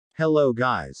Hello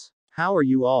guys. How are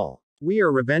you all? We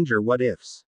are Revenger What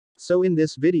Ifs. So in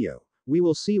this video, we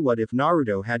will see what if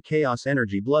Naruto had Chaos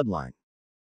Energy Bloodline.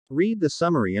 Read the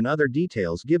summary and other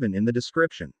details given in the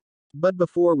description. But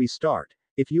before we start,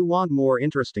 if you want more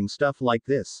interesting stuff like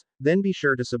this, then be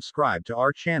sure to subscribe to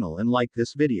our channel and like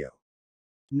this video.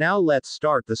 Now let's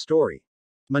start the story.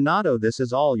 Minato, this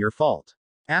is all your fault.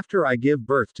 After I give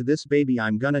birth to this baby,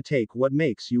 I'm gonna take what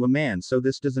makes you a man so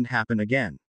this doesn't happen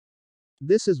again.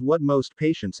 This is what most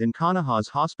patients in Konoha's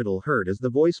hospital heard as the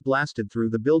voice blasted through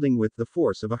the building with the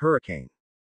force of a hurricane.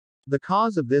 The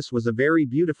cause of this was a very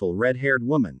beautiful red-haired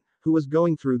woman, who was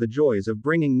going through the joys of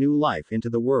bringing new life into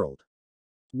the world.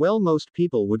 Well, most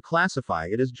people would classify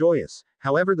it as joyous,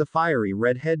 however the fiery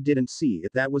redhead didn't see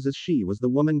it that was, as she was the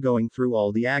woman going through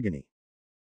all the agony.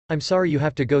 I'm sorry you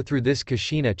have to go through this,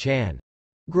 Kushina-chan.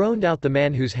 Groaned out the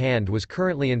man whose hand was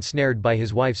currently ensnared by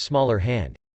his wife's smaller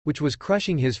hand, which was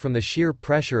crushing his from the sheer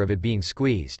pressure of it being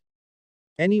squeezed.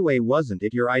 Anyway, wasn't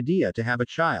it your idea to have a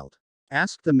child?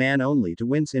 Asked the man, only to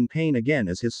wince in pain again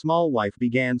as his small wife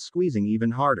began squeezing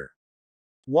even harder.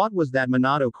 What was that?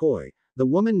 Minato Koi, the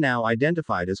woman now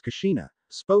identified as Kushina,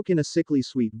 spoke in a sickly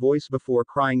sweet voice before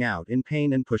crying out in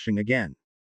pain and pushing again.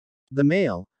 The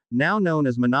male, now known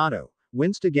as Minato,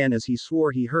 winced again as he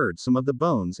swore he heard some of the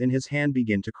bones in his hand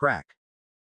begin to crack.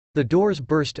 The doors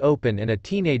burst open and a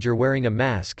teenager wearing a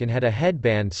mask and had a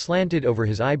headband slanted over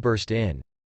his eye burst in.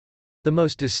 The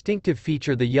most distinctive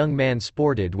feature the young man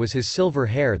sported was his silver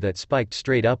hair that spiked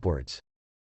straight upwards.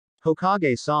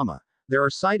 Hokage-sama, there are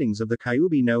sightings of the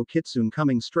Kyuubi no Kitsune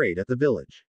coming straight at the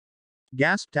village.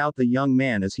 Gasped out the young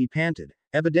man as he panted,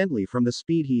 evidently from the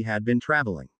speed he had been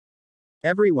traveling.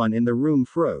 Everyone in the room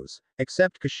froze,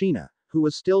 except Kushina, who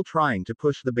was still trying to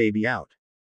push the baby out.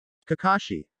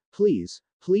 Kakashi, please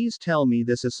tell me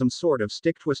this is some sort of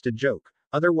stick-twisted joke,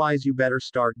 otherwise you better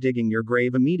start digging your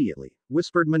grave immediately,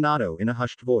 whispered Minato in a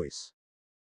hushed voice.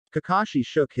 Kakashi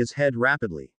shook his head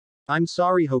rapidly. I'm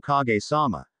sorry,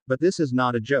 Hokage-sama, but this is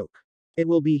not a joke. It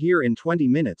will be here in 20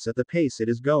 minutes at the pace it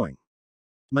is going.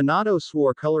 Minato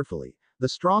swore colorfully. The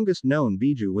strongest known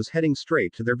Biju was heading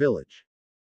straight to their village.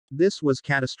 This was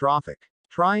catastrophic.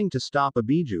 Trying to stop a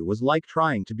Biju was like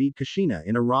trying to beat Kushina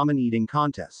in a ramen eating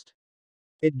contest.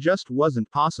 It just wasn't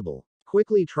possible.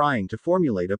 Quickly trying to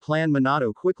formulate a plan,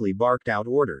 Minato quickly barked out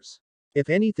orders. If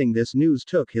anything, this news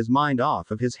took his mind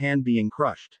off of his hand being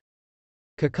crushed.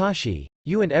 Kakashi,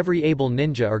 you and every able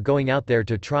ninja are going out there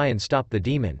to try and stop the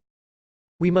demon.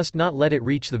 We must not let it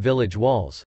reach the village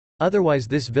walls. Otherwise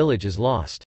this village is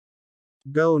lost.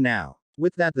 Go now.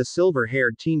 With that, the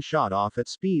silver-haired teen shot off at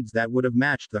speeds that would have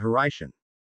matched the Hiraishin.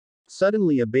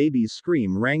 Suddenly a baby's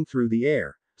scream rang through the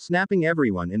air, snapping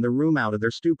everyone in the room out of their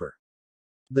stupor.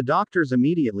 The doctors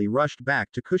immediately rushed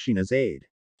back to Kushina's aid.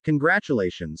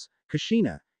 Congratulations,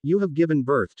 Kushina, you have given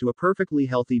birth to a perfectly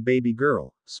healthy baby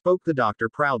girl, spoke the doctor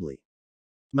proudly.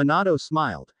 Minato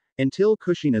smiled, until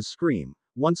Kushina's scream,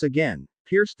 once again,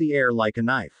 pierced the air like a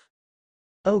knife.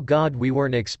 Oh God, we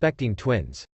weren't expecting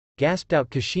twins, gasped out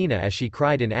Kushina as she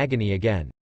cried in agony again.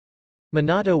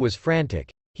 Minato was frantic.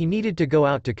 He needed to go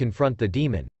out to confront the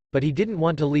demon, but he didn't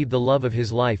want to leave the love of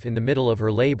his life in the middle of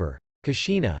her labor.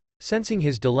 Kushina, sensing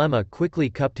his dilemma, quickly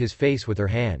cupped his face with her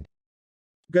hand.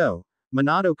 Go,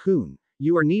 Minato-kun,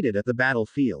 you are needed at the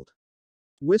battlefield,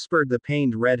 whispered the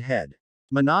pained redhead.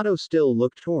 Minato still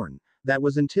looked torn. That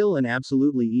was until an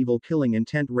absolutely evil killing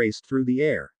intent raced through the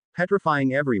air,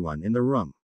 petrifying everyone in the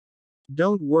room.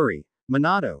 Don't worry,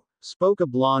 Minato, spoke a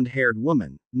blonde-haired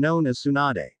woman, known as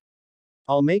Tsunade.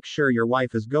 I'll make sure your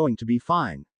wife is going to be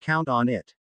fine, count on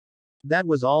it. That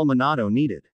was all Minato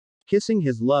needed. Kissing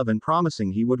his love and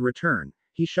promising he would return,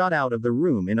 he shot out of the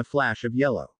room in a flash of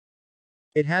yellow.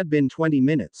 It had been 20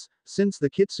 minutes since the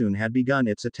Kitsune had begun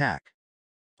its attack.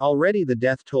 Already the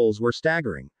death tolls were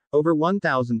staggering. Over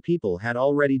 1,000 people had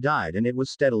already died and it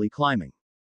was steadily climbing.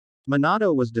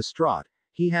 Minato was distraught.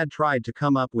 He had tried to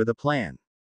come up with a plan.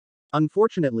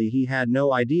 Unfortunately, he had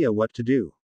no idea what to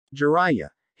do. Jiraiya,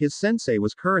 his sensei,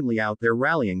 was currently out there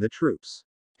rallying the troops.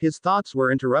 His thoughts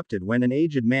were interrupted when an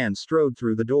aged man strode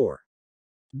through the door.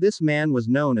 This man was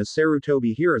known as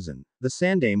Sarutobi Hiruzen, the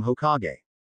Sandaime Hokage.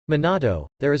 Minato,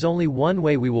 there is only one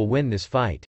way we will win this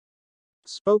fight,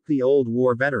 spoke the old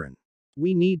war veteran.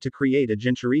 We need to create a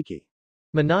Jinchuriki.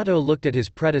 Minato looked at his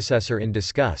predecessor in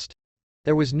disgust.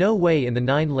 There was no way in the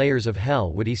 9 layers of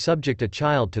hell would he subject a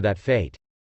child to that fate.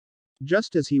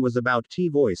 Just as he was about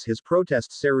to voice his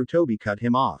protest, Sarutobi cut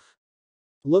him off.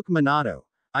 Look, Minato,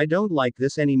 I don't like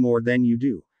this any more than you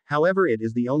do, however it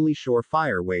is the only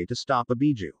surefire way to stop a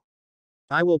Biju.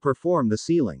 I will perform the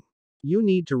sealing. You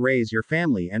need to raise your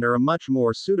family and are a much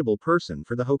more suitable person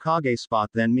for the Hokage spot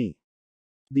than me.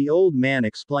 The old man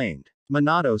explained.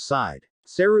 Minato sighed.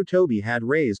 Sarutobi had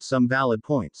raised some valid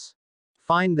points.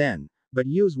 Fine then, but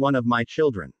use one of my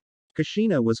children.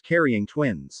 Kushina was carrying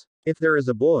twins. If there is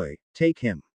a boy, take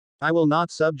him. I will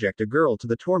not subject a girl to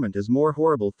the torment as more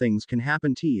horrible things can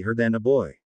happen to her than a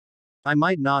boy. I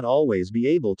might not always be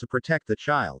able to protect the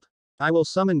child. I will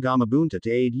summon Gamabunta to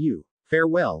aid you.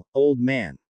 Farewell, old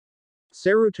man.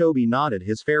 Sarutobi nodded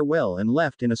his farewell and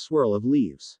left in a swirl of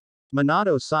leaves.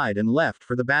 Minato sighed and left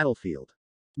for the battlefield.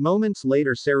 Moments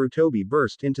later Sarutobi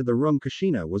burst into the room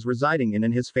Kushina was residing in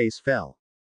and his face fell.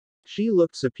 She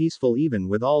looked so peaceful even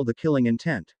with all the killing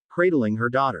intent, cradling her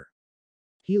daughter.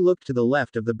 He looked to the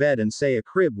left of the bed and saw a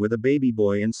crib with a baby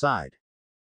boy inside.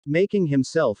 Making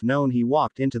himself known he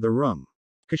walked into the room.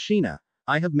 Kushina,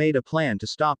 I have made a plan to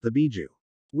stop the Biju.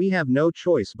 We have no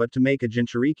choice but to make a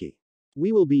Jinchuriki.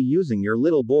 We will be using your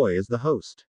little boy as the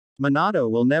host. Minato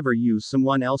will never use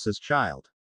someone else's child.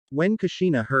 When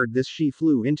Kushina heard this she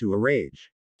flew into a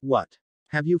rage. What?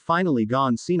 Have you finally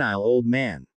gone senile, old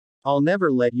man? I'll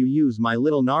never let you use my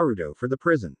little Naruto for the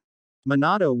prison.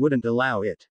 Minato wouldn't allow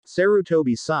it.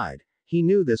 Sarutobi sighed. He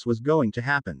knew this was going to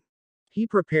happen. He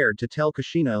prepared to tell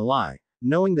Kushina a lie,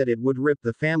 knowing that it would rip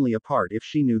the family apart if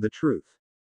she knew the truth.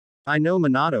 I know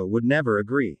Minato would never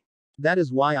agree. That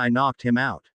is why I knocked him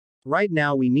out. Right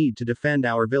now we need to defend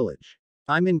our village.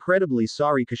 I'm incredibly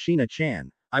sorry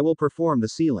Kushina-chan, I will perform the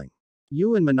sealing.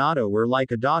 You and Minato were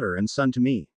like a daughter and son to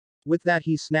me. With that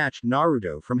he snatched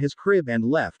Naruto from his crib and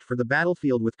left for the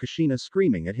battlefield with Kushina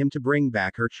screaming at him to bring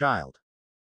back her child.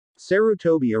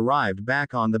 Sarutobi arrived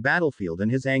back on the battlefield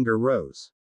and his anger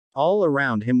rose. All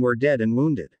around him were dead and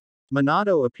wounded.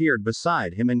 Minato appeared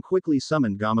beside him and quickly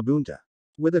summoned Gamabunta.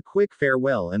 With a quick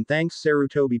farewell and thanks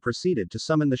Sarutobi proceeded to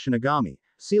summon the Shinigami,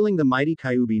 sealing the mighty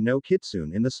Kyuubi no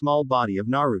Kitsune in the small body of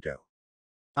Naruto.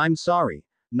 I'm sorry.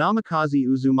 Namikaze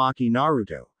Uzumaki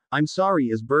Naruto, I'm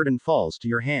sorry as burden falls to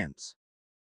your hands.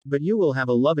 But you will have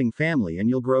a loving family and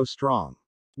you'll grow strong.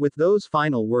 With those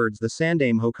final words the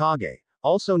Sandaime Hokage,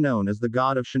 also known as the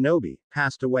god of shinobi,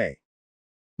 passed away.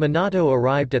 Minato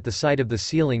arrived at the site of the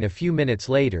sealing a few minutes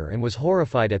later and was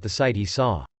horrified at the sight he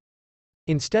saw.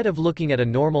 Instead of looking at a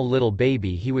normal little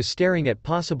baby he was staring at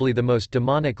possibly the most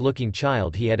demonic-looking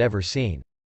child he had ever seen.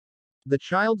 The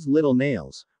child's little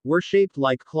nails were shaped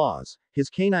like claws, his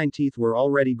canine teeth were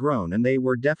already grown and they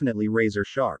were definitely razor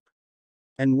sharp.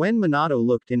 And when Minato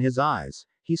looked in his eyes,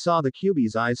 he saw the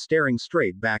Kyuubi's eyes staring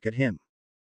straight back at him.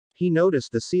 He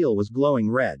noticed the seal was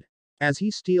glowing red. As he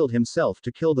steeled himself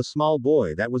to kill the small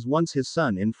boy that was once his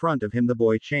son in front of him the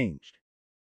boy changed.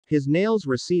 His nails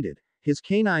receded, his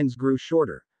canines grew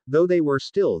shorter, though they were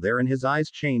still there and his eyes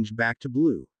changed back to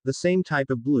blue, the same type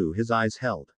of blue his eyes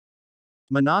held.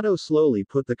 Minato slowly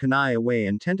put the kunai away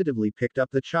and tentatively picked up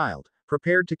the child,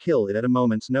 prepared to kill it at a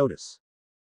moment's notice.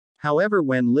 However,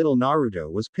 when little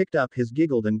Naruto was picked up he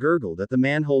giggled and gurgled at the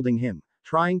man holding him,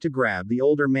 trying to grab the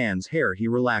older man's hair he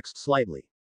relaxed slightly.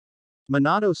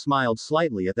 Minato smiled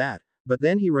slightly at that, but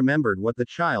then he remembered what the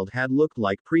child had looked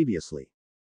like previously.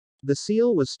 The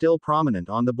seal was still prominent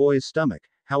on the boy's stomach,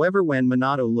 however when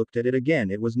Minato looked at it again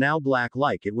it was now black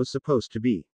like it was supposed to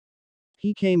be.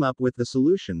 He came up with the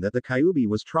solution that the Kyuubi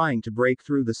was trying to break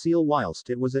through the seal whilst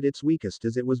it was at its weakest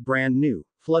as it was brand new,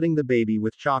 flooding the baby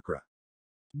with chakra.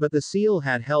 But the seal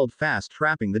had held fast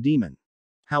trapping the demon.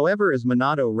 However, as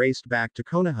Minato raced back to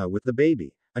Konoha with the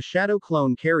baby, a shadow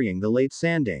clone carrying the late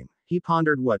Sandaime, he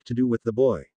pondered what to do with the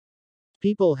boy.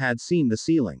 People had seen the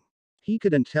sealing. He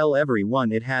couldn't tell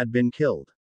everyone it had been killed.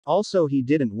 Also he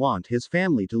didn't want his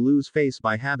family to lose face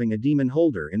by having a demon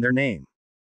holder in their name.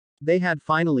 They had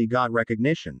finally got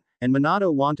recognition, and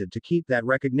Minato wanted to keep that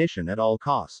recognition at all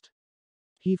cost.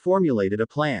 He formulated a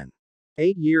plan.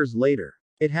 8 years later.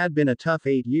 It had been a tough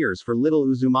 8 years for little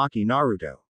Uzumaki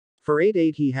Naruto. For 8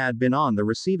 he had been on the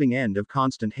receiving end of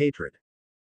constant hatred.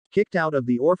 Kicked out of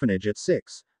the orphanage at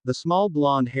 6, the small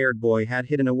blonde-haired boy had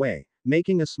hidden away,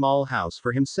 making a small house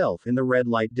for himself in the red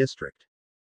light district.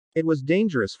 It was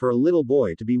dangerous for a little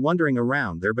boy to be wandering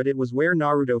around there, but it was where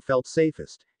Naruto felt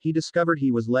safest. He discovered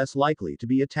he was less likely to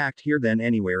be attacked here than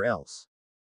anywhere else.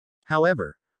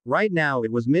 However, right now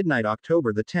it was midnight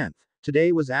October the 10th,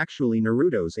 today was actually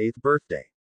Naruto's 8th birthday.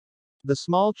 The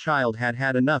small child had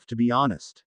had enough, to be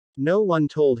honest. No one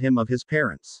told him of his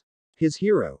parents. His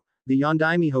hero, the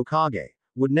Yondaime Hokage,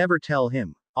 would never tell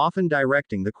him, often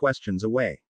directing the questions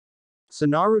away. So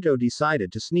Naruto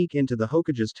decided to sneak into the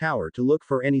Hokage's tower to look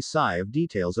for any sign of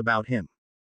details about him.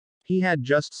 He had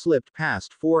just slipped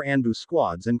past 4 Anbu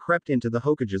squads and crept into the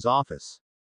Hokage's office.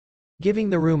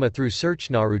 Giving the room a through search.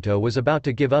 Naruto was about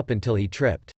to give up until he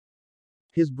tripped.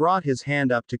 He brought his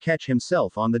hand up to catch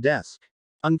himself on the desk.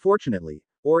 Unfortunately,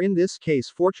 or in this case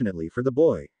fortunately for the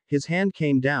boy, his hand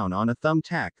came down on a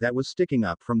thumbtack that was sticking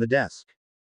up from the desk.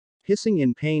 Hissing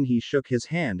in pain, he shook his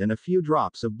hand and a few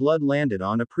drops of blood landed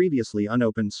on a previously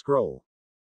unopened scroll.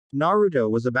 Naruto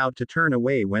was about to turn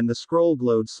away when the scroll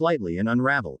glowed slightly and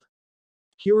unraveled.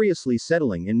 Curiously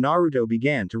settling in, Naruto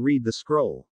began to read the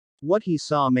scroll. What he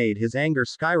saw made his anger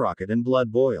skyrocket and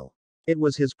blood boil. It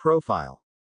was his profile.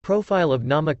 Profile of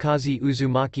Namikaze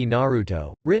Uzumaki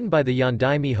Naruto, written by the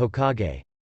Yondaime Hokage.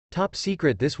 Top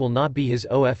secret. This will not be his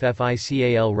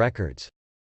OFFICAL records.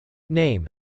 Name: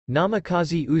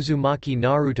 Namikaze Uzumaki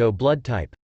Naruto. Blood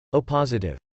type: O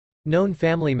positive. Known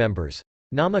family members: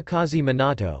 Namikaze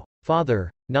Minato. Father: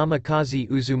 Namikaze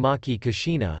Uzumaki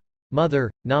Kushina.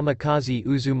 Mother: Namikaze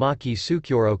Uzumaki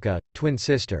Tsukuroka, twin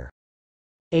sister.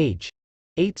 Age: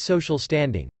 8. Social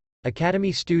standing: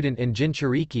 Academy student and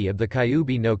Jinchuriki of the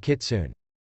Kyuubi no Kitsune.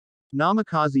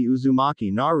 Namikaze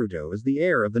Uzumaki Naruto is the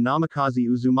heir of the Namikaze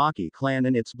Uzumaki clan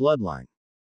and its bloodline.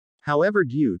 However,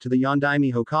 due to the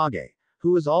Yondaime Hokage,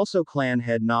 who is also clan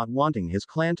head, not wanting his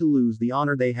clan to lose the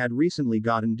honor they had recently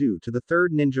gotten due to the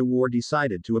Third Ninja War,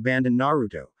 decided to abandon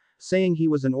Naruto, saying he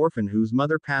was an orphan whose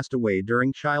mother passed away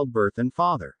during childbirth and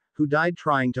father, who died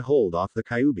trying to hold off the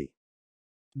Kyuubi.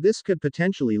 This could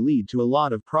potentially lead to a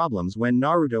lot of problems when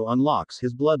Naruto unlocks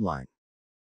his bloodline.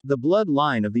 The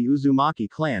bloodline of the Uzumaki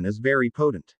clan is very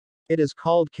potent. It is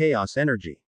called Chaos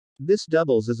Energy. This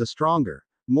doubles as a stronger,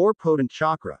 more potent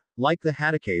chakra, like the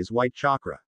Hatake's white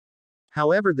chakra.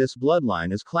 However, this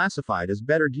bloodline is classified as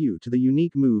better due to the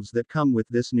unique moves that come with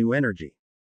this new energy.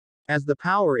 As the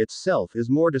power itself is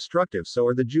more destructive, so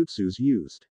are the jutsus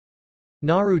used.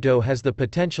 Naruto has the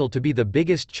potential to be the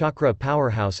biggest chakra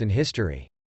powerhouse in history.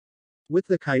 With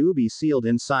the Kyuubi sealed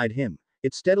inside him,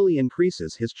 it steadily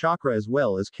increases his chakra as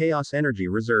well as chaos energy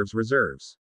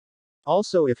reserves.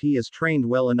 Also, if he is trained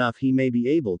well enough, he may be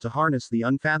able to harness the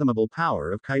unfathomable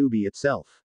power of Kyuubi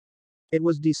itself. It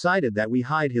was decided that we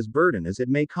hide his burden as it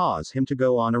may cause him to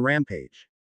go on a rampage.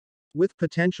 With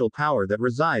potential power that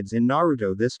resides in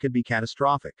Naruto, this could be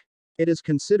catastrophic. It is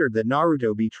considered that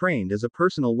Naruto be trained as a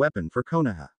personal weapon for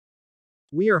Konoha.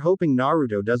 We are hoping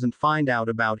Naruto doesn't find out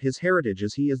about his heritage,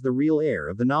 as he is the real heir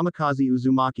of the Namikaze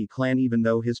Uzumaki clan, even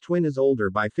though his twin is older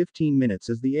by 15 minutes,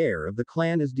 as the heir of the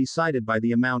clan is decided by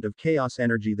the amount of chaos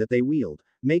energy that they wield,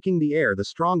 making the heir the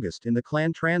strongest in the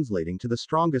clan, translating to the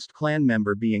strongest clan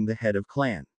member being the head of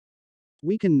clan.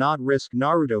 We cannot risk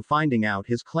Naruto finding out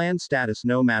his clan status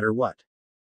no matter what.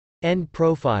 End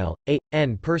profile.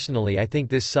 Personally, I think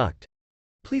this sucked.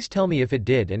 Please tell me if it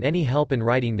did, and any help in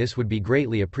writing this would be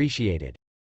greatly appreciated.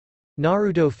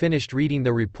 Naruto finished reading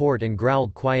the report and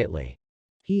growled quietly.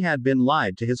 He had been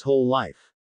lied to his whole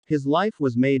life. His life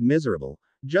was made miserable,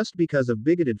 just because of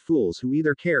bigoted fools who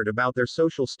either cared about their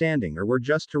social standing or were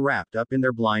just too wrapped up in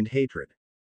their blind hatred.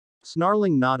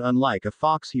 Snarling not unlike a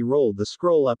fox, he rolled the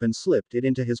scroll up and slipped it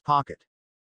into his pocket.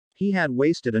 He had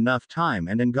wasted enough time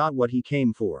and got what he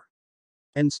came for.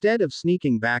 Instead of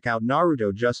sneaking back out,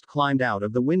 Naruto just climbed out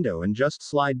of the window and just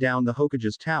slid down the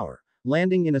Hokage's tower,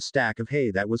 landing in a stack of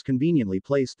hay that was conveniently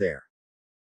placed there.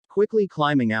 Quickly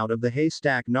climbing out of the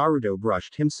haystack, Naruto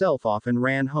brushed himself off and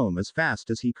ran home as fast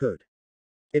as he could.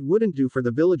 It wouldn't do for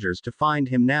the villagers to find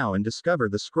him now and discover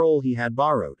the scroll he had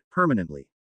borrowed, permanently.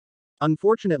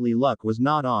 Unfortunately, luck was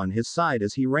not on his side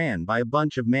as he ran by a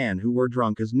bunch of men who were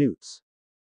drunk as newts.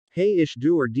 Hey ish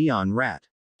doer Dion rat,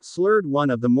 slurred one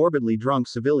of the morbidly drunk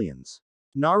civilians.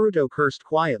 Naruto cursed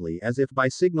quietly as if by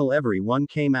signal. Everyone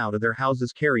came out of their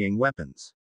houses carrying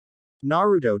weapons.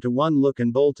 Naruto to one look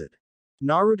and bolted.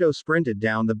 Naruto sprinted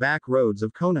down the back roads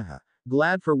of Konoha,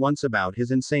 glad for once about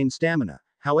his insane stamina.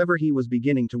 However, he was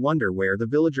beginning to wonder where the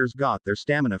villagers got their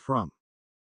stamina from.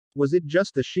 Was it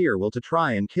just the sheer will to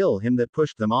try and kill him that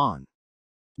pushed them on?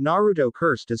 Naruto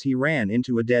cursed as he ran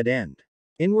into a dead end.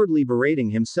 Inwardly berating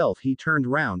himself, he turned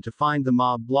round to find the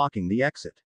mob blocking the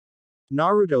exit.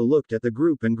 Naruto looked at the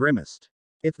group and grimaced.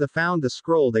 If they found the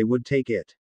scroll, they would take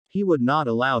it. He would not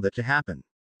allow that to happen.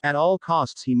 At all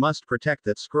costs he must protect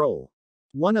that scroll.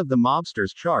 One of the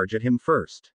mobsters charged at him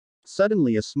first.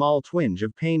 Suddenly a small twinge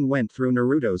of pain went through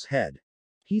Naruto's head.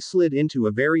 He slid into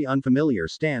a very unfamiliar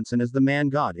stance, and as the man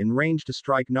got in range to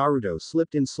strike, Naruto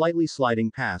slipped in slightly,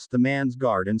 sliding past the man's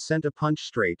guard and sent a punch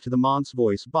straight to the man's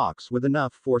voice box with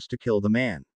enough force to kill the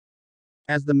man.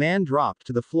 As the man dropped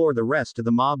to the floor, the rest of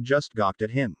the mob just gawked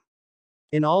at him.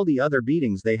 In all the other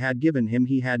beatings they had given him,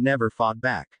 he had never fought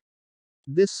back.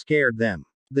 This scared them.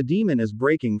 The demon is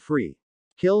breaking free.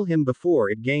 Kill him before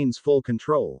it gains full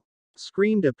control,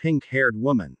 screamed a pink-haired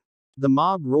woman. The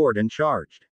mob roared and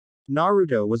charged.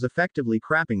 Naruto was effectively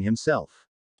crapping himself.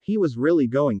 He was really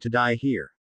going to die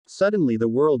here. Suddenly the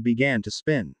world began to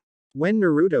spin. When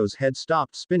Naruto's head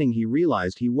stopped spinning, he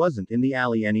realized he wasn't in the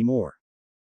alley anymore.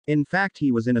 In fact,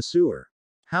 he was in a sewer.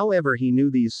 However, he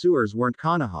knew these sewers weren't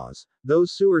Konoha's,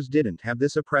 those sewers didn't have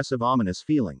this oppressive, ominous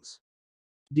feelings.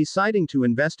 Deciding to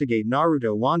investigate,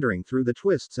 Naruto wandering through the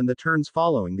twists and the turns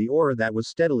following the aura that was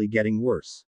steadily getting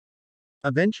worse.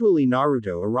 Eventually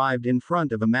Naruto arrived in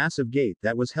front of a massive gate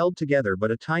that was held together but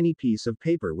a tiny piece of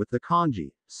paper with the kanji,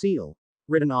 seal,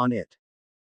 written on it.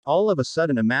 All of a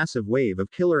sudden a massive wave of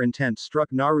killer intent struck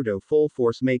Naruto full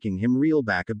force, making him reel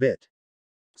back a bit.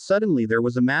 Suddenly there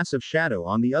was a massive shadow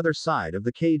on the other side of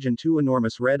the cage and two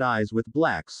enormous red eyes with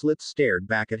black slits stared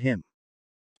back at him.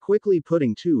 Quickly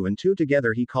putting two and two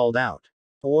together, he called out,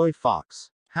 "Oi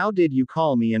fox! How did you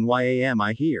call me and why am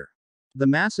I here?" The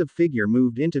massive figure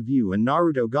moved into view and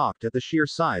Naruto gawked at the sheer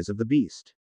size of the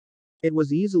beast. It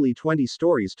was easily 20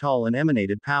 stories tall and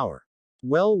emanated power.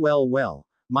 Well, well, well,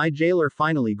 my jailer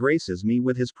finally graces me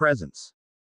with his presence.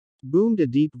 Boomed a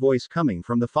deep voice coming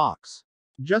from the fox.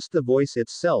 Just the voice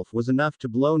itself was enough to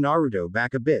blow Naruto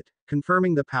back a bit,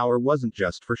 confirming the power wasn't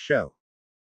just for show.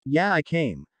 "Yeah, I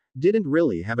came. Didn't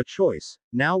really have a choice.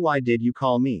 Now why did you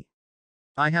call me?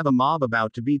 I have a mob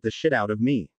about to beat the shit out of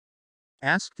me,"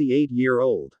 asked the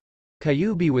 8-year-old.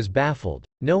 Kyuubi was baffled.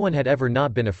 No one had ever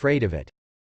not been afraid of it.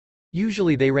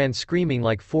 Usually they ran screaming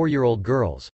like 4-year-old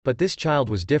girls, but this child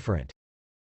was different.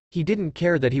 He didn't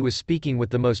care that he was speaking with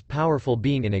the most powerful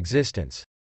being in existence.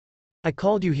 "I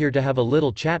called you here to have a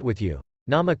little chat with you,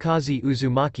 Namikaze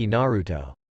Uzumaki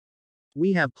Naruto.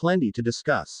 We have plenty to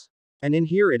discuss. And in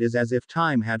here it is as if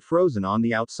time had frozen on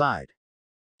the outside."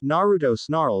 Naruto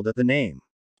snarled at the name.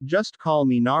 "Just call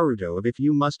me Naruto if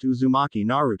you must, Uzumaki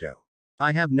Naruto.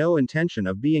 I have no intention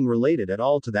of being related at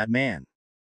all to that man."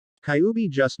 Kyuubi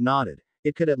just nodded.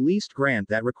 It could at least grant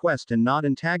that request and not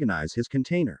antagonize his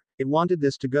container. It wanted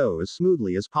this to go as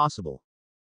smoothly as possible.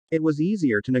 It was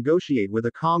easier to negotiate with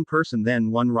a calm person than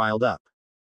one riled up.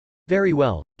 "Very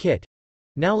well, Kit.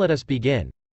 Now let us begin.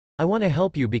 I want to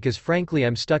help you because frankly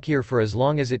I'm stuck here for as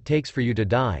long as it takes for you to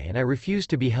die and I refuse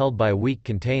to be held by a weak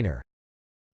container.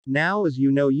 Now, as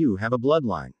you know, you have a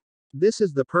bloodline. This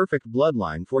is the perfect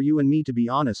bloodline for you and me, to be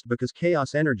honest, because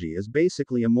chaos energy is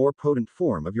basically a more potent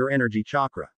form of your energy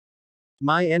chakra.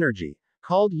 My energy,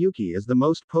 called Yuki, is the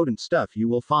most potent stuff you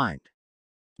will find.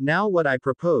 Now what I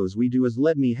propose we do is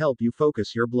let me help you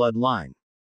focus your bloodline.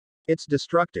 It's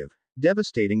destructive,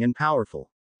 devastating and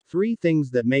powerful. 3 things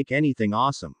that make anything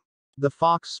awesome." The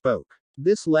fox spoke.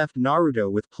 This left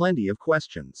Naruto with plenty of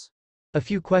questions. A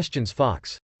few questions,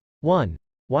 Fox. 1.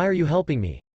 Why are you helping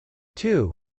me?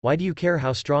 2. Why do you care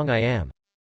how strong I am?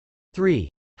 3.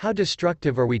 How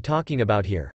destructive are we talking about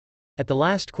here? At the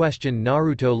last question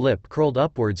Naruto lip curled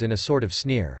upwards in a sort of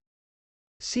sneer.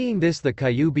 Seeing this the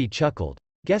Kyuubi chuckled,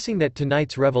 guessing that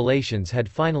tonight's revelations had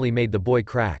finally made the boy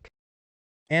crack.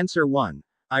 Answer 1.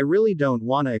 I really don't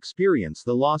want to experience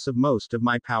the loss of most of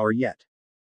my power yet.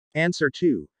 Answer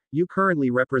 2. You currently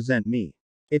represent me.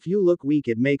 If you look weak,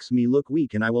 it makes me look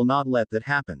weak and I will not let that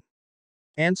happen.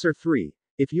 Answer 3.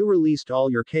 If you released all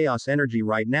your chaos energy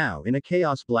right now in a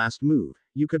chaos blast move,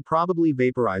 you could probably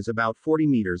vaporize about 40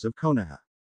 meters of Konoha.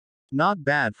 Not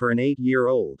bad for an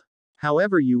 8-year-old.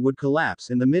 However, you would collapse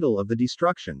in the middle of the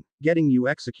destruction, getting you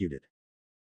executed.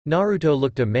 Naruto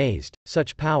looked amazed.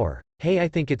 Such power. Hey, I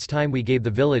think it's time we gave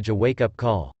the village a wake-up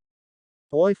call.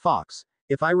 Oi fox,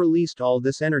 if I released all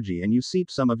this energy and you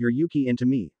seep some of your Yuki into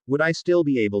me, would I still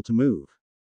be able to move?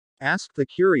 Asked the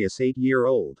curious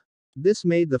 8-year-old. This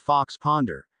made the fox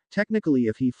ponder. Technically,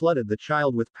 if he flooded the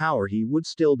child with power, he would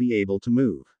still be able to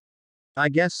move. I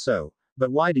guess so, but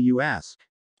why do you ask?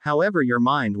 However, your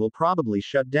mind will probably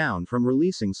shut down from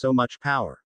releasing so much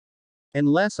power.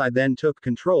 Unless I then took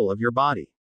control of your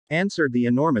body. Answered the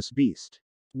enormous beast.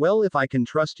 Well, if I can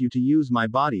trust you to use my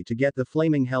body to get the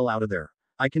flaming hell out of there,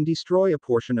 I can destroy a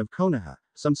portion of Konoha,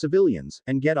 some civilians,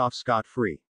 and get off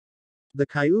scot-free. The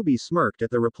Kyuubi smirked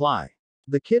at the reply.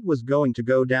 The kid was going to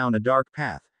go down a dark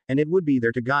path, and it would be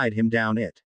there to guide him down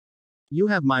it. You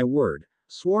have my word,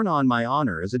 sworn on my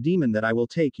honor as a demon, that I will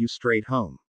take you straight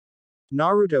home.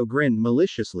 Naruto grinned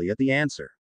maliciously at the answer.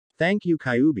 Thank you,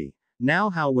 Kyuubi. Now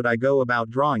how would I go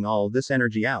about drawing all this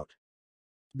energy out?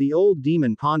 The old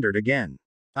demon pondered again.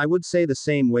 I would say the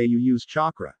same way you use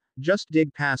chakra. Just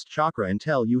dig past chakra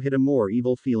until you hit a more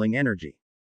evil feeling energy.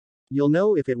 You'll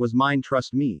know if it was mine,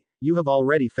 trust me, you have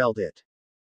already felt it.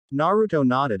 Naruto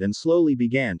nodded and slowly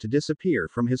began to disappear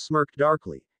from his smirk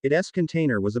darkly. Its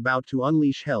container was about to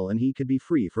unleash hell and he could be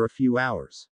free for a few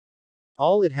hours.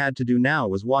 All it had to do now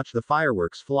was watch the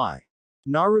fireworks fly.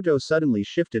 Naruto suddenly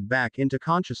shifted back into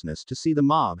consciousness to see the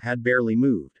mob had barely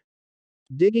moved.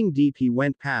 Digging deep, he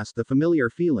went past the familiar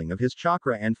feeling of his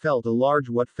chakra and felt a large,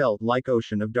 what felt like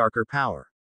ocean of darker power.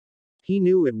 He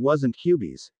knew it wasn't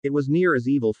Kyuubi's, it was Nira's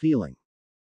evil feeling.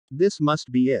 This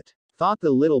must be it, thought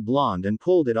the little blonde, and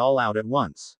pulled it all out at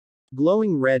once.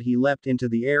 Glowing red, he leapt into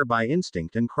the air by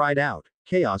instinct and cried out,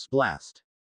 "Chaos Blast!"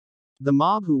 The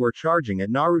mob who were charging at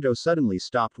Naruto suddenly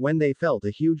stopped when they felt a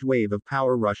huge wave of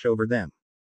power rush over them.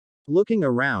 Looking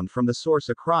around from the source,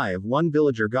 a cry of one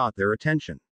villager got their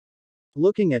attention.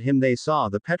 Looking at him, they saw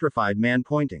the petrified man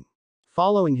pointing.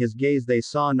 Following his gaze, they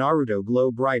saw Naruto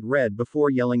glow bright red before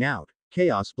yelling out,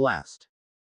 "Chaos Blast!"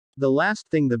 The last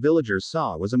thing the villagers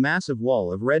saw was a massive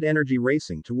wall of red energy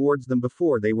racing towards them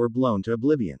before they were blown to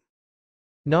oblivion.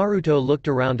 Naruto looked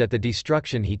around at the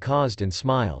destruction he caused and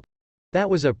smiled. That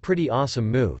was a pretty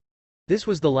awesome move. This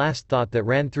was the last thought that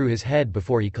ran through his head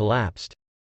before he collapsed.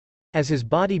 As his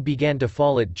body began to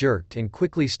fall, it jerked and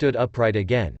quickly stood upright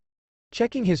again.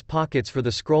 Checking his pockets for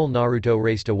the scroll, Naruto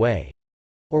raced away.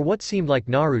 Or what seemed like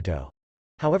Naruto.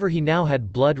 However, he now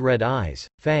had blood-red eyes,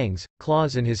 fangs,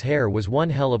 claws, and his hair was one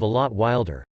hell of a lot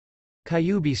wilder.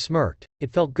 Kyuubi smirked.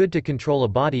 It felt good to control a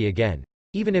body again,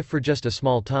 even if for just a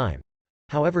small time.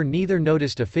 However, neither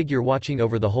noticed a figure watching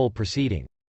over the whole proceeding.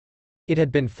 It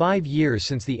had been 5 years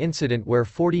since the incident where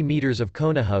 40 meters of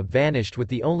Konoha vanished with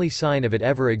the only sign of it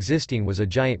ever existing was a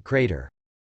giant crater.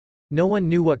 No one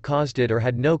knew what caused it or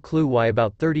had no clue why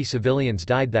about 30 civilians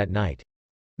died that night.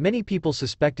 Many people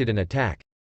suspected an attack.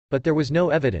 But there was no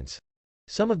evidence.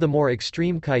 Some of the more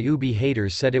extreme Kyuubi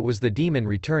haters said it was the demon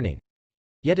returning.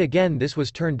 Yet again, this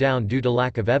was turned down due to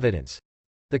lack of evidence.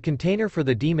 The container for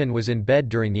the demon was in bed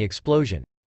during the explosion.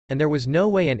 And there was no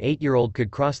way an 8-year-old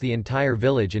could cross the entire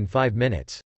village in 5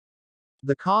 minutes.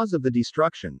 The cause of the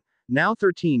destruction, now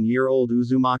 13-year-old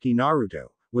Uzumaki Naruto,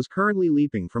 was currently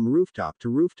leaping from rooftop to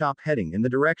rooftop heading in the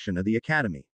direction of the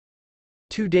academy.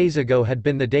 2 days ago had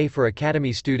been the day for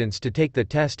academy students to take the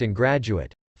test and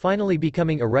graduate, finally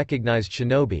becoming a recognized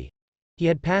shinobi. He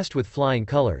had passed with flying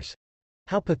colors.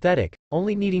 How pathetic,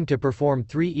 only needing to perform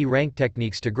 3 E-rank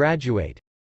techniques to graduate.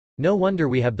 No wonder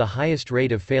we have the highest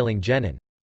rate of failing genin,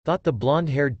 thought the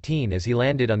blonde-haired teen as he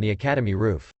landed on the academy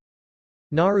roof.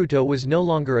 Naruto was no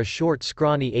longer a short,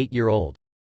 scrawny 8-year-old.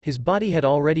 His body had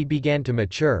already began to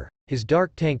mature, his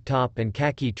dark tank top and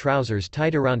khaki trousers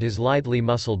tight around his lithely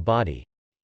muscled body.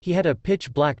 He had a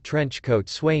pitch-black trench coat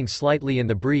swaying slightly in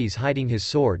the breeze, hiding his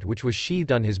sword, which was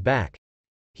sheathed on his back.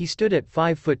 He stood at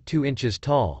 5 foot 2 inches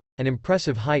tall, an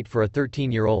impressive height for a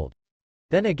 13-year-old.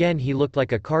 Then again, he looked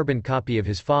like a carbon copy of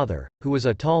his father, who was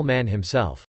a tall man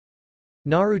himself.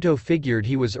 Naruto figured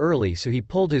he was early, so he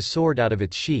pulled his sword out of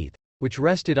its sheath, which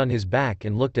rested on his back,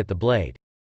 and looked at the blade.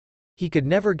 He could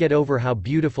never get over how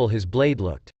beautiful his blade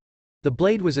looked. The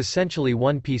blade was essentially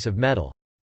one piece of metal.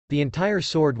 The entire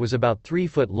sword was about 3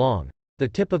 foot long, the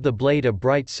tip of the blade a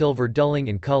bright silver dulling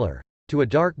in color, to a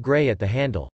dark gray at the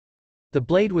handle. The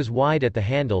blade was wide at the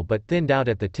handle but thinned out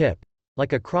at the tip,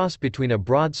 like a cross between a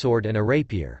broadsword and a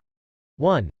rapier.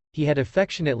 He had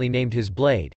affectionately named his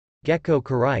blade, Gekko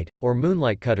Karite, or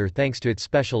Moonlight Cutter, thanks to its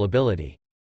special ability.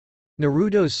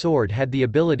 Naruto's sword had the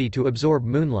ability to absorb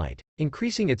moonlight,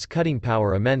 increasing its cutting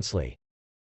power immensely.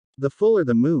 The fuller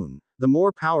the moon, the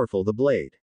more powerful the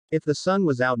blade. If the sun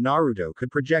was out, Naruto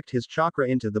could project his chakra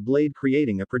into the blade,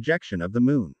 creating a projection of the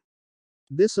moon.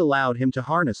 This allowed him to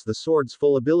harness the sword's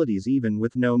full abilities even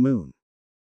with no moon.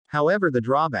 However, the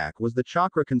drawback was the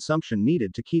chakra consumption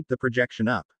needed to keep the projection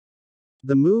up.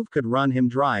 The move could run him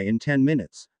dry in 10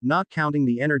 minutes, not counting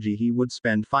the energy he would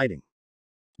spend fighting.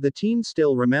 The teen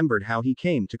still remembered how he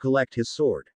came to collect his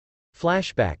sword.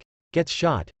 Flashback. Gets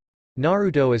shot.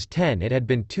 Naruto is 10. It had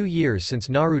been 2 years since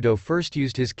Naruto first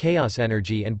used his chaos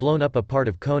energy and blown up a part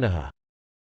of Konoha.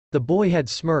 The boy had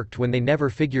smirked when they never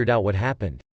figured out what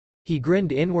happened. He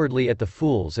grinned inwardly at the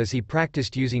fools as he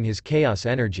practiced using his chaos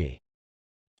energy.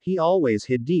 He always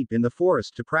hid deep in the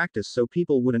forest to practice so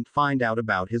people wouldn't find out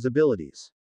about his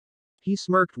abilities. He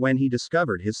smirked when he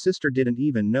discovered his sister didn't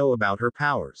even know about her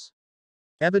powers.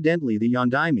 Evidently, the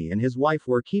Yondaime and his wife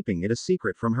were keeping it a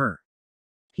secret from her.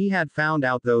 He had found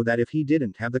out though that if he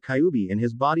didn't have the Kyuubi in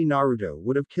his body, Naruto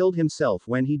would have killed himself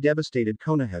when he devastated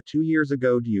Konoha 2 years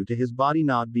ago due to his body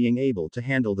not being able to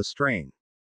handle the strain.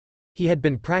 He had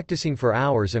been practicing for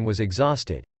hours and was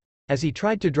exhausted. As he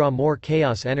tried to draw more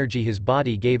chaos energy, his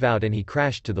body gave out and he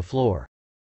crashed to the floor.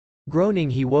 Groaning,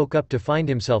 he woke up to find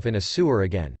himself in a sewer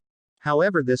again.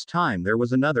 However, this time there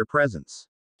was another presence.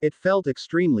 It felt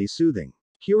extremely soothing.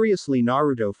 Curiously,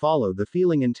 Naruto followed the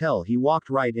feeling until he walked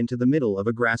right into the middle of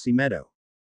a grassy meadow.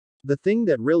 The thing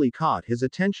that really caught his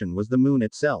attention was the moon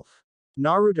itself.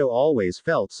 Naruto always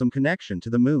felt some connection to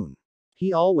the moon.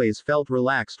 He always felt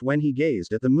relaxed when he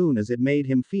gazed at the moon as it made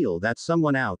him feel that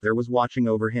someone out there was watching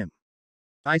over him.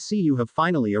 I see you have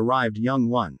finally arrived, young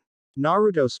one.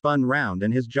 Naruto spun round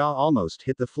and his jaw almost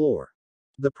hit the floor.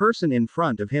 The person in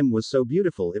front of him was so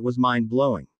beautiful it was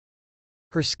mind-blowing.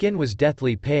 Her skin was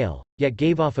deathly pale, yet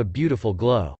gave off a beautiful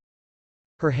glow.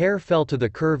 Her hair fell to the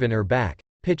curve in her back,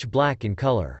 pitch black in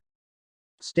color.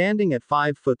 Standing at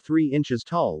 5 foot 3 inches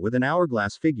tall with an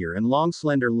hourglass figure and long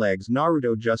slender legs,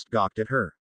 Naruto just gawked at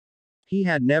her. He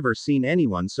had never seen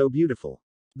anyone so beautiful.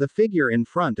 The figure in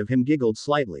front of him giggled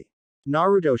slightly.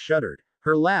 Naruto shuddered.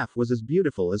 Her laugh was as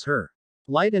beautiful as her.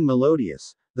 Light and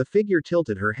melodious, the figure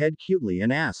tilted her head cutely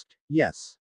and asked,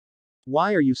 "Yes.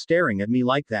 Why are you staring at me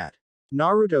like that?"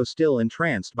 Naruto, still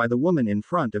entranced by the woman in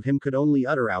front of him, could only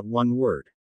utter out one word.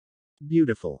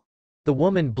 Beautiful. The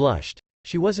woman blushed.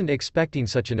 She wasn't expecting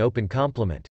such an open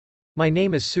compliment. "My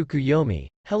name is Tsukuyomi.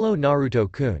 Hello,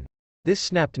 Naruto-kun." This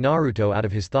snapped Naruto out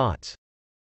of his thoughts.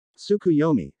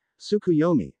 Tsukuyomi.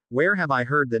 Tsukuyomi, where have I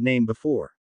heard that name before?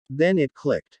 Then it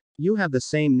clicked. You have the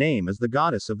same name as the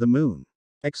goddess of the moon,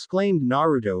 exclaimed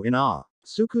Naruto in awe.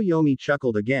 Tsukuyomi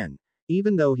chuckled again.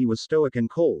 Even though he was stoic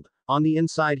and cold, on the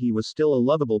inside he was still a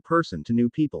lovable person to new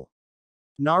people.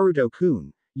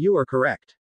 Naruto-kun, you are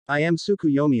correct. I am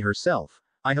Tsukuyomi herself.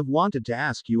 I have wanted to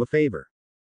ask you a favor.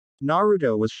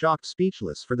 Naruto was shocked,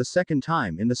 speechless for the second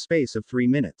time in the space of 3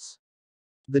 minutes.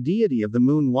 The deity of the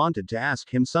moon wanted to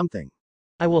ask him something.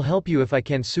 I will help you if I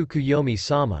can,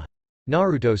 Tsukuyomi-sama.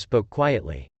 Naruto spoke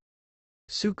quietly.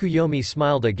 Tsukuyomi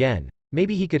smiled again.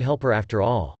 Maybe he could help her after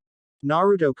all.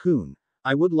 Naruto-kun,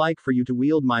 I would like for you to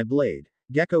wield my blade,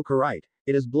 Gecko Karite.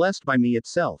 It is blessed by me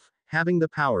itself, having the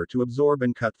power to absorb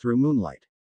and cut through moonlight.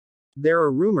 There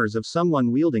are rumors of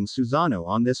someone wielding Susanoo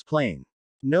on this plane.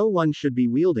 No one should be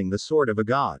wielding the sword of a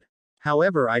god.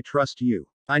 However, I trust you.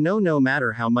 I know no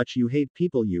matter how much you hate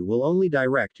people, you will only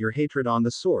direct your hatred on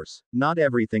the source, not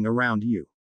everything around you.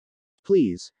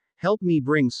 Please, help me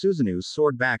bring Susanoo's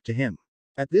sword back to him.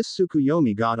 At this,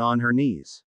 Tsukuyomi got on her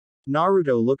knees.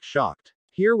 Naruto looked shocked.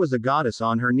 Here was a goddess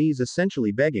on her knees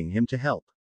essentially begging him to help.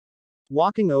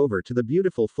 Walking over to the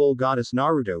beautiful full goddess,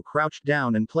 Naruto crouched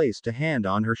down and placed a hand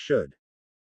on her shoulder.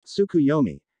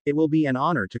 Tsukuyomi, it will be an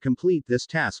honor to complete this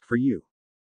task for you.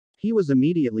 He was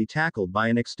immediately tackled by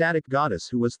an ecstatic goddess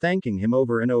who was thanking him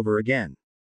over and over again.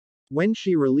 When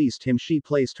she released him, she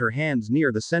placed her hands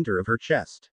near the center of her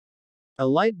chest. A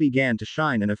light began to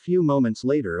shine, and a few moments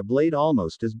later a blade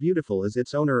almost as beautiful as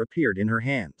its owner appeared in her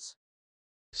hands.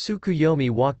 Tsukuyomi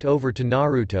walked over to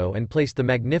Naruto and placed the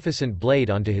magnificent blade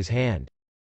onto his hand.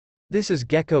 This is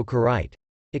Gecko Karite.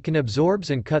 It can absorb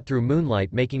and cut through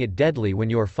moonlight, making it deadly when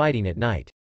you are fighting at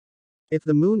night. If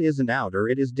the moon isn't out or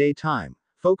it is daytime,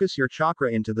 focus your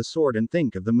chakra into the sword and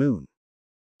think of the moon.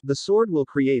 The sword will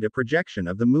create a projection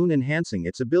of the moon, enhancing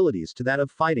its abilities to that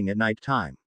of fighting at night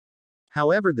time.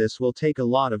 However, this will take a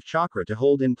lot of chakra to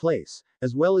hold in place,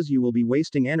 as well as you will be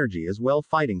wasting energy as well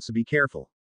fighting, so be careful.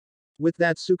 With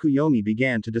that, Tsukuyomi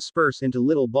began to disperse into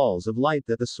little balls of light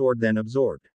that the sword then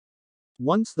absorbed.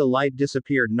 Once the light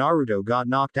disappeared, Naruto got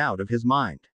knocked out of his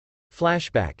mind.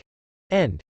 Flashback.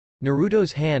 End.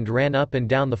 Naruto's hand ran up and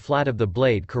down the flat of the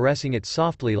blade, caressing it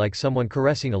softly like someone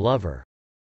caressing a lover.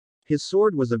 His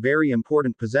sword was a very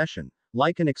important possession,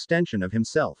 like an extension of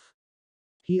himself.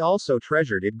 He also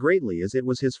treasured it greatly as it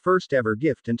was his first ever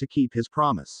gift and to keep his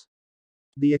promise.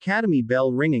 The academy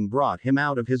bell ringing brought him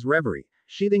out of his reverie.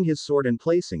 Sheathing his sword and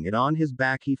placing it on his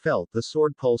back, he felt the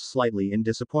sword pulse slightly in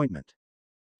disappointment.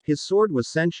 His sword was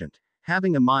sentient,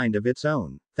 having a mind of its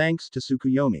own, thanks to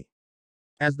Tsukuyomi.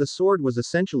 As the sword was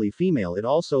essentially female, it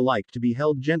also liked to be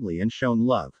held gently and shown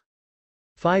love.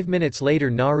 5 minutes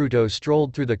later, Naruto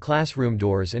strolled through the classroom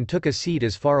doors and took a seat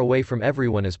as far away from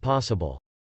everyone as possible.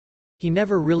 He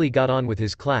never really got on with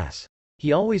his class.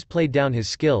 He always played down his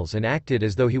skills and acted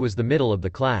as though he was the middle of the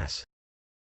class.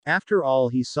 After all,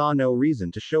 he saw no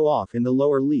reason to show off in the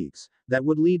lower leagues. That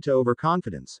would lead to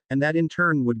overconfidence, and that in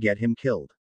turn would get him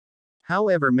killed.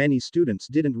 However, many students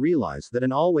didn't realize that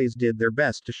and always did their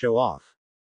best to show off.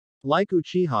 Like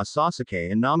Uchiha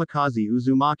Sasuke and Namikaze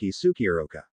Uzumaki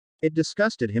Sukiuroka. It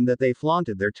disgusted him that they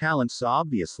flaunted their talents so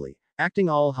obviously, acting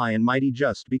all high and mighty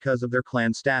just because of their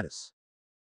clan status.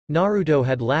 Naruto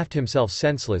had laughed himself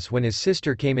senseless when his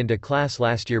sister came into class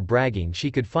last year bragging she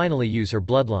could finally use her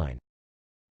bloodline.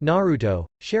 Naruto,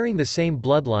 sharing the same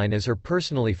bloodline as her,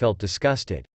 personally felt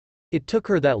disgusted. It took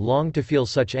her that long to feel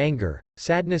such anger,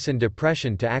 sadness and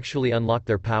depression to actually unlock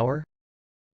their power?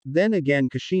 Then again,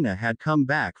 Kushina had come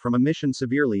back from a mission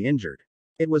severely injured.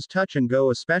 It was touch and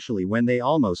go, especially when they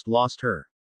almost lost her.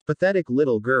 Pathetic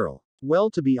little girl. Well,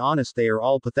 to be honest, they are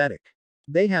all pathetic.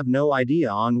 They have no idea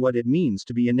on what it means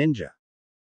to be a ninja.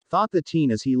 Thought the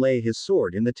teen as he lay his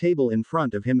sword in the table in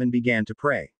front of him and began to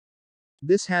pray.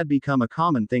 This had become a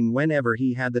common thing whenever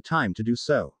he had the time to do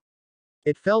so.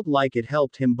 It felt like it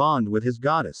helped him bond with his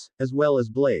goddess, as well as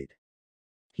Blade.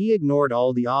 He ignored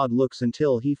all the odd looks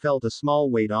until he felt a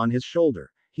small weight on his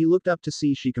shoulder. He looked up to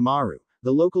see Shikamaru,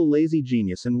 the local lazy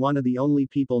genius and one of the only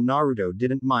people Naruto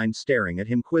didn't mind staring at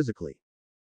him quizzically.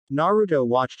 Naruto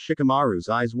watched Shikamaru's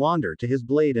eyes wander to his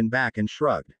blade and back and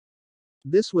shrugged.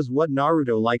 This was what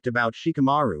Naruto liked about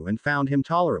Shikamaru and found him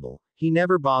tolerable. He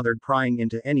never bothered prying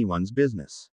into anyone's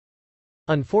business.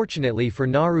 Unfortunately for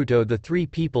Naruto, the three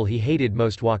people he hated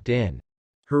most walked in.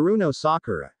 Haruno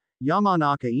Sakura,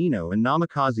 Yamanaka Ino and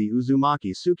Namikaze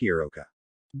Uzumaki Sukiuroka.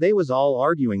 They was all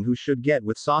arguing who should get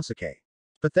with Sasuke.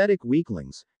 Pathetic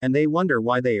weaklings, and they wonder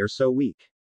why they are so weak.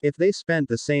 If they spent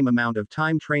the same amount of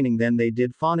time training than they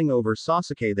did fawning over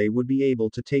Sasuke, they would be able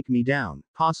to take me down,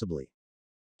 possibly.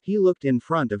 He looked in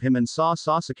front of him and saw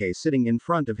Sasuke sitting in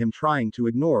front of him trying to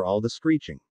ignore all the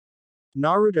screeching.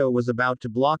 Naruto was about to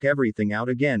block everything out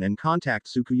again and contact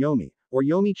Tsukuyomi, or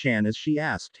Yomi-chan as she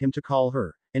asked him to call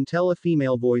her, until a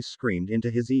female voice screamed into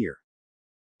his ear.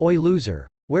 Oi loser,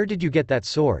 where did you get that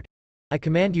sword? I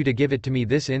command you to give it to me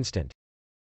this instant.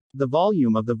 The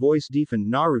volume of the voice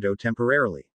deafened Naruto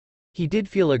temporarily. He did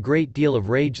feel a great deal of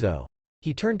rage though.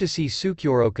 He turned to see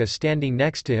Sukiuroka standing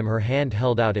next to him, her hand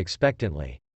held out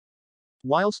expectantly.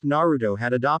 Whilst Naruto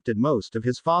had adopted most of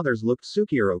his father's look,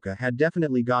 Sukiuroka had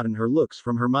definitely gotten her looks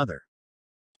from her mother.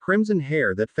 Crimson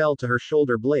hair that fell to her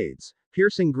shoulder blades,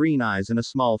 piercing green eyes and a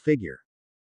small figure.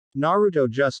 Naruto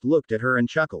just looked at her and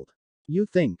chuckled. You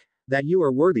think that you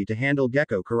are worthy to handle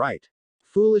Gekko Karite?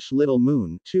 Foolish little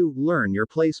moon, to learn your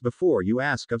place before you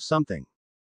ask of something.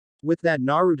 With that,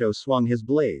 Naruto swung his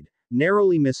blade,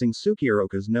 narrowly missing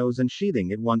Sukiuroka's nose and sheathing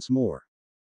it once more.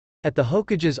 At the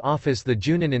Hokage's office, the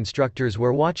Junin instructors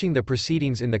were watching the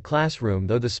proceedings in the classroom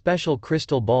through the special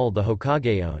crystal ball the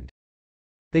Hokage owned.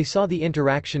 They saw the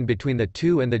interaction between the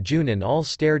two and the Junin all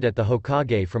stared at the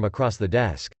Hokage from across the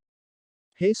desk.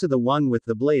 Hey, so the one with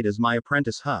the blade is my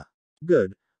apprentice, huh?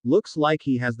 Good. Looks like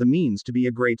he has the means to be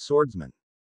a great swordsman.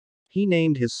 He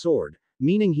named his sword,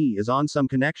 meaning he is on some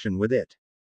connection with it.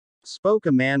 Spoke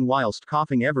a man whilst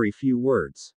coughing every few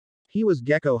words. He was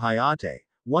Gekko Hayate,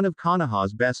 one of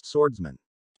Konoha's best swordsmen.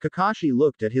 Kakashi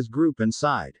looked at his group and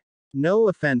sighed. No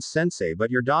offense, sensei,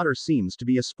 but your daughter seems to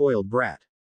be a spoiled brat.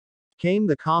 Came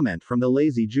the comment from the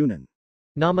lazy Junin.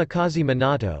 Namikaze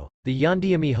Minato, the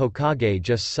Yondaime Hokage,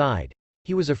 just sighed.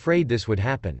 He was afraid this would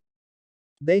happen.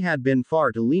 They had been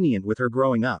far too lenient with her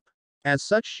growing up. As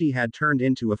such, she had turned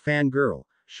into a fangirl.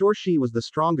 Sure, she was the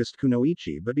strongest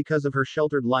kunoichi, but because of her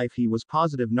sheltered life, he was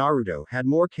positive Naruto had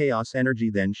more chaos energy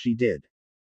than she did.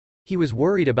 He was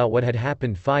worried about what had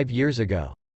happened 5 years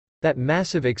ago. That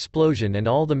massive explosion and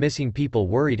all the missing people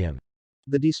worried him.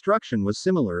 The destruction was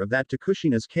similar of that to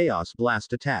Kushina's Chaos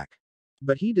Blast attack.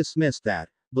 But he dismissed that,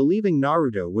 believing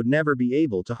Naruto would never be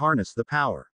able to harness the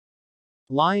power.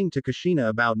 Lying to Kushina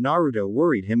about Naruto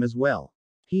worried him as well.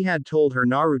 He had told her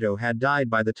Naruto had died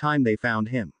by the time they found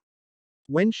him.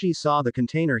 When she saw the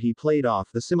container, he played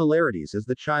off the similarities as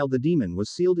the child the demon was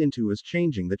sealed into as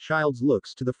changing the child's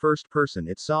looks to the first person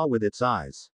it saw with its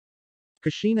eyes.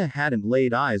 Kushina hadn't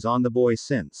laid eyes on the boy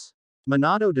since.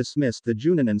 Minato dismissed the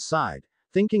Junin and sighed,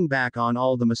 thinking back on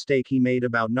all the mistake he made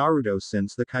about Naruto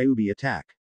since the Kyuubi attack.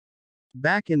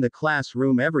 Back in the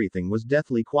classroom, everything was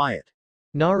deathly quiet.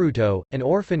 Naruto, an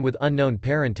orphan with unknown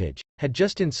parentage, had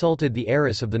just insulted the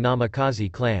heiress of the Namikaze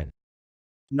clan.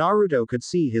 Naruto could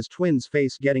see his twin's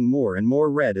face getting more and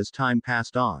more red as time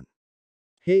passed on.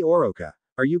 Hey Oroka,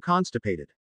 are you constipated?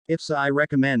 If so, I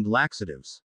recommend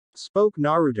laxatives. Spoke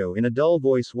Naruto in a dull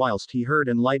voice whilst he heard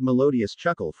a light melodious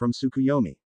chuckle from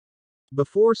Tsukuyomi.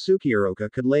 Before Sukiuroka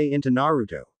could lay into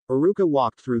Naruto, Iruka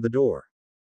walked through the door.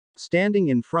 Standing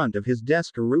in front of his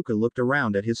desk, Iruka looked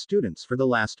around at his students for the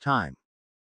last time.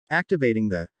 Activating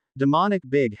the demonic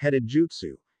big-headed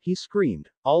jutsu, he screamed,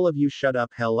 "All of you shut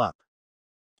up, hell up."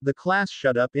 The class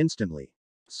shut up instantly.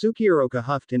 Sukiuroka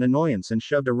huffed in annoyance and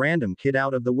shoved a random kid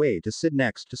out of the way to sit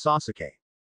next to Sasuke.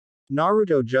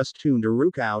 Naruto just tuned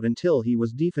Iruka out until he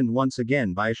was deafened once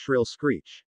again by a shrill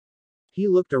screech. He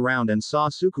looked around and saw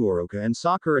Sukiuroka and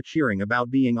Sakura cheering about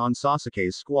being on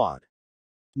Sasuke's squad.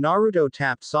 Naruto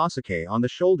tapped Sasuke on the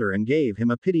shoulder and gave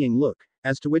him a pitying look,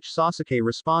 as to which Sasuke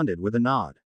responded with a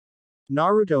nod.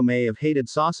 Naruto may have hated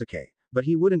Sasuke, but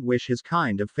he wouldn't wish his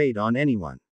kind of fate on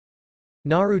anyone.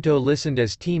 Naruto listened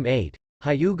as Team 8,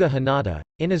 Hyuga Hinata,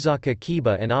 Inazaka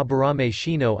Kiba and Aburame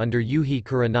Shino under Yuhi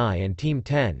Kurenai, and Team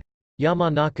 10,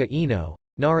 Yamanaka Ino,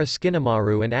 Nara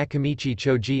Skinamaru and Akamichi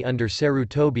Choji under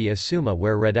Sarutobi Asuma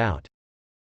were read out.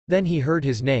 Then he heard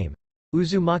his name.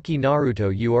 Uzumaki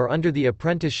Naruto, you are under the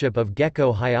apprenticeship of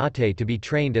Gekko Hayate to be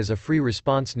trained as a free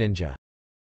response ninja.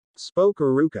 Spoke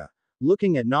Iruka,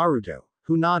 looking at Naruto,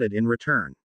 who nodded in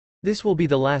return. This will be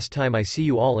the last time I see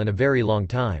you all in a very long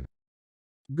time.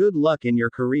 Good luck in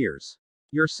your careers.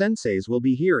 Your senseis will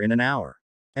be here in an hour.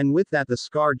 And with that the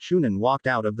scarred Chunin walked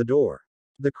out of the door.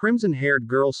 The crimson-haired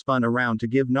girl spun around to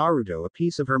give Naruto a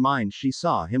piece of her mind. She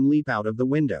saw him leap out of the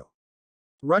window.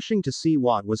 Rushing to see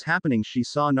what was happening, she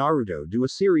saw Naruto do a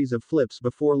series of flips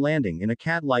before landing in a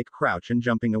cat-like crouch and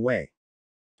jumping away.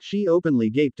 She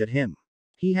openly gaped at him.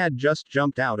 He had just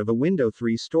jumped out of a window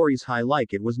 3 stories high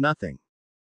like it was nothing.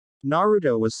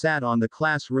 Naruto was sat on the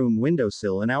classroom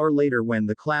windowsill an hour later when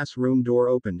the classroom door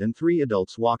opened and 3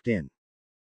 adults walked in.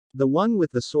 The one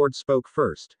with the sword spoke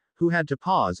first, who had to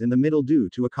pause in the middle due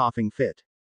to a coughing fit.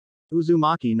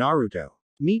 Uzumaki Naruto.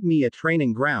 Meet me at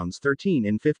training grounds 13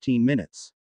 in 15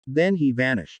 minutes. Then he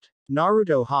vanished.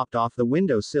 Naruto hopped off the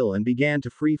windowsill and began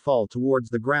to free fall towards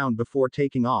the ground before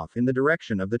taking off in the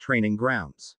direction of the training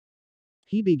grounds.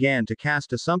 He began to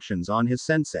cast assumptions on his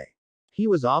sensei. He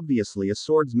was obviously a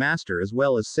swords master as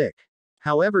well as sick.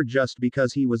 However, just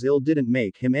because he was ill didn't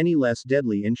make him any less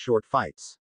deadly in short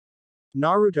fights.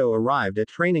 Naruto arrived at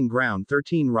training ground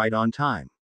 13 right on time.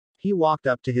 He walked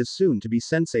up to his soon-to-be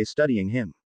sensei studying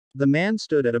him. The man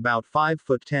stood at about 5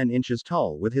 foot 10 inches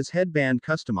tall with his headband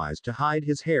customized to hide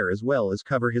his hair as well as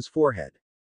cover his forehead.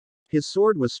 His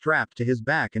sword was strapped to his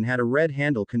back and had a red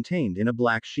handle contained in a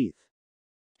black sheath.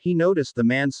 He noticed the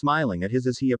man smiling at his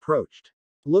as he approached.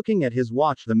 Looking at his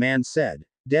watch, the man said,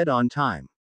 "Dead on time.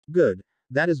 Good,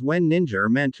 that is when ninja are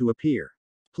meant to appear.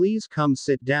 Please come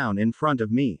sit down in front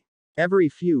of me." Every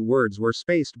few words were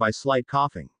spaced by slight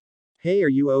coughing. "Hey, are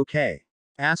you okay?"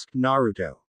 asked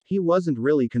Naruto. He wasn't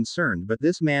really concerned, but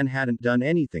this man hadn't done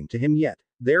anything to him yet,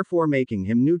 therefore making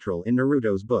him neutral in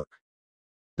Naruto's book.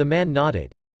 The man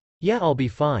nodded. Yeah, I'll be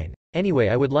fine. Anyway,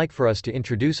 I would like for us to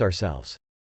introduce ourselves.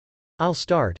 I'll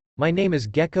start. My name is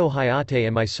Gekko Hayate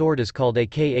and my sword is called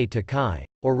aka Takai,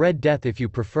 or Red Death if you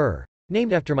prefer,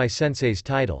 named after my sensei's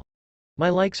title. My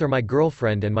likes are my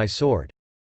girlfriend and my sword.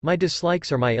 My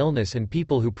dislikes are my illness and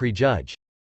people who prejudge.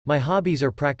 My hobbies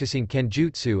are practicing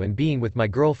kenjutsu and being with my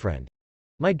girlfriend.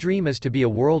 My dream is to be a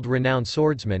world-renowned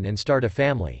swordsman and start a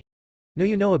family. Now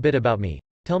you know a bit about me.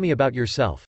 Tell me about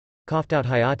yourself. Coughed out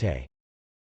Hayate.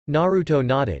 Naruto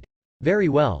nodded. Very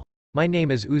well. My name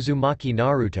is Uzumaki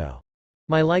Naruto.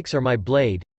 My likes are my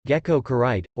blade, Gekko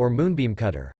Karite, or Moonbeam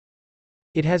Cutter.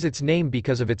 It has its name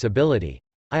because of its ability.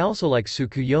 I also like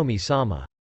Tsukuyomi-sama.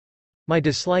 My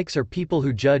dislikes are people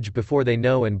who judge before they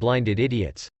know and blinded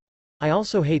idiots. I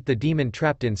also hate the demon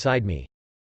trapped inside me.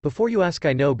 Before you ask,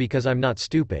 I know because I'm not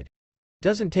stupid.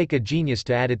 Doesn't take a genius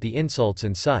to add it the insults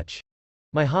and such.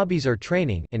 My hobbies are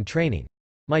training and training.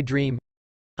 My dream?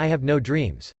 I have no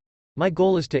dreams. My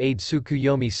goal is to aid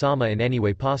Tsukuyomi-sama in any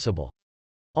way possible.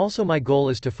 Also my goal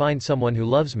is to find someone who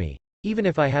loves me, even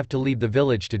if I have to leave the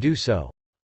village to do so.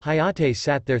 Hayate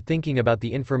sat there thinking about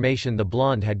the information the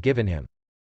blonde had given him.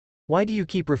 Why do you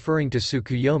keep referring to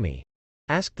Tsukuyomi?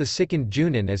 Asked the sickened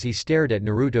Junin as he stared at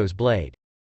Naruto's blade.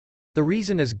 The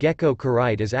reason is Gekko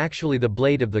Karite is actually the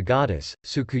blade of the goddess,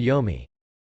 Tsukuyomi.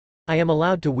 I am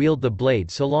allowed to wield the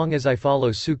blade so long as I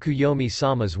follow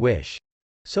Tsukuyomi-sama's wish.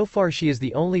 So far she is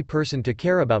the only person to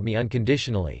care about me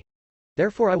unconditionally.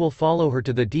 Therefore I will follow her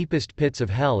to the deepest pits of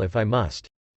hell if I must.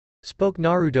 Spoke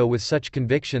Naruto with such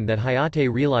conviction that Hayate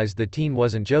realized the teen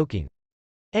wasn't joking.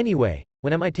 Anyway,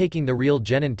 when am I taking the real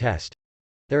genin test?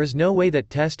 There is no way that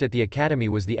test at the academy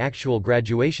was the actual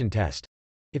graduation test.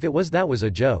 If it was, that was a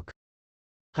joke.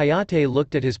 Hayate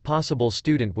looked at his possible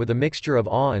student with a mixture of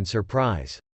awe and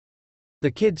surprise.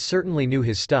 The kid certainly knew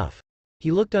his stuff.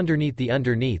 He looked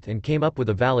underneath and came up with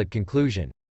a valid conclusion.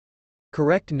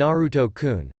 Correct,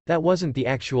 Naruto-kun, that wasn't the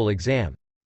actual exam.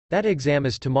 That exam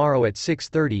is tomorrow at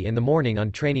 6:30 in the morning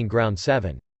on Training Ground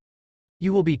 7.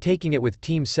 You will be taking it with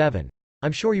Team 7.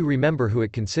 I'm sure you remember who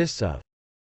it consists of.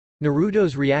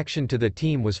 Naruto's reaction to the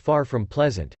team was far from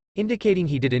pleasant, indicating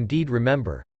he did indeed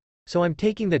remember. So I'm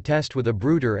taking the test with a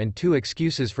brooder and 2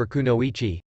 excuses for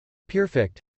Kunoichi.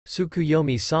 Perfect.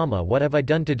 Tsukuyomi-sama, what have I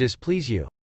done to displease you?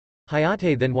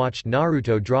 Hayate then watched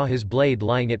Naruto draw his blade,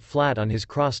 lying it flat on his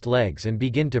crossed legs, and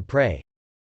begin to pray.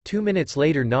 2 minutes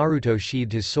later Naruto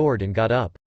sheathed his sword and got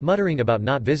up, muttering about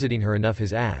not visiting her enough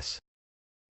his ass.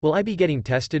 Will I be getting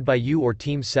tested by you or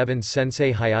Team 7's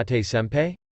sensei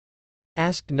Hayate-senpai?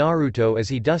 Asked Naruto as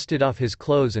he dusted off his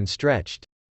clothes and stretched.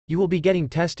 You will be getting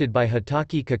tested by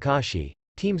Hatake Kakashi,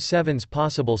 Team 7's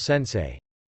possible sensei.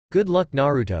 Good luck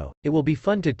Naruto, it will be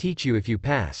fun to teach you if you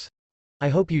pass. I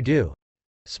hope you do.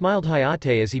 Smiled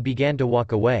Hayate as he began to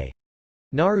walk away.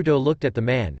 Naruto looked at the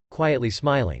man, quietly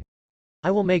smiling.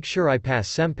 I will make sure I pass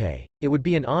senpai, it would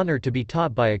be an honor to be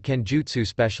taught by a kenjutsu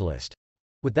specialist.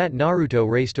 With that Naruto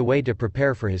raced away to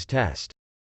prepare for his test.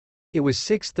 It was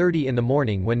 6:30 in the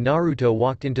morning when Naruto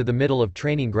walked into the middle of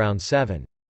training ground 7.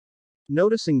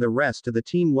 Noticing the rest of the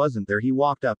team wasn't there, he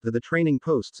walked up to the training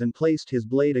posts and placed his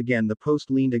blade again. The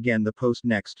post leaned again, the post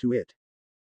next to it.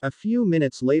 A few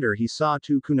minutes later he saw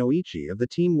two kunoichi of the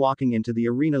team walking into the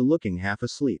arena looking half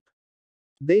asleep.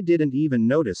 They didn't even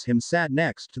notice him sat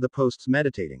next to the posts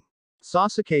meditating.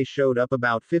 Sasuke showed up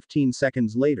about 15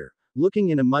 seconds later, looking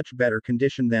in a much better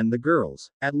condition than the girls,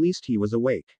 at least he was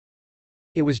awake.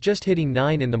 It was just hitting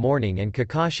 9 in the morning and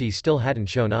Kakashi still hadn't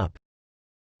shown up.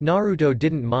 Naruto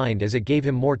didn't mind as it gave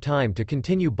him more time to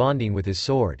continue bonding with his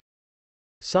sword.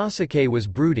 Sasuke was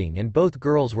brooding and both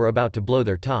girls were about to blow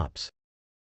their tops.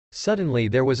 Suddenly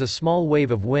there was a small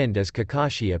wave of wind as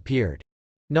Kakashi appeared.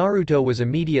 Naruto was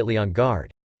immediately on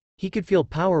guard. He could feel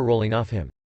power rolling off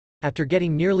him. After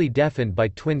getting nearly deafened by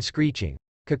twin screeching,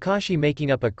 Kakashi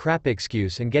making up a crap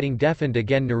excuse and getting deafened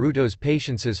again, Naruto's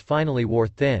patiences finally wore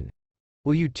thin.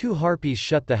 Will you two harpies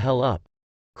shut the hell up?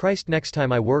 Christ, next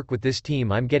time I work with this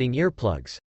team I'm getting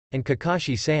earplugs. And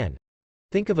Kakashi-san.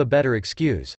 Think of a better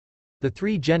excuse. The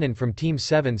three genin from Team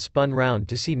 7 spun round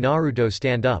to see Naruto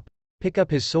stand up, pick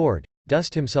up his sword,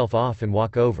 dust himself off and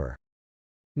walk over.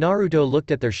 Naruto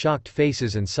looked at their shocked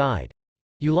faces and sighed.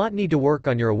 You lot need to work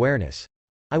on your awareness.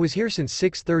 I was here since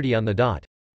 6:30 on the dot.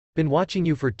 Been watching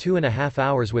you for 2.5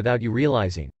 hours without you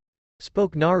realizing.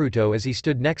 Spoke Naruto as he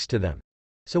stood next to them.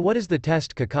 So what is the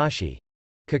test, Kakashi?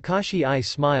 Kakashi I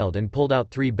smiled and pulled out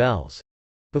 3 bells.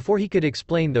 Before he could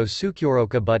explain those,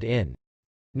 Sukyoroka butt in.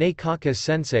 Nay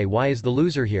Kaka-sensei, why is the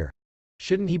loser here?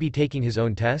 Shouldn't he be taking his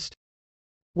own test?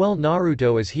 Well,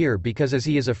 Naruto is here because as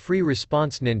he is a free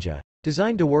response ninja,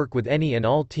 designed to work with any and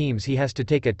all teams, he has to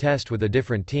take a test with a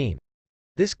different team.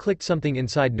 This clicked something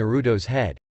inside Naruto's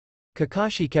head.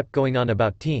 Kakashi kept going on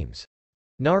about teams.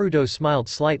 Naruto smiled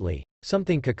slightly,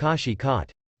 something Kakashi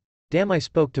caught. Damn, I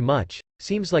spoke too much,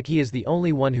 seems like he is the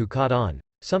only one who caught on,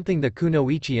 something the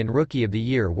Kunoichi and Rookie of the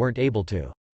Year weren't able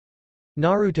to.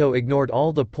 Naruto ignored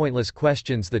all the pointless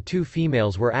questions the two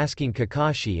females were asking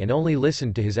Kakashi and only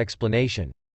listened to his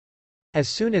explanation. As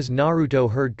soon as Naruto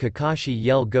heard Kakashi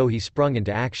yell go, he sprung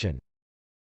into action.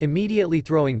 Immediately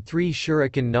throwing 3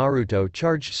 shuriken, Naruto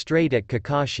charged straight at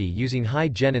Kakashi using high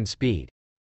genin speed.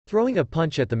 Throwing a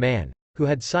punch at the man, who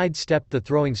had sidestepped the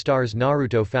throwing stars,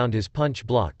 Naruto found his punch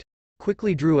blocked,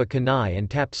 quickly drew a kunai and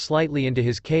tapped slightly into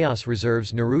his chaos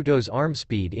reserves. Naruto's arm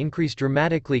speed increased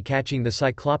dramatically, catching the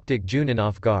cycloptic Junin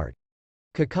off guard.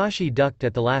 Kakashi ducked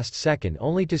at the last second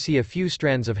only to see a few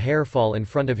strands of hair fall in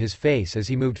front of his face as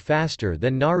he moved faster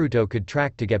than Naruto could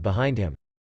track to get behind him.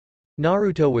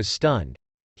 Naruto was stunned.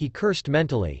 He cursed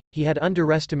mentally, he had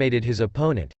underestimated his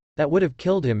opponent, that would have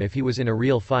killed him if he was in a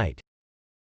real fight.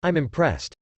 I'm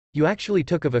impressed. You actually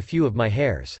took off a few of my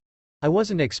hairs. I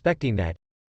wasn't expecting that,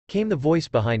 came the voice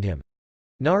behind him.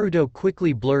 Naruto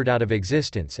quickly blurred out of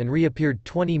existence and reappeared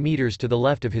 20 meters to the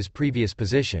left of his previous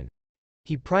position.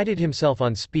 He prided himself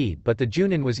on speed, but the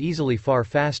Junin was easily far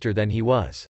faster than he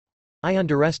was. I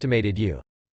underestimated you.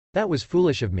 That was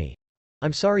foolish of me.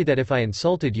 I'm sorry that if I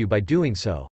insulted you by doing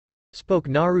so. Spoke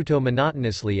Naruto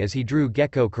monotonously as he drew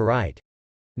Gekko Karite.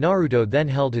 Naruto then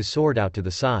held his sword out to the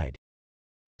side.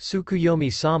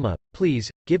 Tsukuyomi-sama,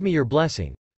 please, give me your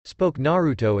blessing, spoke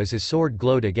Naruto as his sword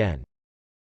glowed again.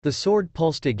 The sword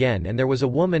pulsed again and there was a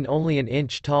woman only an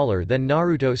inch taller than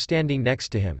Naruto standing next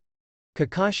to him.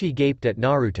 Kakashi gaped at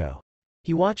Naruto.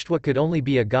 He watched what could only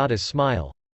be a goddess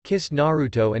smile, kiss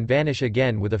Naruto and vanish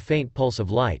again with a faint pulse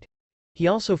of light. He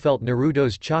also felt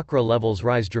Naruto's chakra levels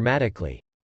rise dramatically.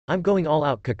 I'm going all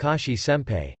out,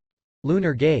 Kakashi-senpai.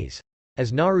 Lunar gaze.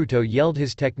 As Naruto yelled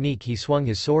his technique, he swung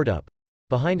his sword up.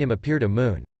 Behind him appeared a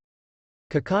moon.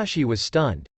 Kakashi was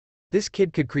stunned. This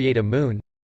kid could create a moon?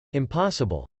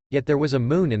 Impossible. Yet there was a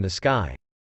moon in the sky.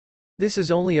 This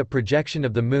is only a projection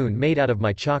of the moon made out of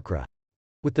my chakra.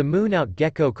 With the moon out,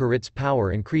 Gekko Karite's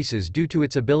power increases due to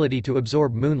its ability to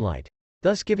absorb moonlight,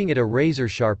 thus giving it a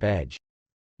razor-sharp edge.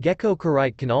 Gekko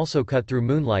Karite can also cut through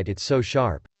moonlight, it's so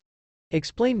sharp.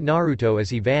 Explained Naruto as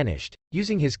he vanished,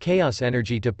 using his chaos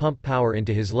energy to pump power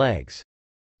into his legs.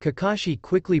 Kakashi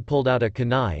quickly pulled out a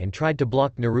kunai and tried to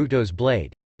block Naruto's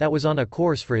blade, that was on a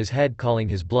course for his head, calling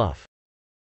his bluff.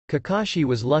 Kakashi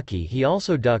was lucky, he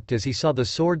also ducked as he saw the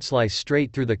sword slice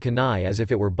straight through the kunai as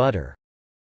if it were butter.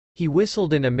 He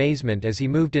whistled in amazement as he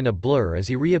moved in a blur as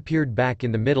he reappeared back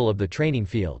in the middle of the training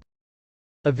field.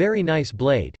 A very nice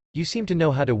blade, you seem to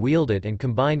know how to wield it and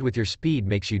combined with your speed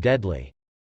makes you deadly.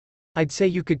 I'd say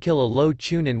you could kill a low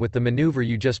Chunin with the maneuver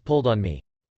you just pulled on me.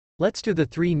 Let's do the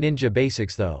 3 ninja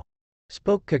basics though.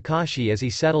 Spoke Kakashi as he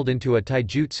settled into a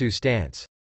taijutsu stance.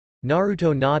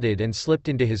 Naruto nodded and slipped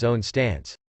into his own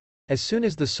stance. As soon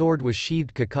as the sword was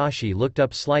sheathed, Kakashi looked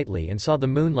up slightly and saw the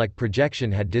moon-like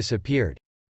projection had disappeared.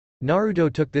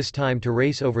 Naruto took this time to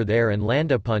race over there and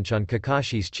land a punch on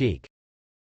Kakashi's cheek.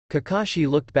 Kakashi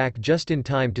looked back just in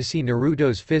time to see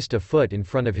Naruto's fist a foot in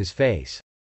front of his face.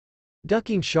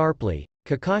 Ducking sharply,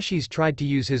 Kakashi's tried to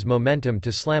use his momentum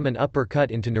to slam an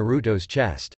uppercut into Naruto's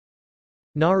chest.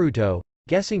 Naruto,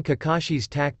 guessing Kakashi's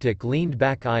tactic, leaned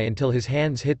back until his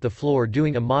hands hit the floor,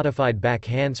 doing a modified back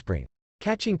handspring,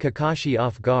 catching Kakashi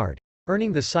off guard,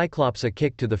 earning the Cyclops a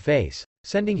kick to the face,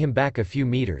 sending him back a few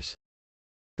meters.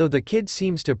 Though the kid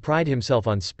seems to pride himself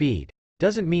on speed,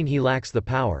 doesn't mean he lacks the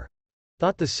power,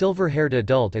 thought the silver-haired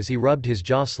adult as he rubbed his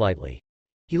jaw slightly.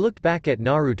 He looked back at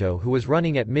Naruto, who was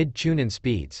running at mid-Chunin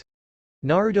speeds.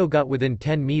 Naruto got within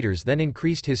 10 meters, then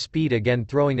increased his speed again,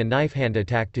 throwing a knife hand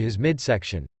attack to his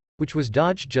midsection, which was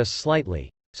dodged just slightly,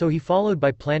 so he followed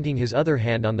by planting his other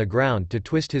hand on the ground to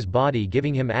twist his body,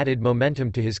 giving him added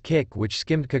momentum to his kick, which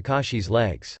skimmed Kakashi's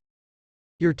legs.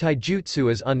 Your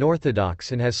taijutsu is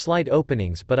unorthodox and has slight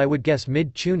openings, but I would guess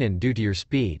mid-Chunin due to your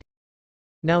speed.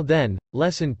 Now then,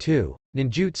 lesson 2,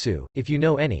 ninjutsu, if you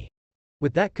know any.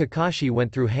 With that, Kakashi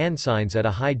went through hand signs at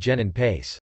a high genin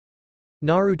pace.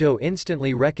 Naruto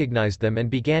instantly recognized them and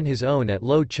began his own at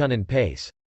low chunin pace.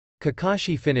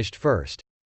 Kakashi finished first.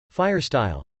 Fire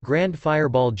style, Grand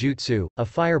Fireball Jutsu, a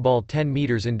fireball 10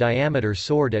 meters in diameter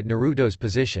soared at Naruto's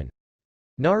position.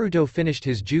 Naruto finished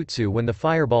his jutsu when the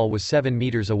fireball was 7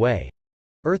 meters away.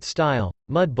 Earth style,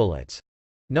 Mud Bullets.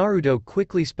 Naruto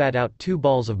quickly spat out 2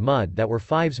 balls of mud that were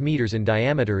 5 meters in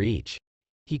diameter each.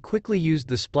 He quickly used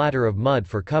the splatter of mud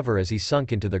for cover as he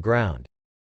sunk into the ground.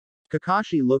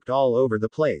 Kakashi looked all over the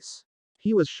place.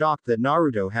 He was shocked that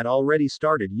Naruto had already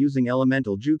started using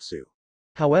elemental jutsu.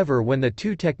 However, when the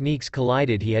 2 techniques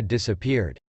collided, he had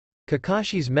disappeared.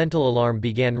 Kakashi's mental alarm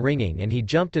began ringing and he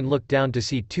jumped and looked down to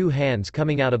see 2 hands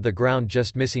coming out of the ground,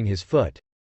 just missing his foot.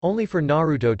 Only for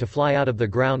Naruto to fly out of the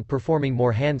ground, performing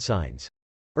more hand signs.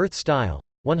 Earth style,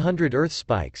 100 earth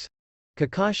spikes.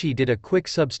 Kakashi did a quick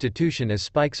substitution as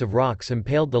spikes of rocks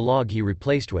impaled the log he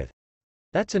replaced with.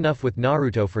 That's enough with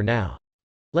Naruto for now.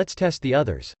 Let's test the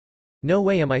others. No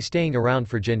way am I staying around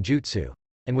for genjutsu.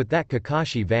 And with that,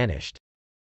 Kakashi vanished.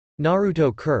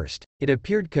 Naruto cursed. It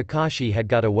appeared Kakashi had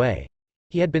got away.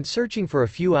 He had been searching for a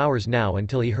few hours now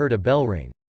until he heard a bell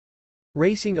ring.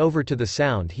 Racing over to the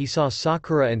sound, he saw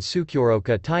Sakura and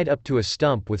Tsukuroka tied up to a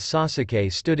stump with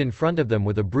Sasuke stood in front of them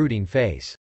with a brooding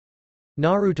face.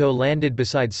 Naruto landed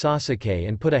beside Sasuke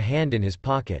and put a hand in his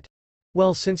pocket.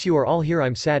 Well, since you are all here,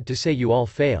 I'm sad to say you all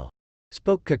fail,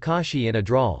 spoke Kakashi in a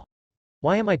drawl.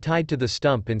 Why am I tied to the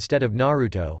stump instead of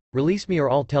Naruto? Release me or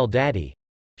I'll tell daddy,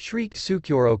 shrieked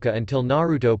Tsukuroka until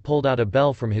Naruto pulled out a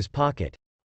bell from his pocket.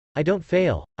 I don't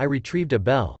fail, I retrieved a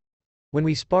bell. When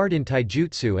we sparred in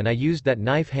taijutsu and I used that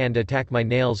knife hand attack, my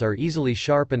nails are easily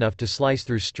sharp enough to slice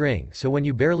through string, so when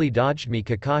you barely dodged me,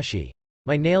 Kakashi,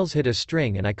 my nails hit a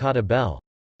string and I caught a bell.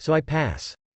 So I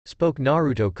pass, spoke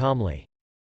Naruto calmly.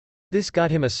 This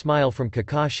got him a smile from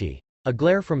Kakashi, a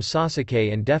glare from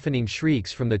Sasuke and deafening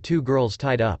shrieks from the 2 girls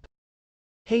tied up.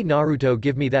 Hey Naruto,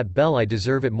 give me that bell, I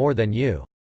deserve it more than you.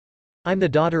 I'm the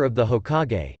daughter of the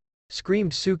Hokage,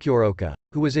 screamed Tsukuroka,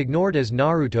 who was ignored as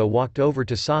Naruto walked over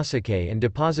to Sasuke and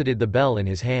deposited the bell in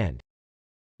his hand.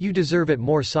 You deserve it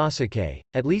more, Sasuke,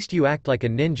 at least you act like a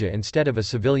ninja instead of a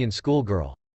civilian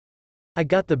schoolgirl. I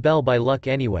got the bell by luck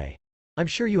anyway. I'm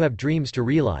sure you have dreams to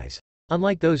realize.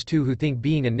 Unlike those 2 who think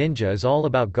being a ninja is all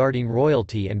about guarding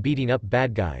royalty and beating up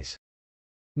bad guys.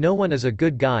 No one is a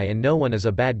good guy and no one is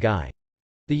a bad guy.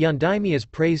 The Yondaime is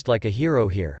praised like a hero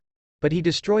here. But he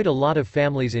destroyed a lot of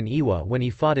families in Iwa when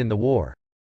he fought in the war.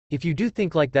 If you do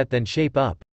think like that, then shape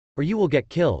up, or you will get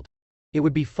killed. It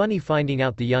would be funny finding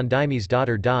out the Yondaime's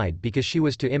daughter died because she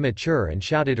was too immature and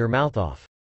shouted her mouth off,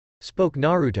 spoke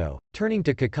Naruto. Turning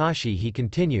to Kakashi, he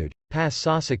continued, pass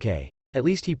Sasuke. At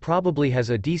least he probably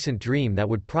has a decent dream that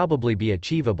would probably be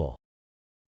achievable.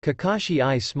 Kakashi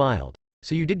I smiled.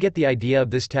 So you did get the idea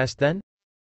of this test then?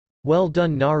 Well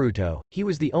done, Naruto. He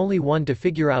was the only one to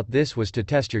figure out this was to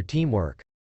test your teamwork.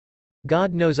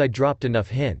 God knows I dropped enough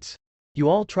hints. You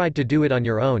all tried to do it on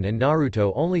your own and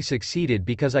Naruto only succeeded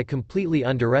because I completely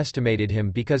underestimated him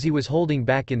because he was holding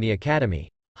back in the academy,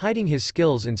 hiding his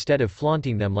skills instead of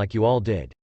flaunting them like you all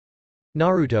did.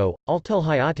 Naruto, I'll tell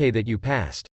Hayate that you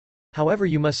passed. However,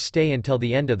 you must stay until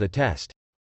the end of the test.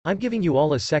 I'm giving you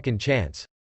all a second chance.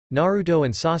 Naruto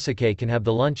and Sasuke can have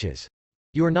the lunches.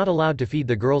 You are not allowed to feed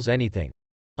the girls anything.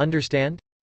 Understand?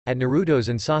 At Naruto's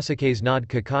and Sasuke's nod,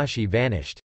 Kakashi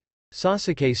vanished.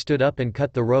 Sasuke stood up and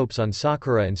cut the ropes on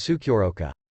Sakura and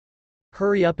Tsukuyoka.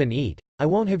 Hurry up and eat. I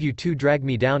won't have you two drag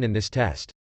me down in this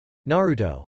test.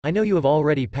 Naruto, I know you have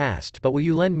already passed, but will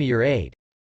you lend me your aid?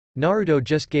 Naruto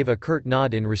just gave a curt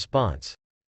nod in response.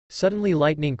 Suddenly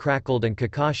lightning crackled and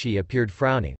Kakashi appeared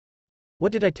frowning.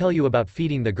 What did I tell you about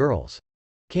feeding the girls?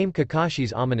 Came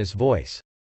Kakashi's ominous voice.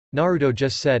 Naruto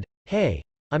just said, hey,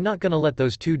 I'm not gonna let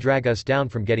those two drag us down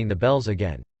from getting the bells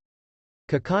again.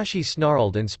 Kakashi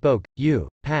snarled and spoke, you,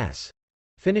 pass.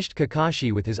 Finished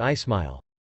Kakashi with his eye smile.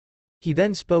 He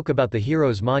then spoke about the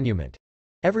hero's monument.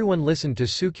 Everyone listened to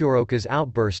Tsukuyoka's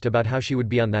outburst about how she would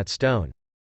be on that stone.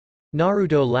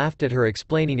 Naruto laughed at her,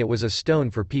 explaining it was a stone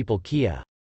for people Kia.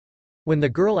 When the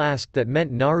girl asked that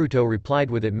meant, Naruto replied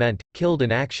with it meant, killed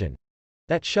in action.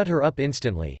 That shut her up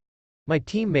instantly. My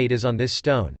teammate is on this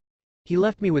stone. He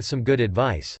left me with some good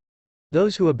advice.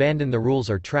 Those who abandon the rules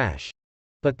are trash.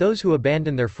 But those who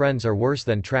abandon their friends are worse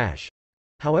than trash.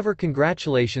 However,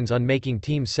 congratulations on making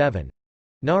Team 7.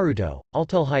 Naruto, I'll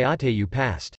tell Hayate you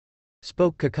passed.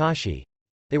 Spoke Kakashi.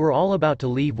 They were all about to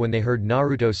leave when they heard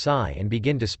Naruto sigh and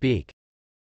begin to speak.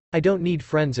 I don't need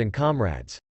friends and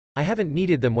comrades. I haven't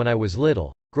needed them when I was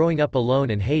little, growing up alone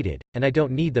and hated, and I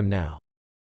don't need them now.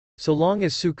 So long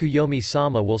as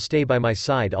Tsukuyomi-sama will stay by my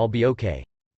side, I'll be okay.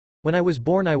 When I was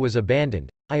born I was abandoned,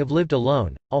 I have lived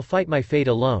alone, I'll fight my fate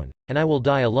alone, and I will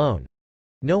die alone.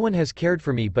 No one has cared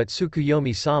for me but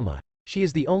Tsukuyomi-sama, she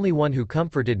is the only one who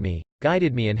comforted me,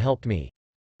 guided me and helped me.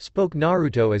 Spoke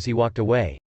Naruto as he walked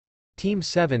away. Team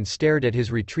 7 stared at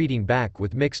his retreating back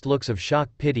with mixed looks of shock,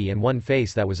 pity and one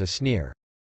face that was a sneer.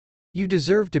 You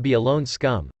deserve to be alone,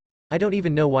 scum. I don't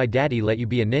even know why daddy let you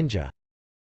be a ninja.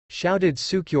 Shouted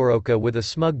Tsukuyoka with a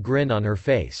smug grin on her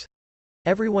face.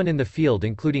 Everyone in the field,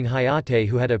 including Hayate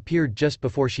who had appeared just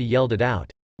before she yelled it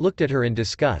out, looked at her in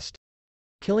disgust.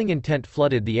 Killing intent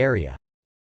flooded the area.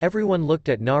 Everyone looked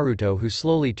at Naruto, who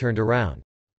slowly turned around.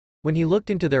 When he looked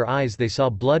into their eyes they saw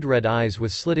blood-red eyes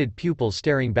with slitted pupils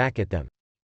staring back at them.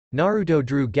 Naruto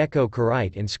drew Gecko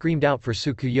Karite and screamed out for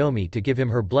Tsukuyomi to give him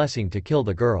her blessing to kill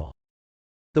the girl.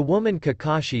 The woman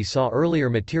Kakashi saw earlier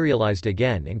materialized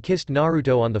again and kissed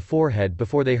Naruto on the forehead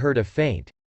before they heard a faint,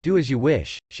 "Do as you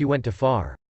wish." She went too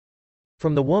far.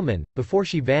 From the woman, before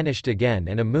she vanished again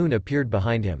and a moon appeared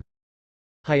behind him.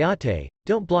 Hayate,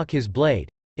 don't block his blade.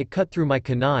 It cut through my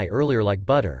kunai earlier like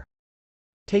butter.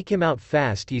 Take him out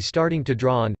fast, he's starting to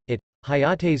draw on it.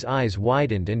 Hayate's eyes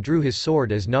widened and drew his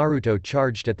sword as Naruto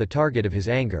charged at the target of his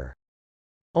anger.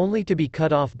 Only to be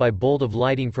cut off by bolt of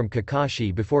lightning from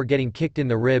Kakashi before getting kicked in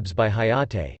the ribs by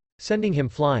Hayate, sending him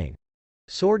flying.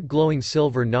 Sword glowing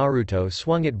silver. Naruto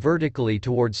swung it vertically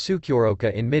towards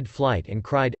Tsukuyoka in mid-flight and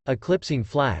cried, "Eclipsing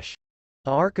flash."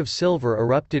 A arc of silver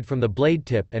erupted from the blade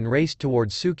tip and raced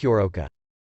towards Tsukuyoka.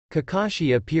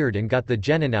 Kakashi appeared and got the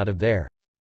genin out of there.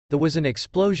 There was an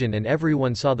explosion and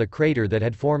everyone saw the crater that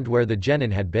had formed where the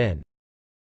genin had been.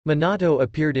 Minato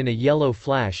appeared in a yellow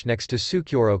flash next to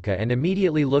Tsukuyoka and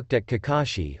immediately looked at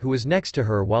Kakashi, who was next to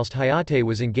her whilst Hayate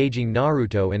was engaging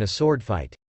Naruto in a sword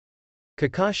fight.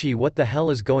 Kakashi, what the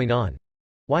hell is going on?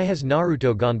 Why has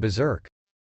Naruto gone berserk?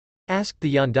 Asked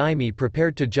the Yondaime,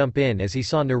 prepared to jump in as he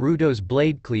saw Naruto's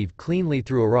blade cleave cleanly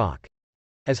through a rock.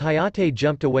 As Hayate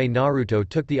jumped away, Naruto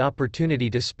took the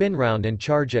opportunity to spin round and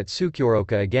charge at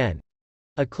Tsukuyoka again.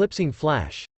 Eclipsing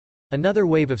flash. Another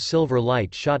wave of silver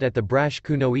light shot at the brash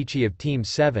kunoichi of Team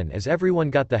 7 as everyone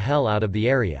got the hell out of the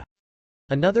area.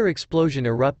 Another explosion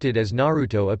erupted as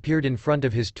Naruto appeared in front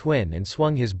of his twin and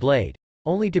swung his blade,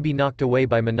 only to be knocked away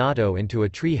by Minato into a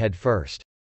tree head first.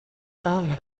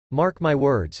 Mark my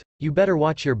words, you better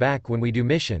watch your back when we do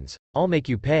missions, I'll make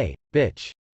you pay,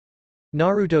 bitch.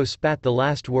 Naruto spat the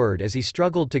last word as he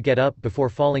struggled to get up before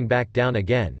falling back down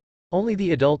again. Only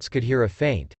the adults could hear a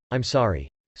faint, "I'm sorry,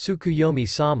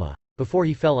 Tsukuyomi-sama," before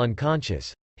he fell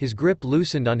unconscious. His grip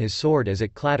loosened on his sword as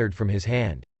it clattered from his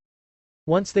hand.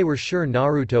 Once they were sure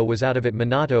Naruto was out of it,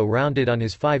 Minato rounded on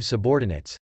his 5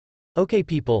 subordinates. "Okay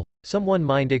people, someone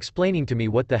mind explaining to me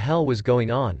what the hell was going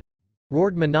on?"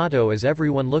 roared Minato as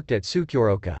everyone looked at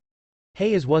Tsukuyoka.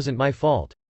 "Hey, it wasn't my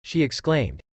fault," she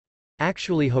exclaimed.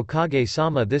 "Actually,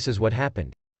 Hokage-sama, this is what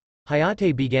happened."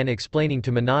 Hayate began explaining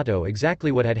to Minato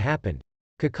exactly what had happened,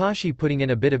 Kakashi putting in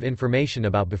a bit of information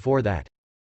about before that.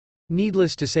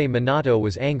 Needless to say, Minato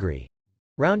was angry.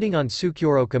 Rounding on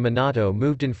Tsukuyoka, Minato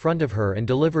moved in front of her and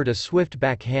delivered a swift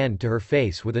backhand to her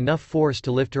face with enough force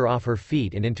to lift her off her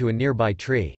feet and into a nearby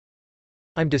tree.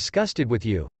 "I'm disgusted with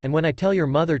you, and when I tell your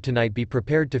mother tonight, be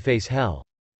prepared to face hell."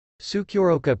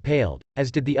 Tsukuroka paled,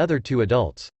 as did the other two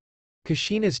adults.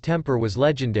 Kushina's temper was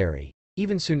legendary.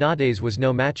 Even Tsunade's was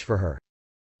no match for her.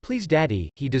 Please daddy,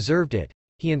 he deserved it.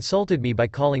 He insulted me by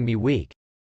calling me weak.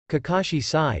 Kakashi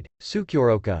sighed.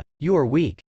 Tsukuroka, you are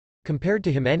weak. Compared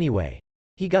to him anyway.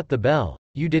 He got the bell,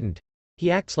 you didn't. He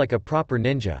acts like a proper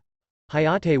ninja.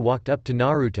 Hayate walked up to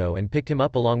Naruto and picked him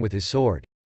up along with his sword.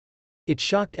 It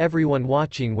shocked everyone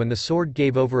watching when the sword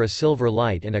gave over a silver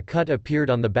light and a cut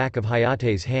appeared on the back of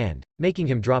Hayate's hand, making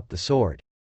him drop the sword.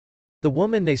 The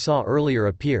woman they saw earlier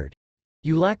appeared.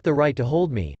 You lack the right to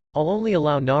hold me. I'll only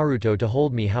allow Naruto to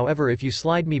hold me, however if you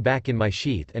slide me back in my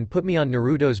sheath and put me on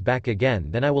Naruto's back again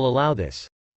then I will allow this.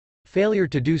 Failure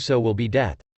to do so will be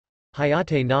death.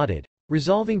 Hayate nodded,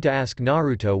 resolving to ask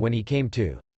Naruto when he came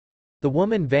to. The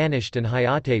woman vanished and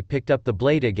Hayate picked up the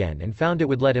blade again and found it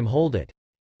would let him hold it.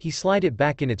 He slid it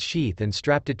back in its sheath and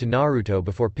strapped it to Naruto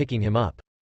before picking him up.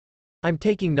 I'm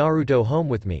taking Naruto home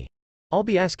with me. I'll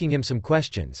be asking him some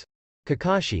questions.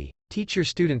 Kakashi, teach your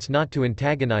students not to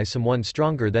antagonize someone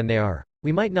stronger than they are.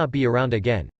 We might not be around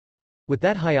again. With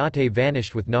that, Hayate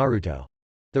vanished with Naruto.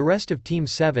 The rest of Team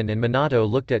 7 and Minato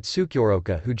looked at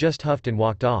Tsukuroka, who just huffed and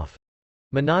walked off.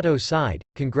 Minato sighed,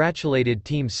 congratulated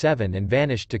Team 7 and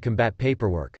vanished to combat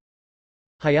paperwork.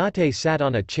 Hayate sat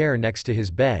on a chair next to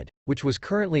his bed, which was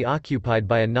currently occupied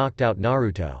by a knocked-out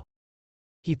Naruto.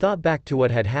 He thought back to what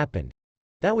had happened.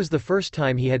 That was the first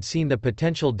time he had seen the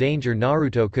potential danger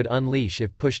Naruto could unleash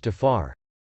if pushed too far.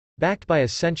 Backed by a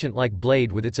sentient-like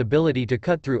blade with its ability to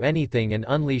cut through anything and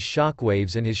unleash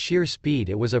shockwaves and his sheer speed,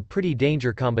 it was a pretty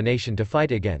danger combination to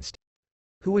fight against.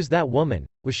 Who was that woman?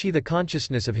 Was she the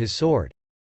consciousness of his sword?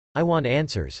 I want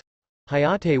answers.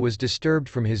 Hayate was disturbed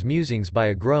from his musings by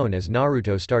a groan as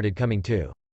Naruto started coming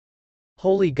to.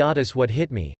 Holy goddess, what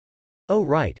hit me? Oh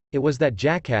right, it was that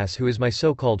jackass who is my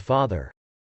so-called father.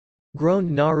 Groaned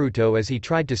Naruto as he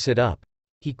tried to sit up.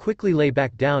 He quickly lay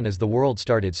back down as the world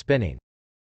started spinning.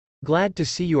 Glad to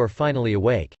see you are finally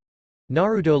awake.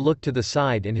 Naruto looked to the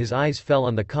side and his eyes fell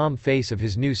on the calm face of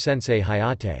his new sensei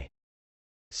Hayate.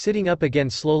 Sitting up again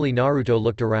slowly, Naruto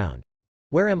looked around.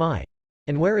 Where am I?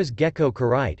 And where is Gekko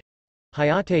Kurite?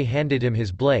 Hayate handed him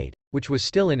his blade, which was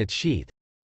still in its sheath.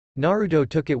 Naruto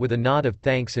took it with a nod of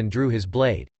thanks and drew his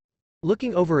blade.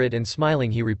 Looking over it and smiling,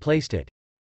 he replaced it.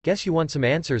 Guess you want some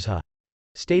answers, huh?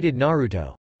 Stated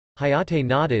Naruto. Hayate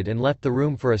nodded and left the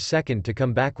room for a second to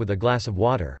come back with a glass of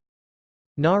water.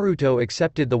 Naruto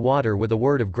accepted the water with a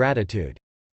word of gratitude.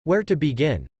 Where to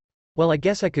begin? Well, I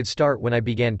guess I could start when I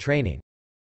began training.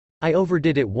 I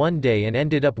overdid it one day and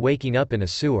ended up waking up in a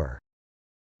sewer.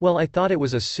 Well, I thought it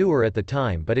was a sewer at the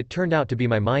time, but it turned out to be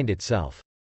my mind itself.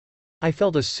 I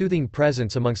felt a soothing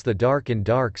presence amongst the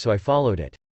dark, so I followed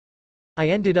it. I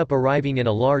ended up arriving in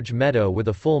a large meadow with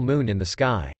a full moon in the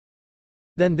sky.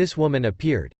 Then this woman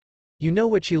appeared. You know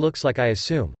what she looks like, I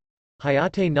assume?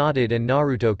 Hayate nodded and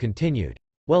Naruto continued.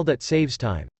 Well, that saves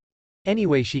time.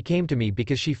 Anyway, she came to me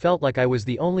because she felt like I was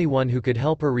the only one who could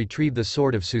help her retrieve the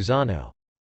sword of Susanoo.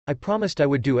 I promised I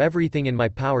would do everything in my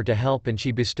power to help, and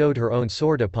she bestowed her own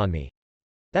sword upon me.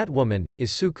 That woman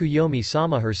is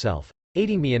Tsukuyomi-sama herself,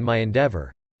 aiding me in my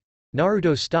endeavor.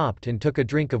 Naruto stopped and took a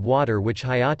drink of water, which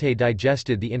Hayate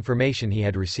digested the information he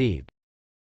had received.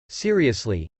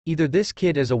 Seriously, either this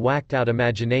kid is a whacked-out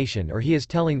imagination or he is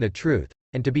telling the truth,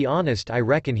 and to be honest, I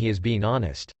reckon he is being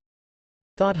honest.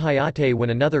 Thought Hayate when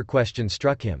another question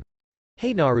struck him.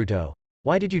 Hey Naruto,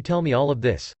 why did you tell me all of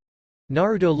this?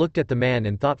 Naruto looked at the man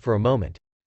and thought for a moment.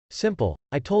 Simple,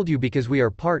 I told you because we are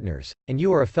partners, and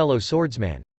you are a fellow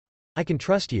swordsman. I can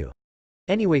trust you.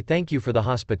 Anyway, thank you for the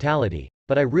hospitality,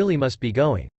 but I really must be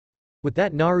going. With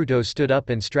that, Naruto stood up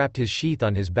and strapped his sheath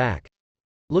on his back.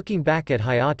 Looking back at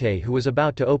Hayate, who was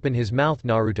about to open his mouth,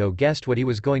 Naruto guessed what he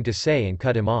was going to say and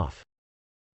cut him off.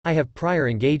 I have prior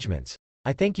engagements.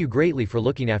 I thank you greatly for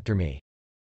looking after me.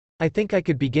 I think I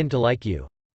could begin to like you.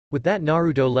 With that,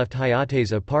 Naruto left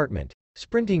Hayate's apartment,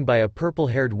 sprinting by a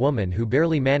purple-haired woman who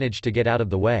barely managed to get out of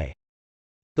the way.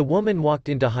 The woman walked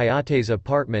into Hayate's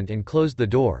apartment and closed the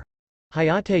door.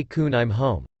 Hayate-kun, I'm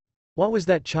home. What was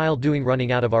that child doing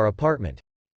running out of our apartment?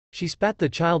 She spat the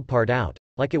child part out,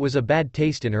 like it was a bad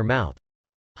taste in her mouth.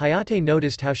 Hayate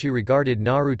noticed how she regarded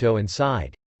Naruto and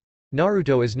sighed.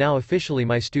 Naruto is now officially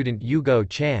my student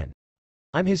Yugo-chan.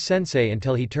 I'm his sensei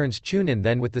until he turns Chunin,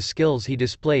 then with the skills he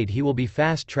displayed he will be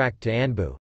fast-tracked to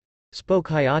Anbu. Spoke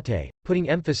Hayate, putting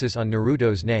emphasis on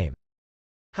Naruto's name.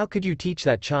 How could you teach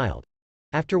that child?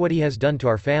 After what he has done to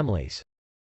our families?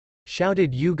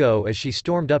 Shouted Yugo as she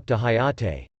stormed up to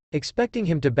Hayate, expecting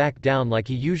him to back down like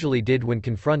he usually did when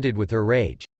confronted with her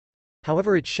rage.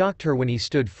 However, it shocked her when he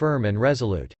stood firm and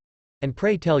resolute. And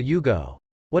pray tell Yugo.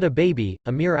 What a baby,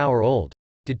 a mere hour old.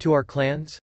 Did to our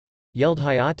clans? Yelled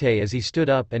Hayate as he stood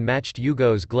up and matched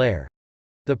Yugo's glare.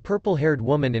 The purple-haired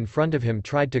woman in front of him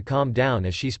tried to calm down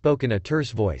as she spoke in a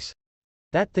terse voice.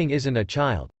 That thing isn't a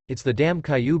child, it's the damn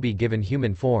Kyuubi given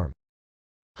human form.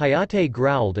 Hayate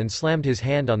growled and slammed his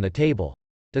hand on the table.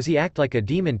 Does he act like a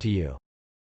demon to you?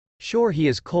 Sure, he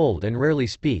is cold and rarely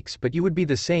speaks, but you would be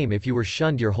the same if you were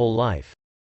shunned your whole life.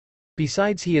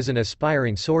 Besides, he is an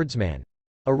aspiring swordsman.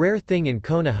 A rare thing in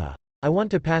Konoha. I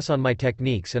want to pass on my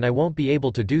techniques and I won't be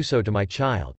able to do so to my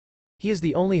child. He is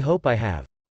the only hope I have.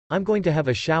 I'm going to have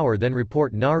a shower then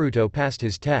report Naruto passed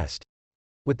his test.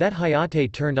 With that,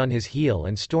 Hayate turned on his heel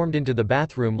and stormed into the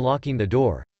bathroom, locking the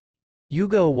door.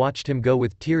 Yugo watched him go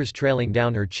with tears trailing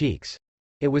down her cheeks.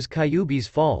 It was Kyuubi's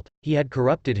fault, he had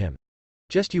corrupted him.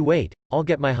 Just you wait, I'll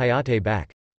get my Hayate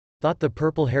back, thought the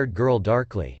purple-haired girl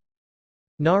darkly.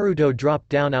 Naruto dropped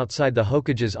down outside the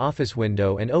Hokage's office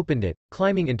window and opened it,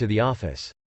 climbing into the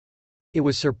office. It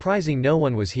was surprising no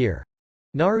one was here.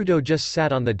 Naruto just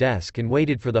sat on the desk and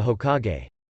waited for the Hokage.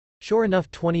 Sure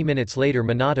enough, 20 minutes later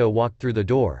Minato walked through the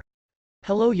door.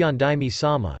 Hello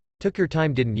Yondaime-sama, took your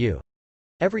time didn't you?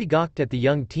 Every gawked at the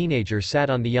young teenager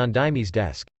sat on the Yondaime's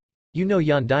desk. You know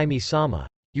Yondaime-sama,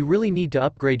 you really need to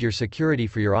upgrade your security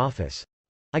for your office.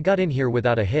 I got in here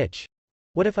without a hitch.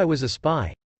 What if I was a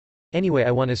spy? Anyway,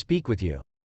 I want to speak with you.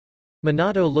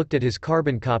 Minato looked at his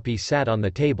carbon copy sat on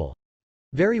the table.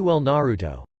 Very well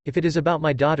Naruto. If it is about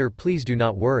my daughter, please do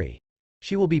not worry.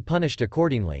 She will be punished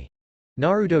accordingly.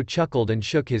 Naruto chuckled and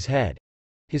shook his head.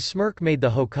 His smirk made the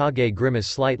Hokage grimace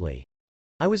slightly.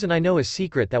 I know a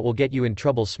secret that will get you in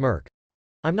trouble smirk.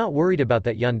 I'm not worried about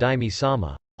that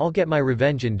Yondaime-sama. I'll get my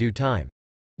revenge in due time.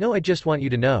 No, I just want you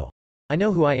to know. I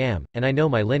know who I am, and I know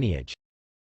my lineage.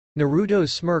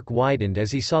 Naruto's smirk widened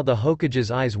as he saw the Hokage's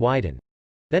eyes widen.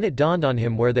 Then it dawned on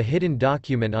him where the hidden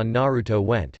document on Naruto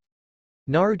went.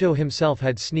 Naruto himself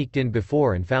had sneaked in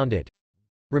before and found it.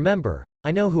 Remember,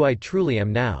 I know who I truly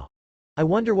am now. I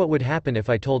wonder what would happen if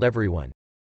I told everyone.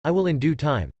 I will in due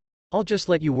time. I'll just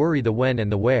let you worry the when and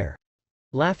the where.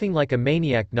 Laughing like a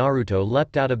maniac, Naruto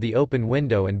leapt out of the open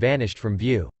window and vanished from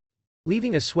view,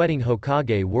 leaving a sweating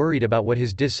Hokage worried about what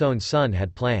his disowned son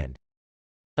had planned.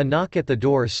 A knock at the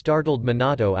door startled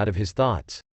Minato out of his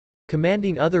thoughts.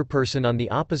 Commanding other person on the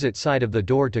opposite side of the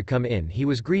door to come in, he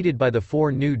was greeted by the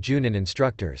 4 new Junin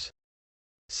instructors.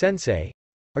 Sensei?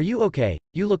 Are you okay?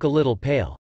 You look a little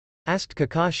pale, asked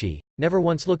Kakashi, never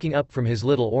once looking up from his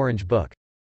little orange book.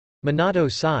 Minato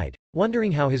sighed,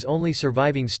 wondering how his only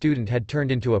surviving student had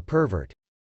turned into a pervert.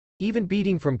 Even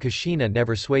beating from Kushina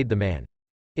never swayed the man.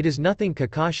 It is nothing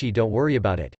Kakashi, don't worry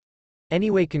about it.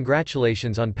 Anyway,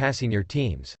 congratulations on passing your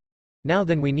teams. Now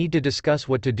then, we need to discuss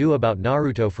what to do about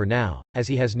Naruto for now, as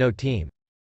he has no team.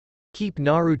 Keep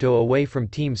Naruto away from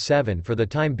Team 7 for the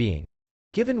time being.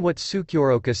 Given what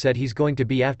Sukyoroka said, he's going to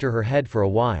be after her head for a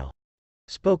while,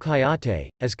 spoke Hayate,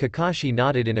 as Kakashi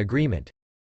nodded in agreement.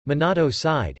 Minato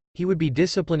sighed, he would be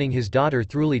disciplining his daughter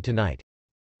thoroughly tonight.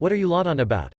 What are you lot on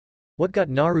about? What got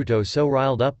Naruto so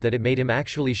riled up that it made him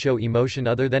actually show emotion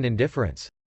other than indifference?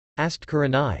 Asked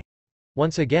Kurenai.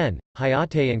 Once again,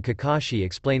 Hayate and Kakashi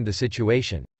explained the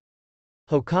situation.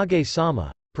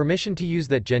 Hokage-sama, permission to use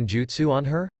that genjutsu on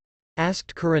her?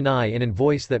 Asked Kurenai in a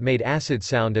voice that made acid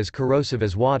sound as corrosive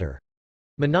as water.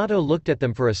 Minato looked at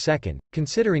them for a second,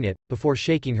 considering it, before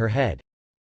shaking her head.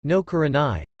 No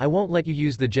Kurenai, I won't let you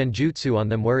use the genjutsu on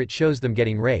them where it shows them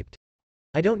getting raped.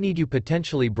 I don't need you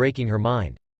potentially breaking her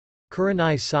mind.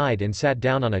 Kurenai sighed and sat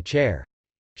down on a chair.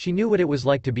 She knew what it was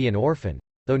like to be an orphan,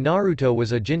 though Naruto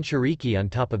was a Jinchuriki on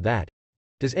top of that.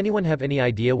 Does anyone have any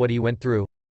idea what he went through?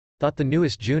 Thought the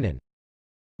newest Junin.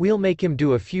 We'll make him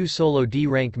do a few solo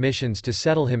D-rank missions to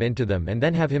settle him into them and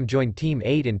then have him join Team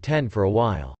 8 and 10 for a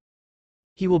while.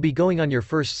 He will be going on your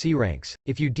first C ranks,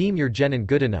 if you deem your genin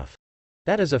good enough.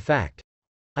 That is a fact.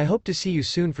 I hope to see you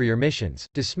soon for your missions.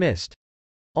 Dismissed.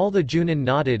 All the Junin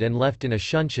nodded and left in a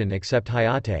shunshin except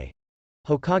Hayate.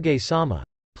 Hokage-sama,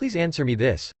 please answer me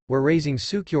this, where raising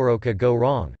Sukyoroka go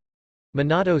wrong?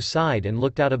 Minato sighed and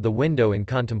looked out of the window in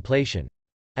contemplation.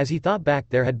 As he thought back,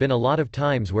 there had been a lot of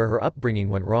times where her upbringing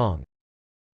went wrong.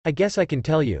 I guess I can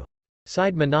tell you,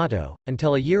 sighed Minato,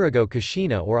 until a year ago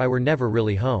Kushina or I were never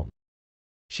really home.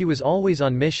 She was always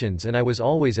on missions and I was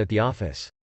always at the office.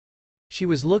 She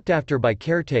was looked after by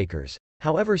caretakers,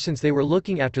 however since they were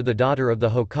looking after the daughter of the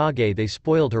Hokage they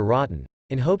spoiled her rotten,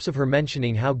 in hopes of her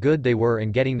mentioning how good they were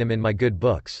and getting them in my good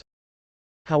books.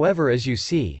 However, as you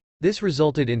see, this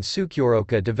resulted in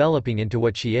Sukyoroka developing into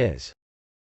what she is.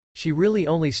 She really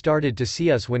only started to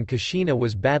see us when Kushina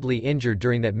was badly injured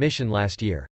during that mission last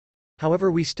year.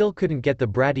 However, we still couldn't get the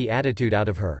bratty attitude out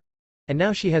of her. And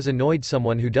now she has annoyed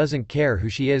someone who doesn't care who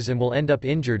she is and will end up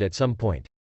injured at some point.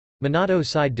 Minato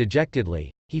sighed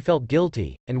dejectedly. He felt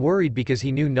guilty, and worried because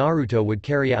he knew Naruto would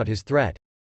carry out his threat.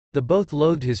 The both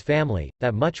loathed his family,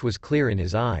 that much was clear in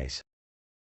his eyes.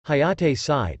 Hayate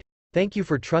sighed. Thank you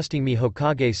for trusting me,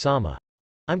 Hokage-sama.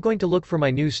 I'm going to look for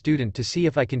my new student to see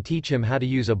if I can teach him how to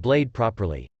use a blade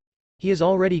properly. He is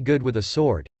already good with a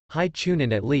sword, high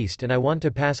chunin at least, and I want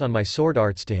to pass on my sword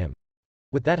arts to him.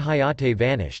 With that, Hayate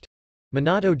vanished.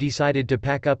 Minato decided to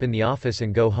pack up in the office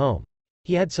and go home.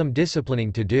 He had some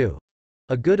disciplining to do.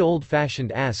 A good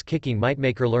old-fashioned ass-kicking might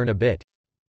make her learn a bit.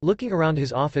 Looking around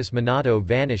his office, Minato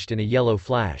vanished in a yellow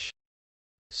flash.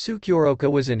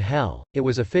 Tsukuroka was in hell, it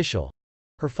was official.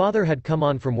 Her father had come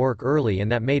on from work early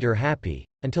and that made her happy,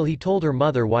 until he told her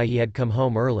mother why he had come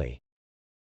home early.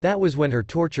 That was when her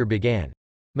torture began.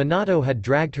 Minato had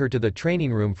dragged her to the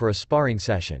training room for a sparring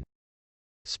session.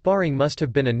 Sparring must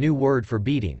have been a new word for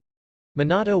beating.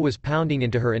 Minato was pounding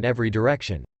into her in every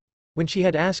direction. When she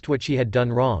had asked what she had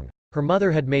done wrong, her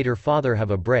mother had made her father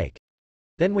have a break.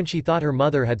 Then when she thought her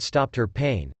mother had stopped her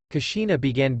pain, Kushina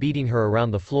began beating her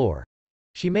around the floor.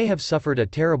 She may have suffered a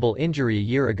terrible injury a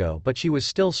year ago, but she was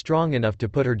still strong enough to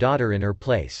put her daughter in her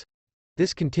place.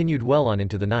 This continued well on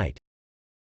into the night.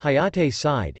 Hayate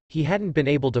sighed. He hadn't been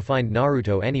able to find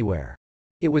Naruto anywhere.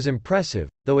 It was impressive,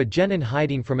 though a genin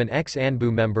hiding from an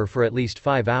ex-Anbu member for at least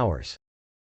 5 hours.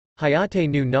 Hayate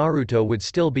knew Naruto would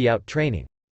still be out training.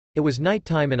 It was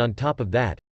nighttime, and on top of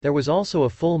that, there was also a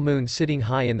full moon sitting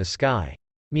high in the sky,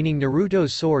 meaning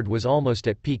Naruto's sword was almost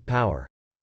at peak power.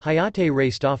 Hayate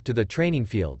raced off to the training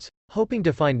fields, hoping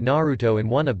to find Naruto in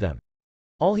one of them.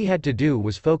 All he had to do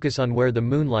was focus on where the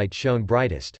moonlight shone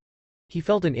brightest. He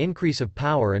felt an increase of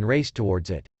power and raced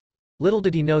towards it. Little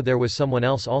did he know there was someone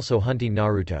else also hunting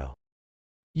Naruto.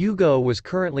 Yugo was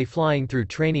currently flying through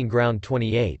Training Ground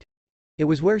 28. It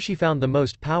was where she found the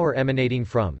most power emanating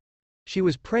from. She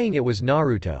was praying it was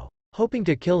Naruto, hoping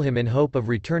to kill him in hope of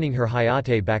returning her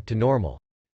Hayate back to normal.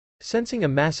 Sensing a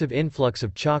massive influx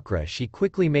of chakra, she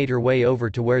quickly made her way over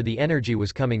to where the energy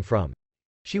was coming from.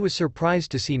 She was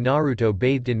surprised to see Naruto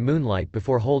bathed in moonlight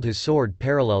before hold his sword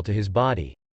parallel to his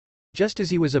body. Just as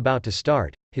he was about to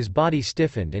start, his body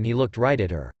stiffened and he looked right at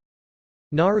her.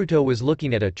 Naruto was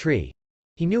looking at a tree.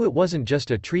 He knew it wasn't just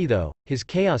a tree though. His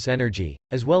chaos energy,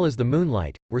 as well as the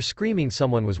moonlight, were screaming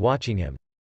someone was watching him.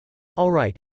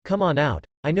 Alright, come on out,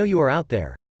 I know you are out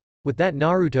there. With that,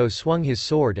 Naruto swung his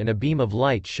sword and a beam of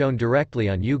light shone directly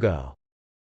on Yugo.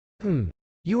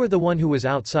 You are the one who was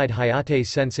outside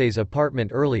Hayate-sensei's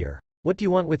apartment earlier. What do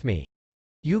you want with me?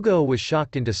 Yugo was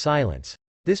shocked into silence.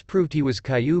 This proved he was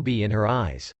Kyuubi in her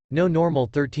eyes. No normal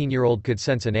 13-year-old could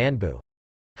sense an Anbu.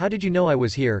 How did you know I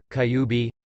was here, Kyuubi?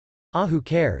 Ah, who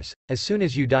cares? As soon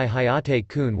as you die,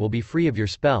 Hayate-kun will be free of your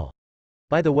spell.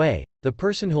 By the way, the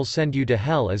person who'll send you to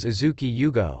hell is Izuki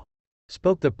Yugo,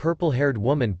 spoke the purple-haired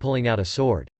woman, pulling out a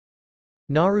sword.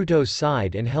 Naruto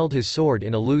sighed and held his sword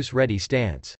in a loose ready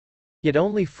stance. Yet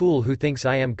only fool who thinks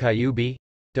I am Kyuubi?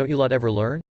 Don't you lot ever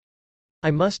learn?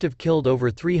 I must have killed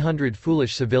over 300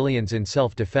 foolish civilians in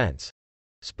self-defense,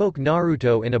 spoke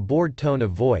Naruto in a bored tone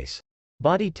of voice,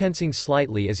 body tensing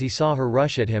slightly as he saw her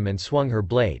rush at him and swung her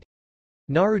blade.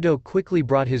 Naruto quickly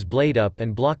brought his blade up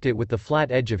and blocked it with the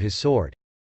flat edge of his sword.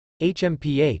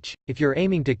 HMPH, if you're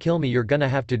aiming to kill me, you're gonna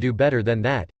have to do better than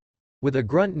that. With a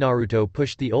grunt, Naruto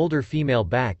pushed the older female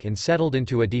back and settled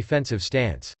into a defensive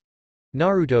stance.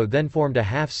 Naruto then formed a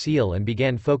half seal and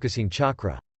began focusing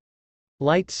chakra.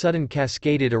 Light sudden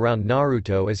cascaded around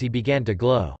Naruto as he began to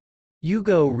glow.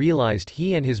 Yugo realized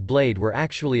he and his blade were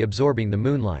actually absorbing the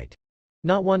moonlight.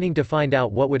 Not wanting to find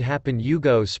out what would happen,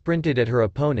 Yugo sprinted at her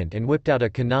opponent and whipped out a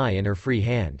kunai in her free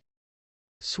hand.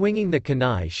 Swinging the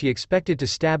kunai, she expected to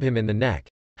stab him in the neck.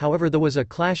 However, there was a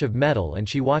clash of metal and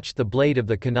she watched the blade of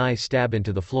the kunai stab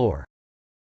into the floor.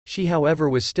 She, however,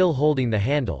 was still holding the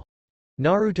handle.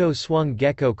 Naruto swung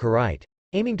Gecko Karite,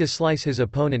 aiming to slice his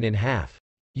opponent in half.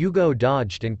 Yugo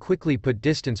dodged and quickly put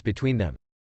distance between them.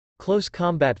 Close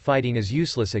combat fighting is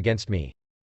useless against me.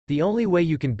 The only way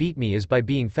you can beat me is by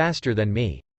being faster than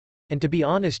me. And to be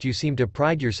honest, you seem to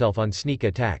pride yourself on sneak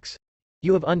attacks.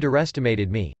 You have underestimated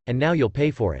me, and now you'll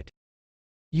pay for it.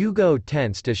 Yugo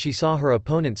tensed as she saw her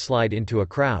opponent slide into a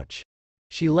crouch.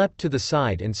 She leapt to the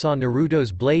side and saw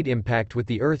Naruto's blade impact with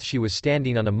the earth she was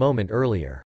standing on a moment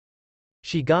earlier.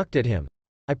 She gawked at him.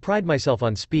 I pride myself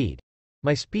on speed.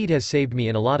 My speed has saved me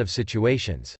in a lot of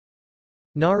situations.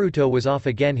 Naruto was off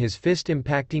again, his fist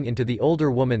impacting into the older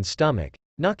woman's stomach,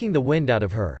 knocking the wind out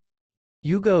of her.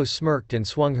 Yugo smirked and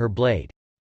swung her blade.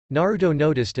 Naruto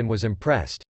noticed and was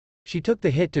impressed. She took the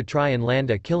hit to try and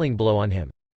land a killing blow on him.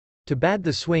 Too bad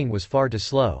the swing was far too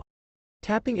slow.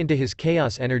 Tapping into his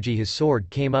chaos energy, his sword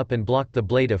came up and blocked the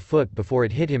blade a foot before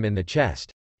it hit him in the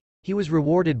chest. He was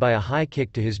rewarded by a high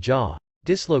kick to his jaw,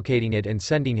 dislocating it and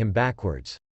sending him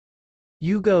backwards.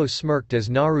 Yugo smirked as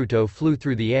Naruto flew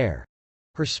through the air.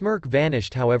 Her smirk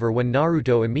vanished however when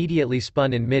Naruto immediately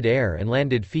spun in mid-air and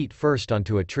landed feet first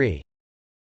onto a tree.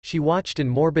 She watched in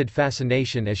morbid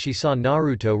fascination as she saw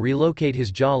Naruto relocate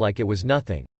his jaw like it was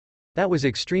nothing. That was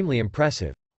extremely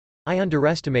impressive. I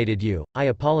underestimated you, I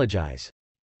apologize.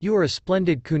 You are a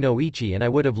splendid kunoichi and I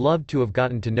would have loved to have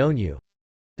gotten to know you.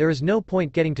 There is no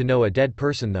point getting to know a dead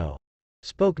person though.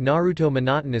 Spoke Naruto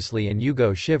monotonously and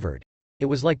Yugo shivered. It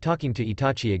was like talking to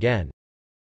Itachi again.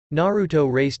 Naruto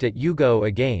raced at Yugo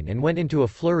again and went into a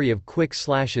flurry of quick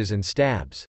slashes and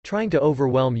stabs, trying to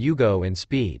overwhelm Yugo in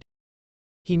speed.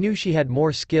 He knew she had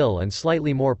more skill and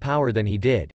slightly more power than he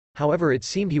did, however it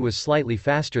seemed he was slightly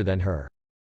faster than her.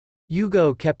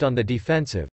 Yugo kept on the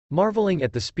defensive, marveling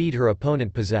at the speed her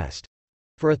opponent possessed.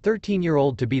 For a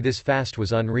 13-year-old to be this fast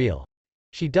was unreal.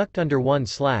 She ducked under one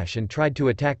slash and tried to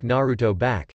attack Naruto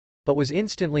back, but was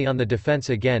instantly on the defense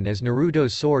again as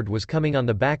Naruto's sword was coming on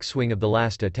the backswing of the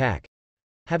last attack.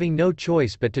 Having no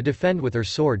choice but to defend with her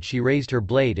sword, she raised her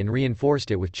blade and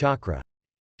reinforced it with chakra.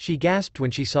 She gasped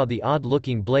when she saw the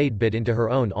odd-looking blade bit into her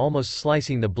own, almost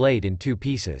slicing the blade in two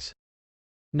pieces.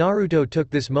 Naruto took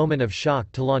this moment of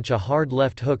shock to launch a hard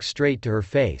left hook straight to her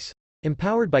face,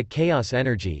 empowered by chaos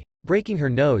energy, breaking her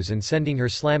nose and sending her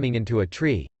slamming into a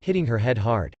tree, hitting her head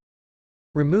hard.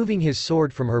 Removing his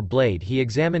sword from her blade, he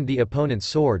examined the opponent's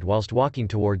sword whilst walking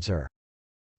towards her.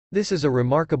 This is a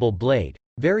remarkable blade,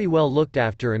 very well looked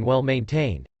after and well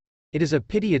maintained. It is a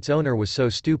pity its owner was so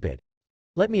stupid.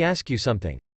 Let me ask you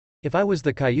something. If I was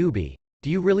the Kyuubi, do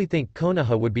you really think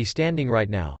Konoha would be standing right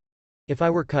now? If I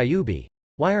were Kyuubi,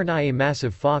 why aren't I a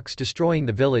massive fox destroying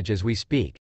the village as we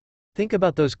speak? Think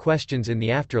about those questions in the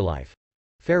afterlife.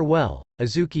 Farewell,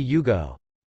 Azuki Yugo.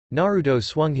 Naruto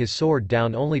swung his sword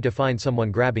down only to find someone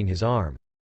grabbing his arm.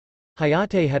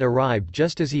 Hayate had arrived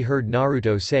just as he heard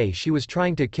Naruto say she was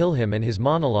trying to kill him and his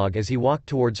monologue as he walked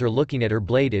towards her looking at her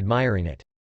blade, admiring it.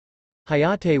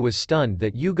 Hayate was stunned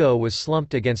that Yugo was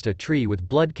slumped against a tree with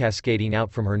blood cascading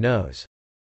out from her nose.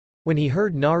 When he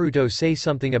heard Naruto say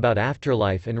something about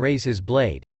afterlife and raise his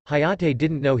blade, Hayate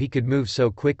didn't know he could move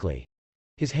so quickly.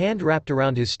 His hand wrapped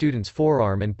around his student's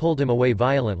forearm and pulled him away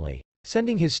violently,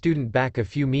 sending his student back a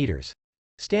few meters.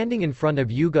 Standing in front of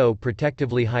Yugo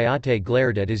protectively, Hayate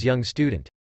glared at his young student.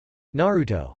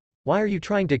 Naruto, why are you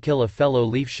trying to kill a fellow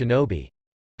leaf shinobi?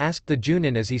 Asked the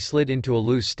Junin as he slid into a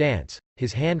loose stance,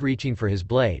 his hand reaching for his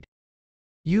blade.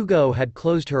 Yugo had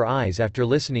closed her eyes after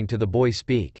listening to the boy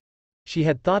speak. She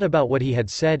had thought about what he had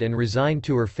said and resigned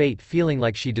to her fate, feeling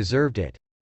like she deserved it.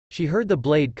 She heard the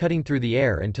blade cutting through the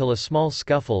air until a small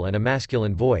scuffle and a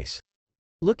masculine voice.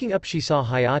 Looking up, she saw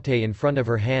Hayate in front of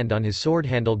her, hand on his sword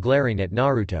handle, glaring at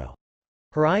Naruto.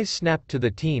 Her eyes snapped to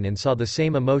the teen and saw the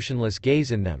same emotionless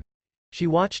gaze in them. She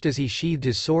watched as he sheathed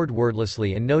his sword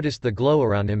wordlessly and noticed the glow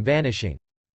around him vanishing.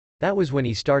 That was when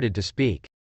he started to speak.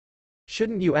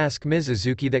 Shouldn't you ask Ms.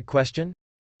 Azuki that question?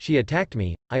 She attacked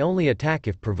me, I only attack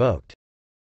if provoked.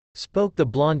 Spoke the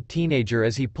blonde teenager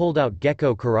as he pulled out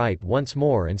Gecko Karite once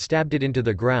more and stabbed it into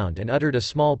the ground and uttered a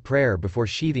small prayer before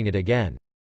sheathing it again.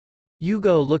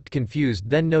 Yugo looked confused,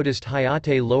 then noticed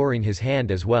Hayate lowering his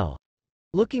hand as well.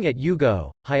 Looking at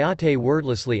Yugo, Hayate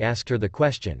wordlessly asked her the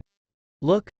question.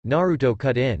 Look, Naruto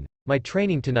cut in, my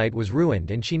training tonight was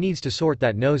ruined and she needs to sort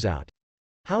that nose out.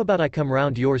 How about I come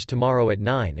round yours tomorrow at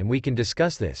 9 and we can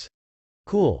discuss this?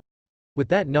 Cool. With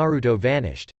that, Naruto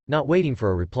vanished, not waiting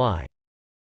for a reply.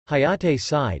 Hayate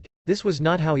sighed. This was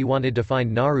not how he wanted to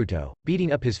find Naruto,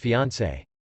 beating up his fiancée.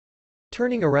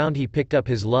 Turning around, he picked up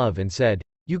his love and said,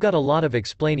 "You got a lot of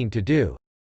explaining to do."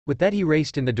 With that, he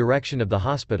raced in the direction of the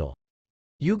hospital.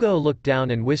 Yugo looked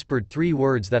down and whispered 3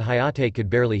 words that Hayate could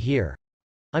barely hear.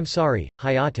 I'm sorry,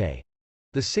 Hayate.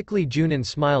 The sickly Junin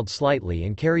smiled slightly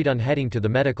and carried on heading to the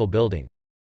medical building.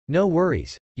 No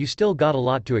worries, you still got a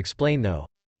lot to explain though.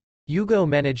 Yugo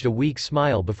managed a weak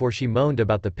smile before she moaned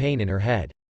about the pain in her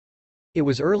head. It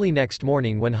was early next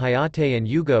morning when Hayate and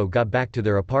Yugo got back to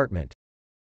their apartment.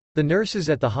 The nurses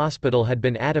at the hospital had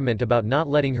been adamant about not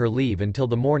letting her leave until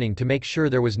the morning to make sure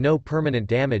there was no permanent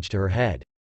damage to her head.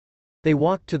 They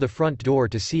walked to the front door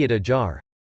to see it ajar.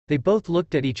 They both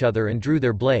looked at each other and drew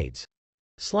their blades.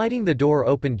 Sliding the door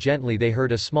open gently, they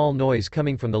heard a small noise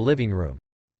coming from the living room.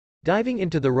 Diving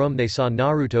into the room, they saw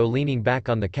Naruto leaning back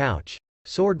on the couch,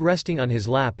 sword resting on his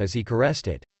lap as he caressed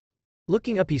it.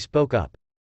 Looking up, he spoke up.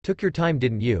 Took your time,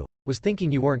 didn't you? Was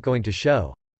thinking you weren't going to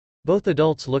show. Both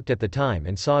adults looked at the time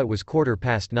and saw it was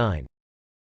 9:15.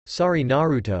 Sorry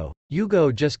Naruto,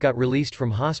 Yugo just got released from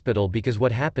hospital because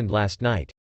what happened last night.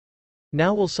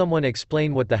 Now will someone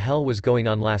explain what the hell was going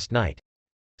on last night?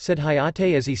 Said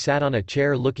Hayate as he sat on a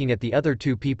chair looking at the other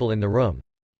two people in the room.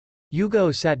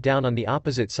 Yugo sat down on the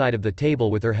opposite side of the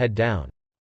table with her head down.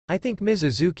 I think Ms.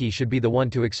 Izuki should be the one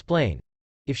to explain.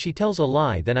 If she tells a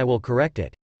lie then I will correct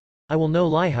it. I will no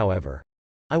lie however.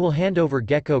 I will hand over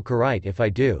Gecko Kurite if I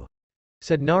do,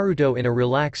 said Naruto in a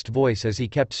relaxed voice as he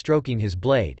kept stroking his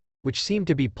blade, which seemed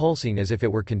to be pulsing as if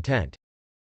it were content.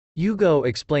 Yugo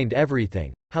explained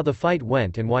everything, how the fight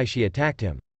went and why she attacked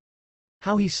him.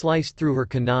 How he sliced through her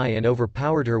kunai and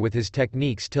overpowered her with his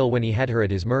techniques till when he had her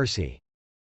at his mercy.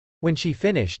 When she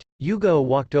finished, Yugo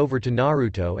walked over to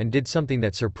Naruto and did something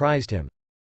that surprised him.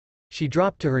 She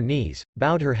dropped to her knees,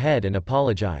 bowed her head and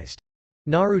apologized.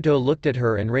 Naruto looked at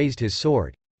her and raised his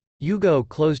sword. Yugo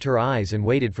closed her eyes and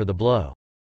waited for the blow.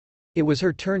 It was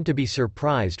her turn to be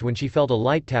surprised when she felt a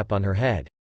light tap on her head.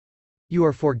 You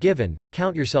are forgiven,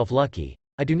 count yourself lucky.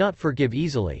 I do not forgive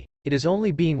easily. It is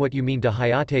only being what you mean to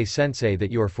Hayate-sensei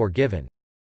that you are forgiven.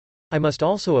 I must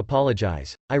also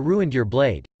apologize. I ruined your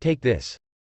blade, take this.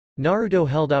 Naruto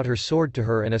held out her sword to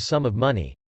her and a sum of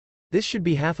money. This should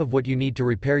be half of what you need to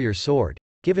repair your sword,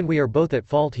 given we are both at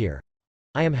fault here.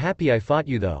 I am happy I fought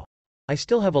you though. I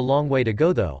still have a long way to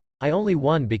go though. I only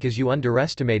won because you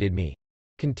underestimated me,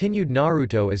 continued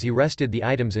Naruto as he rested the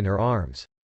items in her arms.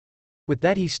 With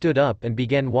that he stood up and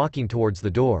began walking towards the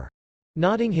door.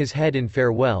 Nodding his head in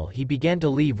farewell he began to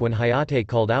leave when Hayate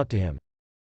called out to him.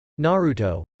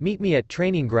 Naruto, meet me at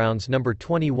training grounds number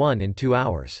 21 in 2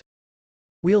 hours.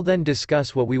 We'll then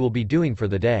discuss what we will be doing for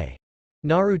the day.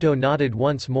 Naruto nodded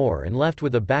once more and left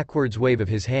with a backwards wave of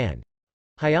his hand.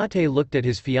 Hayate looked at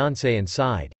his fiancée and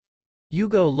sighed.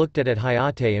 Yugo looked at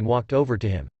Hayate and walked over to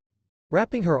him.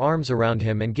 Wrapping her arms around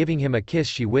him and giving him a kiss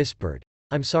she whispered,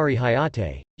 I'm sorry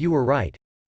Hayate, you were right.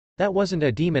 That wasn't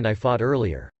a demon I fought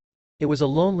earlier. It was a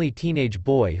lonely teenage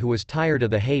boy who was tired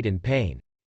of the hate and pain.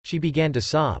 She began to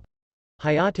sob.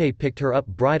 Hayate picked her up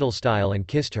bridal style and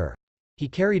kissed her. He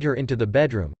carried her into the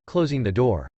bedroom, closing the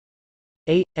door.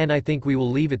 And I think we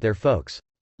will leave it there folks.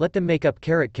 Let them make up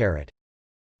carrot.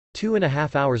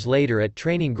 2.5 hours later at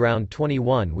training ground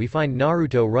 21 we find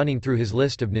Naruto running through his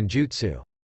list of ninjutsu.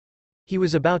 He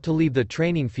was about to leave the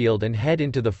training field and head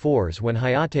into the forest when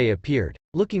Hayate appeared,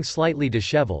 looking slightly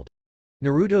disheveled.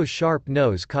 Naruto's sharp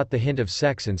nose caught the hint of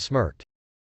sex and smirked.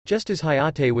 Just as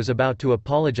Hayate was about to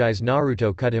apologize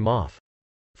Naruto cut him off.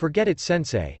 Forget it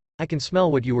sensei, I can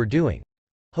smell what you were doing.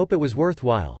 Hope it was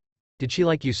worthwhile. Did she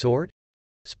like you sword?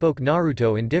 Spoke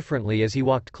Naruto indifferently as he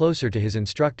walked closer to his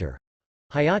instructor.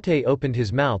 Hayate opened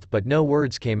his mouth but no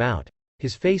words came out.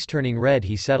 His face turning red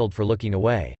he settled for looking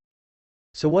away.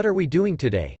 So what are we doing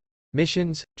today?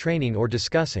 Missions, training or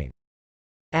discussing?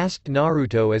 Asked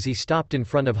Naruto as he stopped in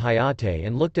front of Hayate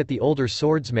and looked at the older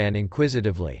swordsman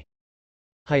inquisitively.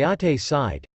 Hayate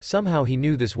sighed, somehow he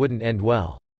knew this wouldn't end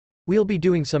well. We'll be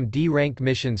doing some D-rank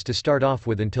missions to start off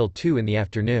with until 2 in the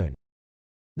afternoon.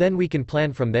 Then we can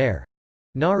plan from there.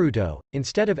 Naruto,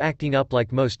 instead of acting up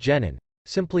like most genin,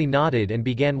 simply nodded and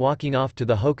began walking off to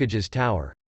the Hokage's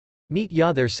tower. Meet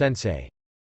ya there sensei.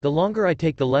 The longer I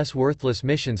take the less worthless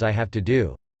missions I have to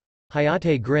do.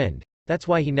 Hayate grinned, that's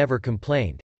why he never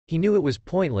complained. He knew it was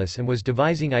pointless and was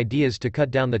devising ideas to cut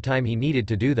down the time he needed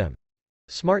to do them.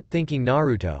 Smart thinking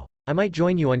Naruto. I might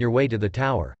join you on your way to the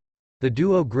tower. The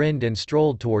duo grinned and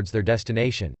strolled towards their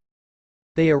destination.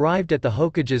 They arrived at the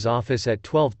Hokage's office at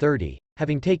 12:30,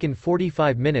 having taken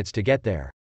 45 minutes to get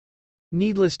there.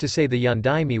 Needless to say the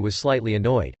Yondaime was slightly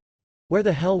annoyed. Where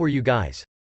the hell were you guys?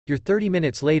 You're 30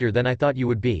 minutes later than I thought you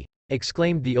would be,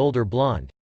 exclaimed the older blonde.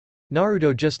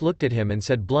 Naruto just looked at him and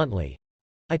said bluntly.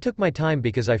 I took my time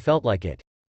because I felt like it.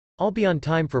 I'll be on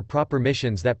time for proper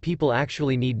missions that people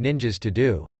actually need ninjas to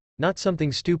do, not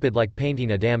something stupid like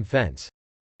painting a damn fence.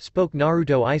 Spoke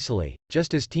Naruto icily,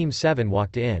 just as Team 7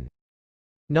 walked in.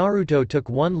 Naruto took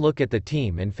one look at the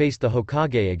team and faced the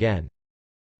Hokage again.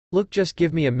 Look, just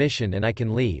give me a mission and I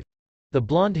can leave. The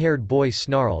blonde-haired boy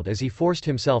snarled as he forced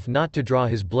himself not to draw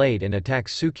his blade and attack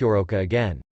Tsukuroka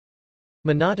again.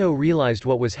 Minato realized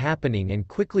what was happening and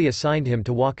quickly assigned him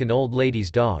to walk an old lady's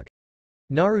dog.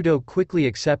 Naruto quickly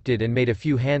accepted and made a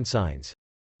few hand signs.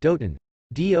 Doten.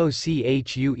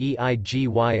 Dochueigyo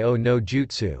no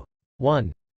jutsu.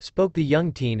 1. Spoke the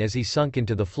young teen as he sunk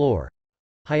into the floor.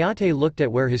 Hayate looked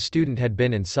at where his student had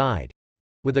been and sighed.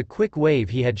 With a quick wave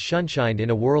he had shunshined in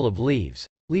a whirl of leaves,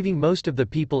 leaving most of the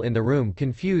people in the room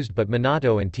confused but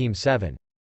Minato and Team 7.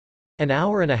 An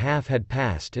hour and a half had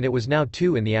passed and it was now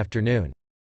 2 in the afternoon.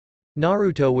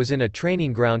 Naruto was in a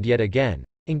training ground yet again,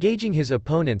 engaging his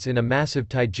opponents in a massive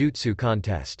taijutsu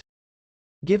contest.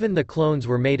 Given the clones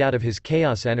were made out of his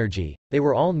chaos energy, they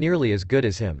were all nearly as good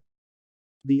as him.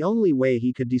 The only way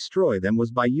he could destroy them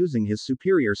was by using his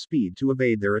superior speed to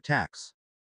evade their attacks.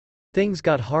 Things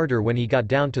got harder when he got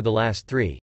down to the last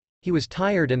 3. He was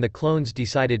tired and the clones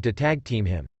decided to tag team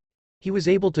him. He was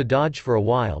able to dodge for a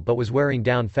while but was wearing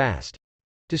down fast.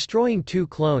 Destroying 2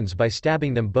 clones by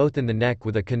stabbing them both in the neck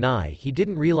with a kunai, he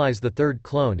didn't realize the 3rd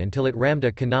clone until it rammed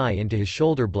a kunai into his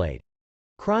shoulder blade.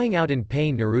 Crying out in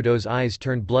pain, Naruto's eyes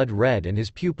turned blood red and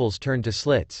his pupils turned to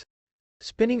slits.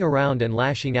 Spinning around and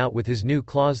lashing out with his new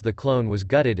claws, the clone was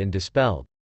gutted and dispelled.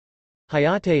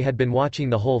 Hayate had been watching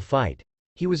the whole fight.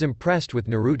 He was impressed with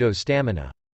Naruto's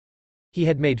stamina. He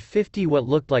had made 50 what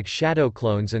looked like shadow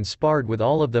clones and sparred with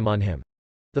all of them on him.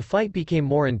 The fight became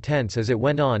more intense as it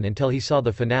went on until he saw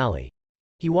the finale.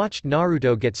 He watched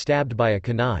Naruto get stabbed by a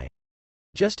kunai.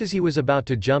 Just as he was about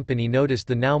to jump in, he noticed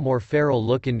the now more feral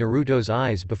look in Naruto's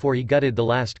eyes before he gutted the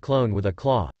last clone with a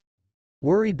claw.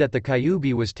 Worried that the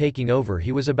Kyuubi was taking over,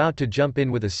 he was about to jump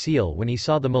in with a seal when he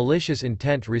saw the malicious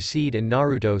intent recede and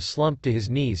Naruto slump to his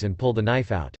knees and pull the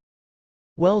knife out.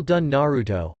 "Well done,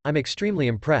 Naruto, I'm extremely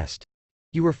impressed.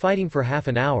 You were fighting for half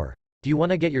an hour. Do you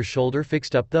want to get your shoulder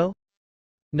fixed up though?"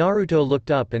 Naruto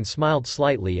looked up and smiled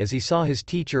slightly as he saw his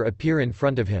teacher appear in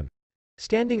front of him.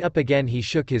 Standing up again, he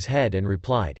shook his head and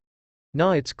replied,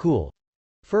 "Nah, it's cool.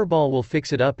 Furball will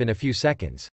fix it up in a few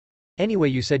seconds. Anyway,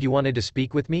 you said you wanted to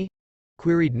speak with me?"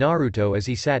 queried Naruto as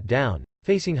he sat down,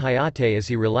 facing Hayate as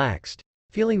he relaxed,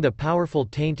 feeling the powerful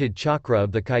tainted chakra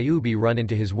of the Kyuubi run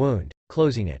into his wound,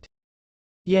 closing it.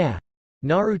 "Yeah.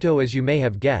 Naruto, as you may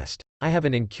have guessed, I have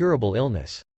an incurable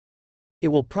illness. It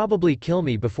will probably kill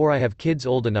me before I have kids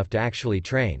old enough to actually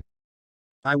train.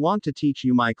 I want to teach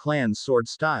you my clan's sword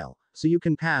style, so you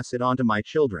can pass it on to my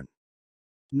children."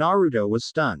 Naruto was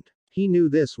stunned. He knew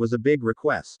this was a big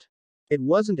request. It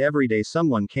wasn't every day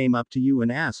someone came up to you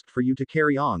and asked for you to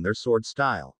carry on their sword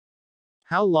style.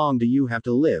 "How long do you have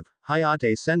to live,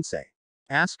 Hayate-sensei?"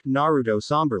 asked Naruto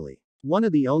somberly. One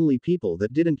of the only people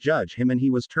that didn't judge him, and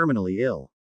he was terminally ill.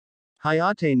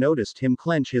 Hayate noticed him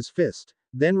clench his fist,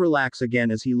 then relax again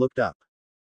as he looked up.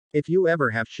 "If you ever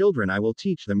have children, I will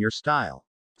teach them your style.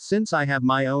 Since I have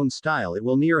my own style, it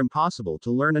will near impossible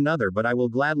to learn another, but I will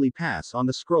gladly pass on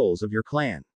the scrolls of your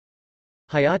clan."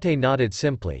 Hayate nodded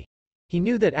simply. He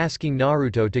knew that asking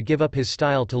Naruto to give up his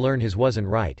style to learn his wasn't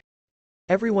right.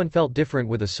 Everyone felt different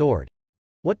with a sword.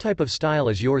 "What type of style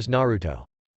is yours, Naruto?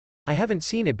 I haven't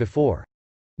seen it before."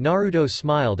 Naruto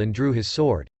smiled and drew his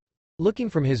sword. Looking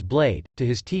from his blade, to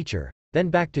his teacher, then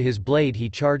back to his blade, he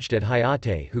charged at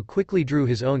Hayate, who quickly drew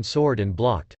his own sword and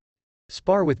blocked.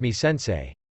 "Spar with me,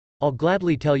 sensei. I'll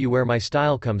gladly tell you where my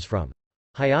style comes from."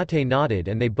 Hayate nodded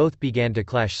and they both began to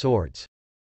clash swords.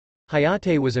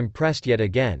 Hayate was impressed yet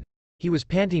again. He was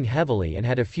panting heavily and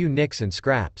had a few nicks and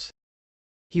scraps.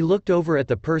 He looked over at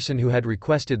the person who had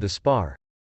requested the spar.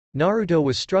 Naruto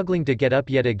was struggling to get up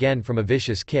yet again from a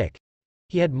vicious kick.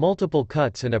 He had multiple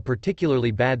cuts and a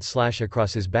particularly bad slash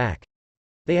across his back.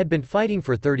 They had been fighting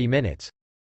for 30 minutes.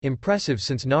 Impressive,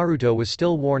 since Naruto was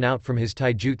still worn out from his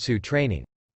taijutsu training.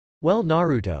 "Well,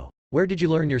 Naruto, where did you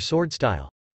learn your sword style?"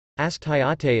 asked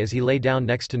Hayate as he lay down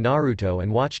next to Naruto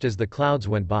and watched as the clouds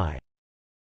went by.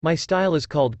 "My style is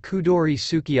called Kudori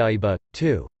Tsukiyaiba,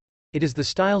 too. It is the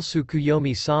style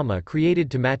Tsukuyomi-sama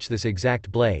created to match this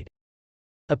exact blade.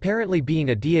 Apparently being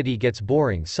a deity gets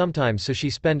boring sometimes, so she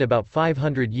spent about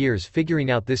 500 years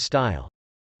figuring out this style.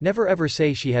 Never ever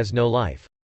say she has no life.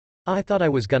 I thought I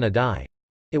was gonna die.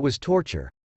 It was torture."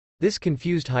 This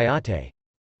confused Hayate.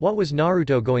 What was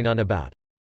Naruto going on about?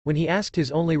 When he asked,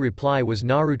 his only reply was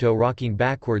Naruto rocking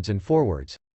backwards and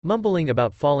forwards, mumbling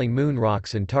about falling moon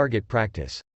rocks and target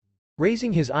practice.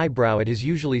 Raising his eyebrow at his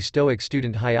usually stoic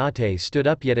student, Hayate stood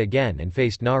up yet again and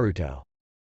faced Naruto.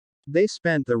 They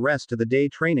spent the rest of the day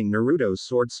training Naruto's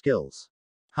sword skills.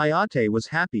 Hayate was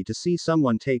happy to see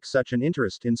someone take such an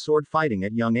interest in sword fighting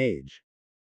at young age.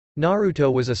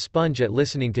 Naruto was a sponge at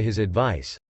listening to his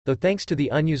advice, though thanks to the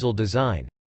unusual design,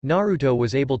 Naruto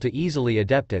was able to easily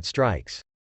adapt at strikes.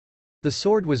 The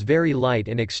sword was very light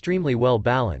and extremely well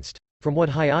balanced, from what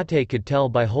Hayate could tell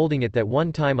by holding it that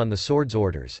one time on the sword's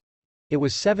orders. It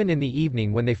was 7 in the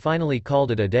evening when they finally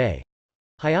called it a day.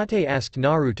 Hayate asked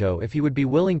Naruto if he would be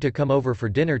willing to come over for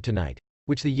dinner tonight,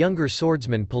 which the younger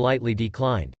swordsman politely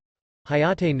declined.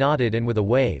 Hayate nodded and with a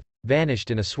wave, vanished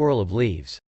in a swirl of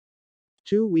leaves.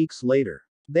 2 weeks later.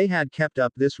 They had kept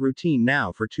up this routine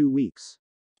now for 2 weeks.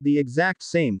 The exact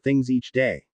same things each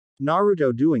day.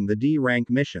 Naruto doing the D-rank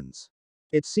missions.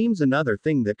 It seems another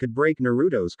thing that could break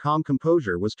Naruto's calm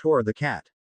composure was Tora the cat.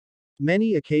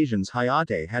 Many occasions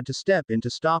Hayate had to step in to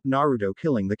stop Naruto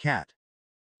killing the cat.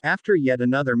 After yet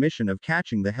another mission of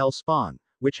catching the Hell Spawn,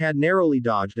 which had narrowly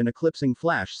dodged an eclipsing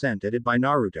flash sent at it by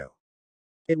Naruto,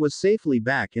 it was safely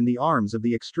back in the arms of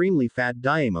the extremely fat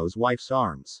Daimo's wife's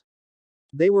arms.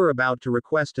 They were about to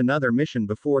request another mission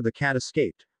before the cat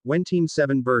escaped, when Team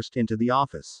 7 burst into the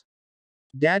office.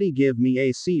 "Daddy, give me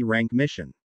a C rank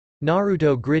mission."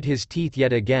 Naruto grit his teeth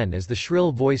yet again as the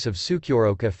shrill voice of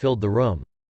Sukyoroka filled the room.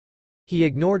 He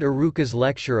ignored Iruka's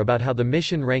lecture about how the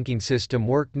mission ranking system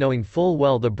worked, knowing full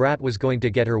well the brat was going to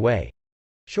get her way.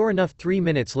 Sure enough, 3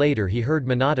 minutes later he heard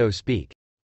Minato speak.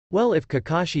 "Well, if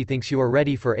Kakashi thinks you are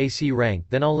ready for AC rank,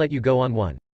 then I'll let you go on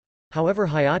one. However,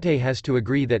 Hayate has to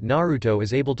agree that Naruto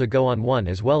is able to go on one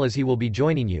as well, as he will be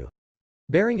joining you.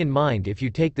 Bearing in mind, if you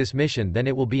take this mission, then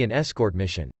it will be an escort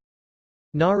mission.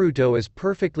 Naruto is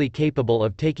perfectly capable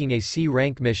of taking a C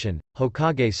rank mission,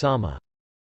 Hokage-sama.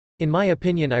 In my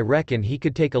opinion, I reckon he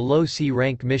could take a low C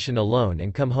rank mission alone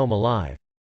and come home alive,"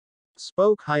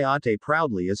 spoke Hayate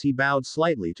proudly as he bowed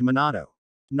slightly to Minato.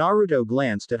 Naruto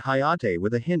glanced at Hayate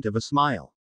with a hint of a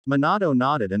smile. Minato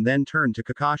nodded and then turned to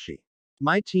Kakashi.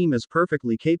 "My team is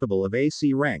perfectly capable of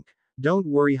AC rank. Don't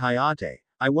worry, Hayate,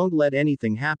 I won't let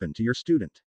anything happen to your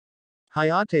student."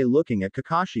 Hayate looking at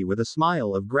Kakashi with a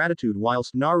smile of gratitude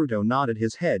whilst Naruto nodded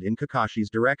his head in Kakashi's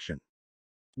direction.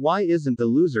 "Why isn't the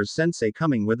loser's sensei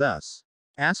coming with us?"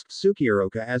 asked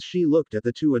Sukioroka as she looked at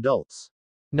the two adults.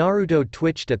 Naruto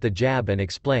twitched at the jab and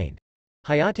explained.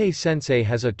 Hayate-sensei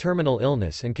has a terminal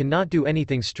illness and cannot do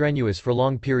anything strenuous for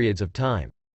long periods of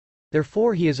time.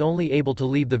 Therefore he is only able to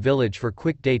leave the village for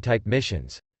quick day-type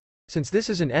missions. Since this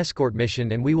is an escort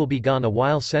mission and we will be gone a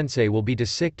while, sensei will be too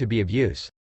sick to be of use.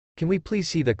 Can we please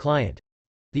see the client?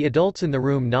 The adults in the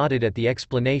room nodded at the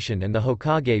explanation and the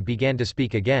Hokage began to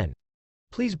speak again.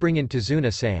 "Please bring in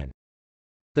Tazuna-san."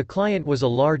 The client was a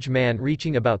large man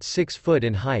reaching about 6 foot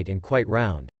in height and quite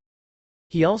round.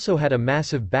 He also had a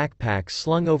massive backpack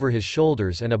slung over his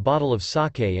shoulders and a bottle of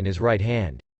sake in his right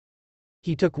hand.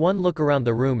 He took one look around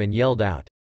the room and yelled out,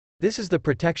 "This is the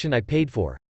protection I paid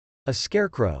for. A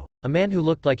scarecrow, a man who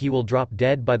looked like he will drop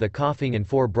dead by the coughing, and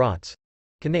 4 brats.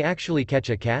 Can they actually catch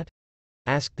a cat?"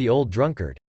 asked the old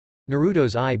drunkard.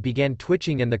 Naruto's eye began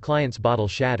twitching and the client's bottle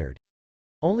shattered.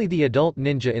 Only the adult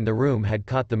ninja in the room had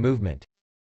caught the movement.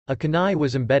 A kunai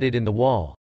was embedded in the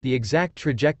wall, the exact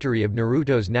trajectory of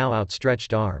Naruto's now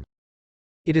outstretched arm.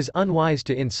 "It is unwise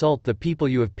to insult the people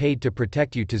you have paid to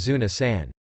protect you,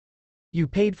 Tazuna-san. You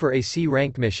paid for a C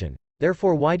rank mission,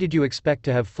 therefore why did you expect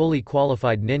to have fully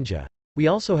qualified ninja? We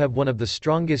also have one of the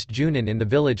strongest Junin in the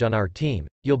village on our team,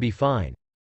 you'll be fine.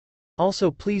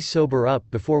 Also, please sober up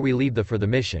before we leave for the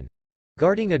mission.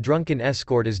 Guarding a drunken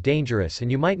escort is dangerous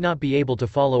and you might not be able to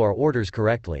follow our orders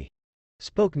correctly,"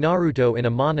 spoke Naruto in a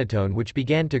monotone which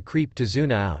began to creep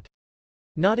Tazuna out.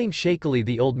 Nodding shakily,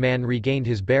 the old man regained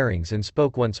his bearings and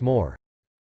spoke once more.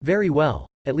 "Very well,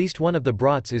 at least one of the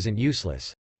brats isn't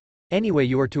useless. Anyway,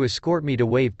 you are to escort me to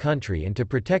Wave Country and to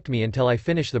protect me until I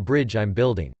finish the bridge I'm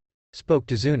building," spoke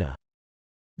Tazuna.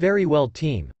 "Very well,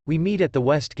 team, we meet at the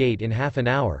West Gate in half an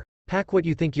hour. Pack what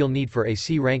you think you'll need for a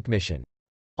C rank mission.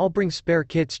 I'll bring spare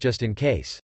kits just in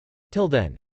case. Till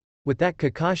then." With that,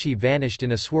 Kakashi vanished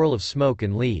in a swirl of smoke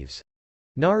and leaves.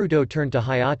 Naruto turned to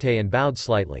Hayate and bowed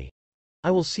slightly.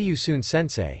 "I will see you soon,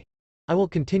 sensei. I will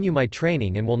continue my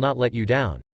training and will not let you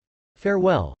down.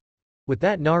 Farewell." With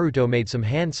that, Naruto made some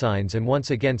hand signs and once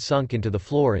again sunk into the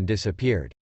floor and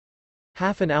disappeared.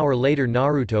 Half an hour later,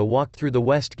 Naruto walked through the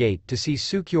West Gate to see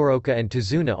Sukyoroka and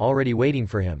Tazuna already waiting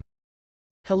for him.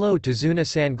 "Hello,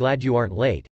 Tazuna-san, glad you aren't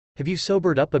late. Have you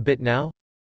sobered up a bit now?"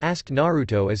 asked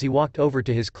Naruto as he walked over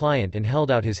to his client and held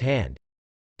out his hand.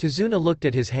 Tazuna looked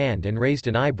at his hand and raised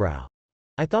an eyebrow.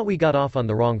 "I thought we got off on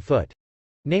the wrong foot.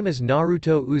 Name is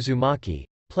Naruto Uzumaki,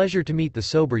 pleasure to meet the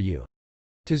sober you."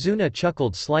 Tazuna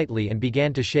chuckled slightly and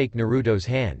began to shake Naruto's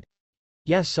hand.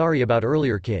 "Yeah, sorry about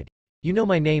earlier, kid. You know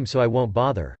my name, so I won't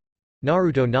bother."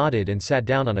 Naruto nodded and sat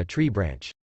down on a tree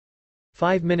branch.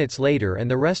 5 minutes later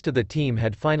and the rest of the team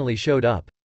had finally showed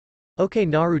up. "Okay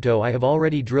Naruto, I have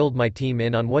already drilled my team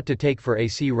in on what to take for a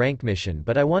C rank mission,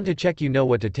 but I want to check you know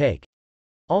what to take.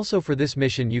 Also, for this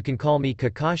mission you can call me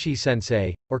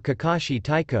Kakashi-sensei, or Kakashi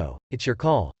Taiko, it's your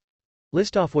call.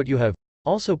 List off what you have,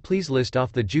 also please list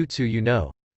off the jutsu you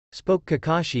know," spoke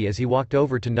Kakashi as he walked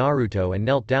over to Naruto and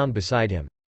knelt down beside him.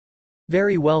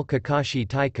 "Very well, Kakashi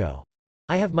Taiko.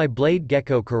 I have my blade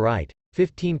Gecko Karite,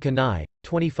 15 kunai,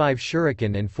 25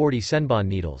 shuriken and 40 senbon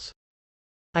needles.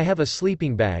 I have a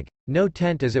sleeping bag, no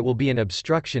tent as it will be an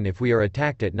obstruction if we are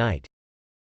attacked at night.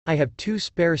 I have 2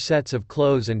 spare sets of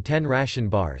clothes and 10 ration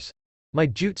bars. My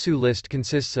jutsu list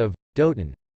consists of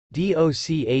Doten,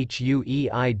 Dochueigyo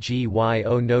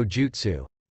no Jutsu.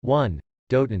 1.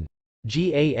 Doten.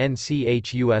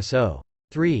 Ganchuso.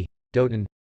 3. Doten.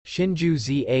 Shinju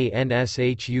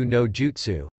Zanshu no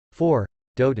Jutsu. 4.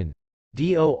 Doten.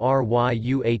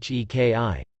 Doryuheki.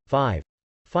 5.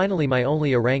 Finally my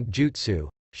only a rank jutsu,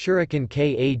 Shuriken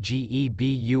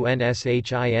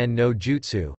Kagebunshin no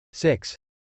Jutsu. 6.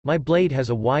 My blade has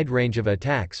a wide range of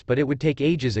attacks but it would take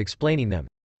ages explaining them.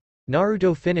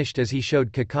 Naruto finished as he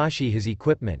showed Kakashi his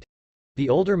equipment. The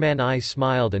older man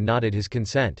smiled and nodded his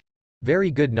consent.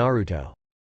 Very good Naruto.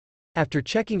 After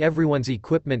checking everyone's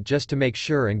equipment just to make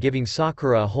sure and giving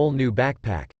Sakura a whole new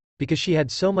backpack, because she had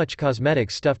so much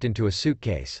cosmetics stuffed into a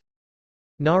suitcase.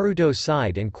 Naruto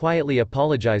sighed and quietly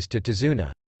apologized to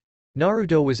Tazuna.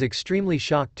 Naruto was extremely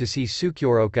shocked to see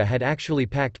Sukyoroka had actually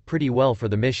packed pretty well for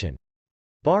the mission.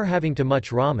 Bar having too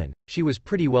much ramen, she was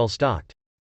pretty well stocked.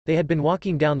 They had been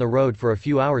walking down the road for a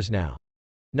few hours now.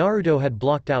 Naruto had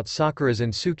blocked out Sakura's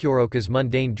and Sukyoroka's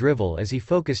mundane drivel as he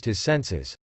focused his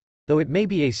senses. Though it may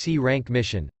be a C-rank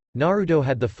mission, Naruto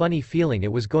had the funny feeling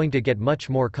it was going to get much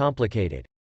more complicated.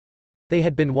 They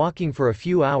had been walking for a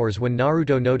few hours when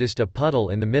Naruto noticed a puddle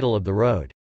in the middle of the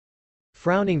road.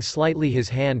 Frowning slightly, his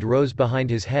hand rose behind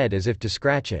his head as if to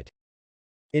scratch it.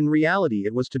 In reality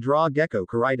it was to draw Gecko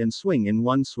Kurite and swing in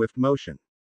one swift motion.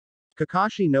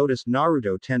 Kakashi noticed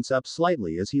Naruto tense up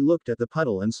slightly as he looked at the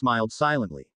puddle and smiled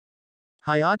silently.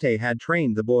 Hayate had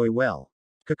trained the boy well.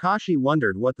 Kakashi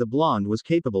wondered what the blonde was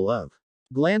capable of.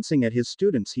 Glancing at his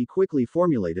students, he quickly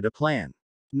formulated a plan.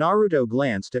 Naruto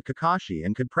glanced at Kakashi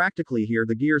and could practically hear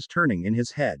the gears turning in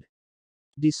his head.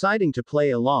 Deciding to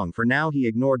play along for now, he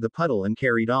ignored the puddle and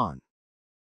carried on.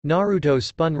 Naruto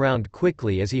spun round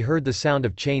quickly as he heard the sound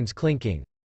of chains clinking.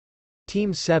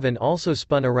 Team 7 also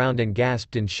spun around and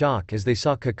gasped in shock as they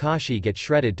saw Kakashi get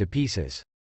shredded to pieces.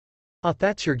 "Ah,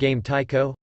 that's your game,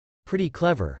 Taiko? Pretty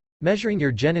clever, measuring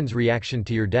your genin's reaction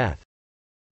to your death,"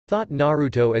 thought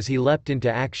Naruto as he leapt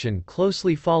into action,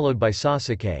 closely followed by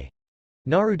Sasuke.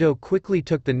 Naruto quickly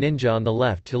took the ninja on the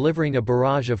left, delivering a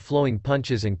barrage of flowing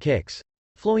punches and kicks,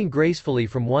 flowing gracefully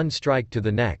from one strike to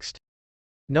the next.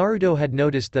 Naruto had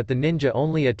noticed that the ninja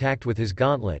only attacked with his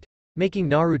gauntlet, making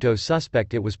Naruto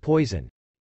suspect it was poison.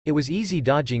 It was easy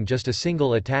dodging just a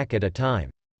single attack at a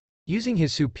time. Using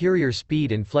his superior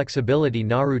speed and flexibility,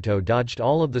 Naruto dodged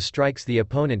all of the strikes the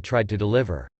opponent tried to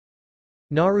deliver.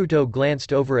 Naruto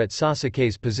glanced over at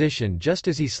Sasuke's position just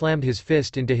as he slammed his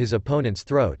fist into his opponent's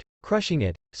throat, crushing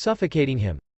it, suffocating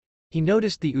him. He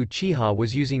noticed the Uchiha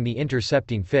was using the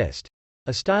intercepting fist,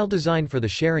 a style designed for the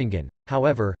Sharingan.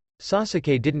 However,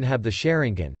 Sasuke didn't have the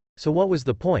Sharingan, so what was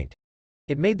the point?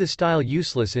 It made the style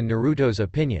useless in Naruto's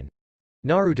opinion.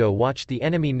 Naruto watched the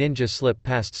enemy ninja slip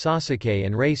past Sasuke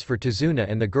and race for Tazuna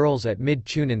and the girls at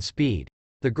mid-chunin speed,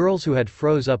 the girls who had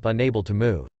froze up unable to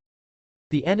move.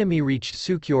 The enemy reached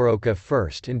Sukyoroka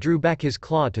first and drew back his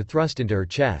claw to thrust into her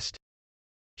chest.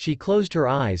 She closed her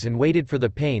eyes and waited for the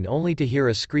pain, only to hear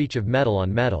a screech of metal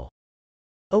on metal.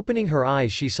 Opening her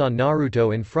eyes, she saw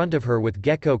Naruto in front of her with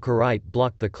Gecko Kurite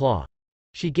blocked the claw.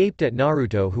 She gaped at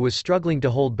Naruto, who was struggling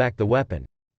to hold back the weapon.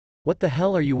 "What the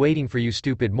hell are you waiting for, you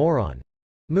stupid moron?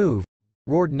 Move!"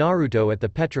 roared Naruto at the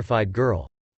petrified girl.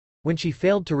 When she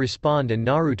failed to respond and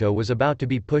Naruto was about to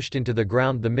be pushed into the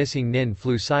ground, the missing nin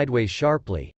flew sideways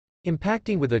sharply,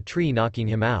 impacting with a tree, knocking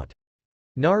him out.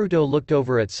 Naruto looked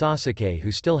over at Sasuke,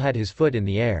 who still had his foot in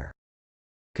the air.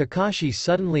 Kakashi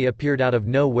suddenly appeared out of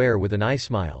nowhere with an eye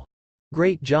smile.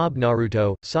 "Great job,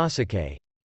 Naruto, Sasuke.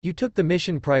 You took the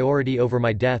mission priority over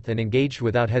my death and engaged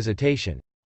without hesitation.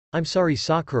 I'm sorry,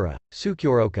 Sakura,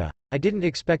 Sukyoroka, I didn't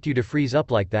expect you to freeze up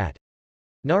like that.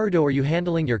 Naruto, are you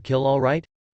handling your kill all right?"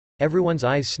 Everyone's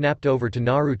eyes snapped over to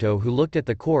Naruto, who looked at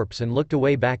the corpse and looked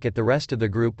away back at the rest of the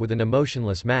group with an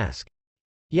emotionless mask.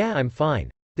 "Yeah, I'm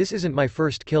fine. This isn't my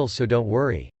first kill, so don't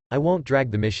worry. I won't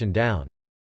drag the mission down."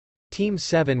 Team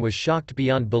 7 was shocked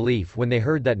beyond belief when they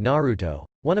heard that Naruto,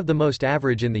 one of the most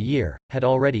average in the year, had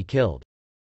already killed.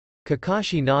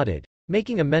 Kakashi nodded,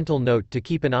 making a mental note to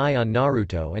keep an eye on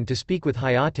Naruto and to speak with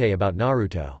Hayate about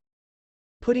Naruto.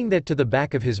 Putting that to the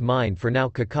back of his mind for now,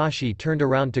 Kakashi turned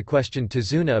around to question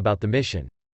Tazuna about the mission.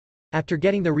 After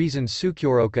getting the reasons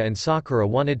Sukyoroka and Sakura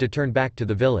wanted to turn back to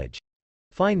the village.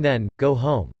 "Fine then, go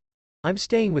home. I'm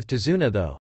staying with Tazuna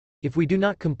though. If we do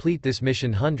not complete this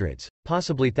mission, hundreds,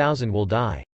 possibly thousands will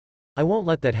die. I won't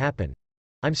let that happen.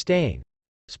 I'm staying,"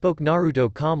 spoke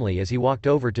Naruto calmly as he walked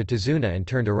over to Tazuna and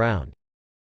turned around.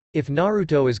 "If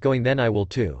Naruto is going, then I will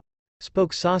too,"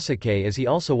 spoke Sasuke as he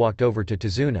also walked over to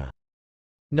Tazuna.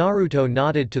 Naruto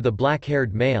nodded to the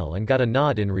black-haired male and got a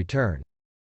nod in return.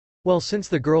 Well, since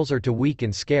the girls are too weak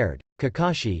and scared,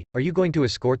 Kakashi, are you going to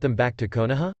escort them back to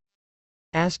Konoha?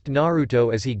 Asked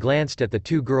Naruto as he glanced at the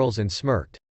two girls and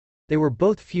smirked. They were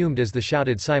both fumed as they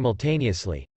shouted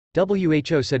simultaneously.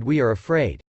 "Who said we are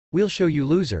afraid? We'll show you,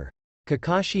 loser."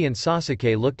 Kakashi and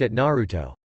Sasuke looked at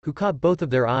Naruto, who caught both of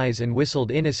their eyes and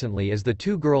whistled innocently as the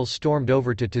two girls stormed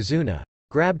over to Tazuna,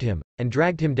 grabbed him, and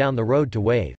dragged him down the road to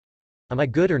wave. "Am I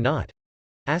good or not?"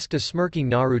 asked a smirking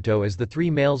Naruto as the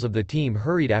three males of the team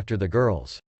hurried after the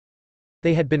girls.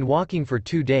 They had been walking for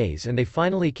 2 days and they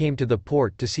finally came to the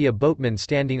port to see a boatman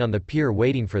standing on the pier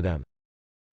waiting for them.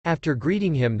 After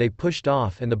greeting him, they pushed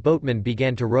off and the boatman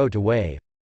began to row to wave.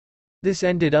 This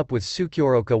ended up with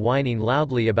Sukyoroka whining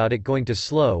loudly about it going too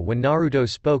slow when Naruto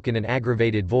spoke in an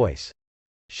aggravated voice.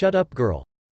 "Shut up, girl.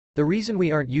 The reason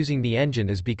we aren't using the engine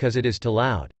is because it is too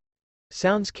loud.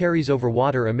 Sounds carries over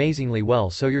water amazingly well,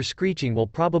 so your screeching will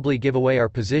probably give away our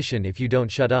position if you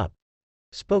don't shut up,"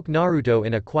 spoke Naruto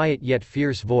in a quiet yet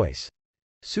fierce voice.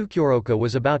 Sukyoroka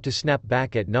was about to snap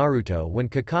back at Naruto when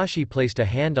Kakashi placed a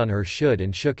hand on her shoulder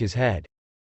and shook his head.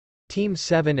 Team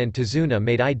 7 and Tazuna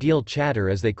made ideal chatter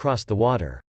as they crossed the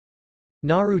water.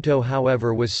 Naruto,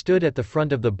 however, was stood at the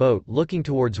front of the boat looking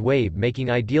towards wave, making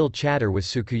ideal chatter with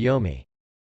Tsukuyomi.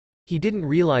 He didn't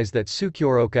realize that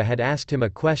Sukyoroka had asked him a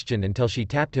question until she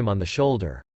tapped him on the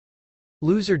shoulder.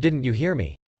 "Loser, didn't you hear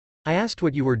me? I asked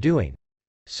what you were doing."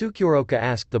 Sukyoroka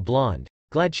asked the blonde,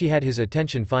 glad she had his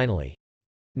attention finally.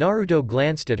 Naruto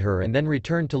glanced at her and then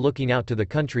returned to looking out to the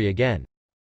country again.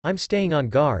 "I'm staying on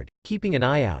guard, keeping an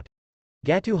eye out.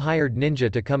 Gatu hired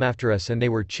ninja to come after us and they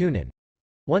were Chunin.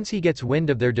 Once he gets wind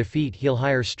of their defeat, he'll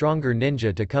hire stronger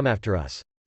ninja to come after us,"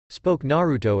 spoke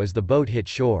Naruto as the boat hit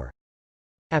shore.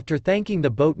 After thanking the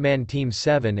boatman, Team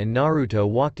 7 and Naruto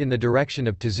walked in the direction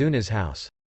of Tazuna's house.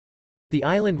 The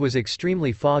island was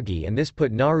extremely foggy and this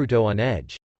put Naruto on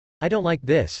edge. "I don't like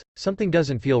this, something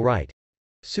doesn't feel right.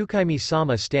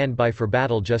 Tsukaimi-sama, stand by for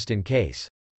battle just in case,"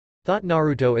 thought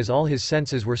Naruto as all his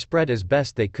senses were spread as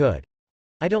best they could.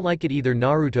 "I don't like it either,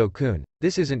 Naruto-kun,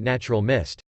 this isn't natural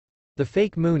mist. The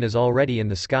fake moon is already in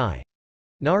the sky."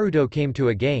 Naruto came to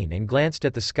again and glanced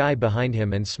at the sky behind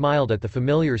him and smiled at the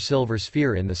familiar silver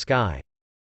sphere in the sky.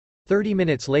 30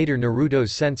 minutes later,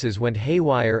 Naruto's senses went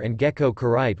haywire and Gekko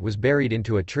Kurite was buried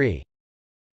into a tree.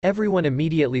 Everyone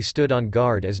immediately stood on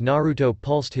guard as Naruto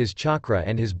pulsed his chakra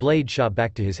and his blade shot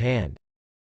back to his hand.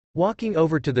 Walking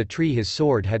over to the tree his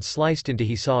sword had sliced into,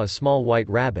 he saw a small white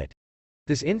rabbit.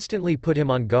 This instantly put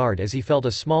him on guard as he felt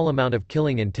a small amount of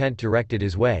killing intent directed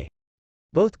his way.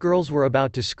 Both girls were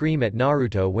about to scream at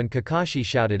Naruto when Kakashi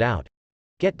shouted out,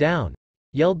 "Get down!"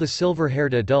 yelled the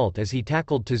silver-haired adult as he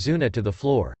tackled Tazuna to the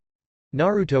floor.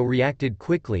 Naruto reacted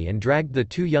quickly and dragged the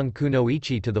two young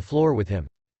kunoichi to the floor with him.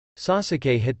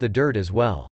 Sasuke hit the dirt as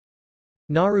well.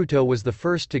 Naruto was the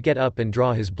first to get up and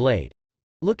draw his blade.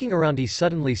 Looking around, he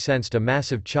suddenly sensed a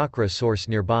massive chakra source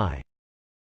nearby.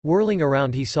 Whirling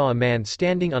around, he saw a man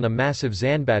standing on a massive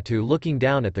zanbatu looking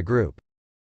down at the group.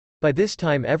 By this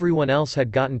time everyone else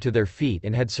had gotten to their feet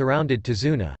and had surrounded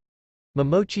Tazuna.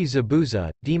 "Momochi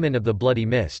Zabuza, demon of the bloody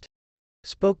mist,"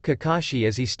 spoke Kakashi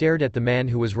as he stared at the man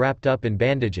who was wrapped up in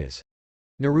bandages.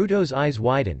 Naruto's eyes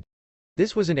widened.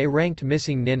 This was an A-ranked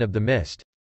missing nin of the mist.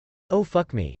 "Oh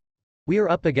fuck me. We are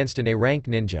up against an A-rank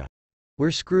ninja.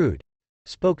 We're screwed,"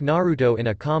 spoke Naruto in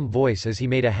a calm voice as he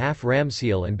made a half-ram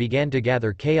seal and began to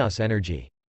gather chaos energy.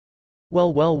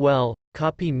 Well,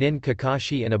 copy nin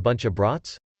Kakashi and a bunch of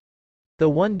brats? Though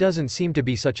one doesn't seem to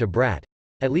be such a brat.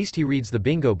 At least he reads the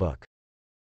bingo book,"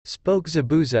 spoke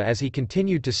Zabuza as he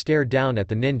continued to stare down at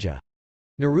the ninja.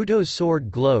 Naruto's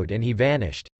sword glowed and he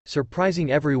vanished,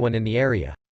 surprising everyone in the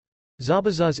area.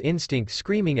 Zabuza's instinct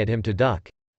screaming at him to duck.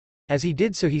 As he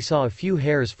did so, he saw a few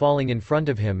hairs falling in front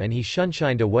of him and he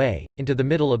shunshined away, into the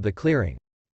middle of the clearing.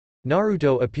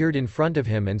 Naruto appeared in front of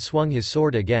him and swung his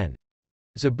sword again.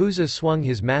 Zabuza swung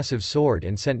his massive sword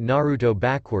and sent Naruto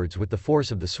backwards with the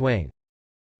force of the swing.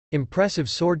 "Impressive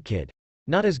sword, kid.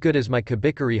 Not as good as my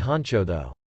Kabikari Honcho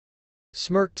though,"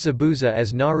 smirked Zabuza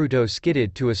as Naruto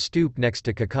skidded to a stoop next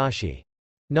to Kakashi.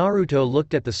 Naruto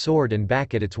looked at the sword and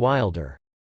back at its wielder.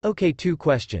 "Okay, 2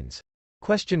 questions.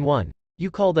 Question 1. You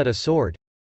call that a sword?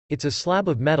 It's a slab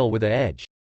of metal with an edge.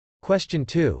 Question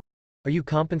 2. Are you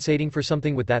compensating for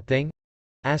something with that thing?"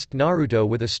 asked Naruto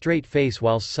with a straight face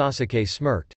whilst Sasuke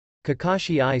smirked.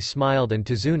 Kakashi I smiled and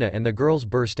Tazuna and the girls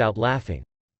burst out laughing.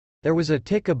 There was a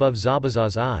tick above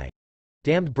Zabuza's eye.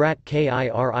 "Damned brat,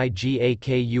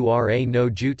 Kirigakura no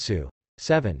jutsu."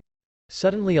 7.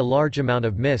 Suddenly a large amount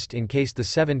of mist encased the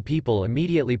 7 people,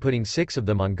 immediately putting 6 of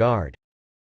them on guard.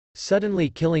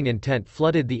 Suddenly killing intent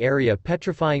flooded the area,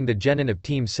 petrifying the genin of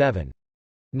Team 7.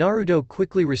 Naruto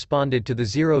quickly responded to the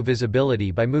zero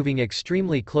visibility by moving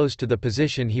extremely close to the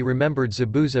position he remembered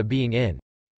Zabuza being in.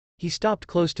 He stopped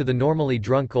close to the normally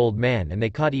drunk old man and they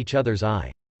caught each other's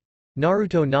eye.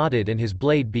 Naruto nodded and his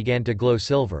blade began to glow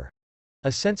silver.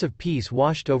 A sense of peace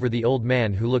washed over the old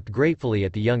man who looked gratefully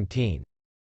at the young teen.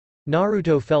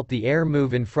 Naruto felt the air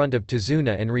move in front of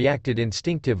Tazuna and reacted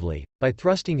instinctively, by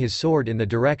thrusting his sword in the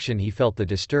direction he felt the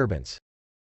disturbance.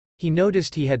 He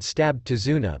noticed he had stabbed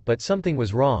Tazuna but something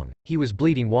was wrong, he was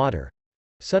bleeding water.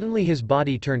 Suddenly his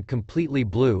body turned completely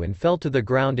blue and fell to the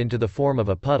ground into the form of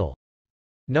a puddle.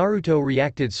 Naruto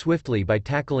reacted swiftly by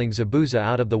tackling Zabuza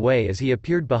out of the way as he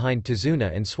appeared behind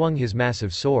Tazuna and swung his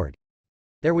massive sword.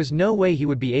 There was no way he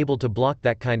would be able to block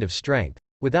that kind of strength,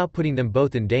 without putting them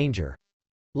both in danger.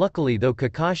 Luckily though,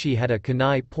 Kakashi had a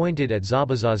kunai pointed at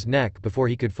Zabuza's neck before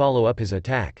he could follow up his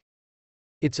attack.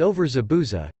 "It's over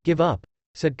Zabuza, give up,"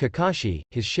 said Kakashi,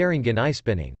 his Sharingan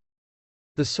eye-spinning.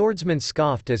 The swordsman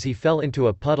scoffed as he fell into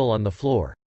a puddle on the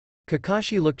floor.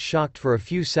 Kakashi looked shocked for a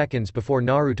few seconds before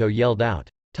Naruto yelled out,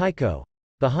 "Taiko!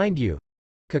 Behind you!"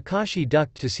 Kakashi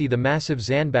ducked to see the massive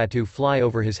Zanbatu fly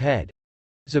over his head.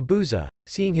 Zabuza,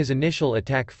 seeing his initial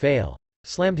attack fail,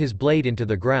 slammed his blade into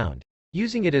the ground.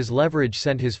 Using it as leverage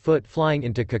sent his foot flying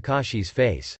into Kakashi's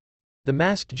face. The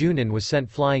masked Junin was sent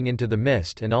flying into the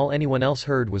mist and all anyone else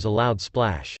heard was a loud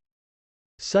splash.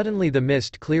 Suddenly the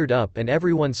mist cleared up and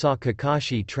everyone saw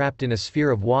Kakashi trapped in a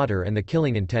sphere of water and the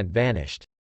killing intent vanished.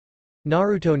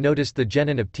 Naruto noticed the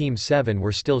genin of Team 7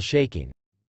 were still shaking.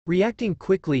 Reacting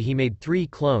quickly he made 3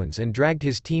 clones and dragged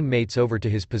his teammates over to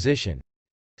his position.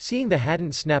 Seeing they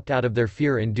hadn't snapped out of their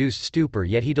fear-induced stupor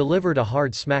yet, he delivered a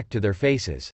hard smack to their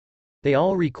faces. They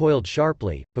all recoiled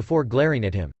sharply, before glaring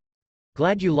at him.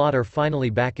 "Glad you lot are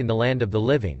finally back in the land of the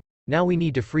living. Now we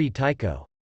need to free Taiko.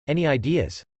 Any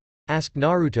ideas?" asked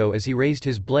Naruto as he raised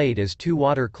his blade as 2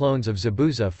 water clones of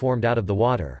Zabuza formed out of the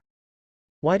water.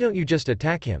 "Why don't you just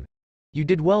attack him? You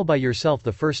did well by yourself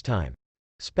the first time,"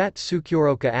 spat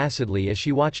Tsukuroka acidly as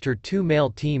she watched her 2 male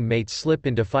teammates slip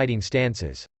into fighting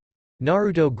stances.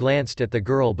 Naruto glanced at the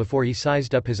girl before he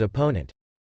sized up his opponent.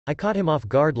 "I caught him off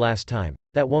guard last time,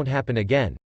 that won't happen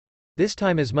again. This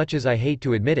time, as much as I hate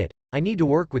to admit it, I need to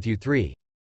work with you 3.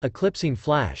 Eclipsing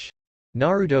flash.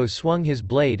 Naruto swung his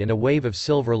blade and a wave of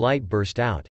silver light burst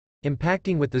out,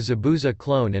 impacting with the Zabuza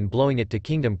clone and blowing it to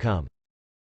Kingdom Come.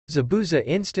 Zabuza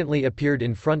instantly appeared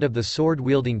in front of the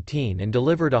sword-wielding teen and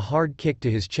delivered a hard kick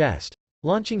to his chest,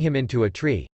 launching him into a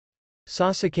tree.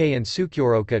 Sasuke and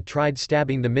Tsukuroka tried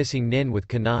stabbing the missing nin with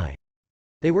kunai.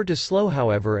 They were too slow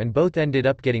however and both ended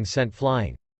up getting sent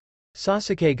flying.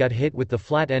 Sasuke got hit with the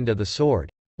flat end of the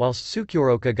sword, whilst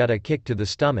Tsukuroka got a kick to the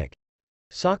stomach.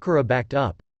 Sakura backed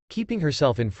up, keeping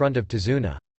herself in front of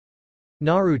Tazuna.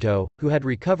 Naruto, who had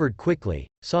recovered quickly,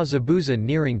 saw Zabuza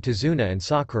nearing Tazuna and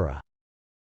Sakura.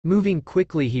 Moving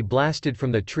quickly he blasted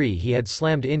from the tree he had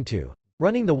slammed into,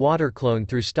 running the water clone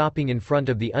through, stopping in front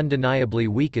of the undeniably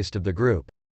weakest of the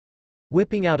group.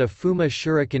 Whipping out a Fuma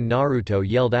shuriken, Naruto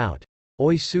yelled out,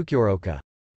 "Oi Tsukuroka!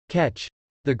 Catch!"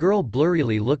 The girl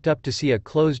blurrily looked up to see a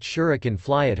closed shuriken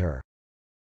fly at her.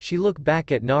 She looked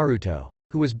back at Naruto,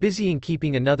 who was busying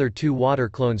keeping another 2 water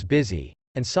clones busy,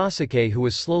 and Sasuke, who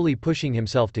was slowly pushing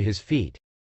himself to his feet.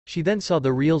 She then saw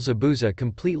the real Zabuza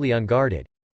completely unguarded.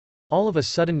 All of a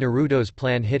sudden Naruto's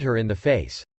plan hit her in the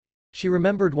face. She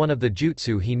remembered one of the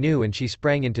jutsu he knew and she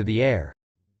sprang into the air.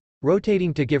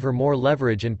 Rotating to give her more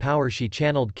leverage and power, she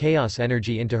channeled chaos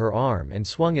energy into her arm and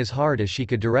swung as hard as she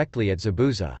could directly at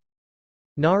Zabuza.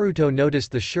 Naruto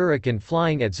noticed the shuriken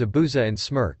flying at Zabuza and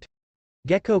smirked.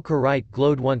 Gekko Karite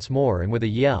glowed once more and with a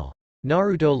yell,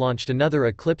 Naruto launched another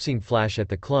eclipsing flash at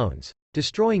the clones,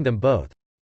 destroying them both.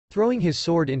 Throwing his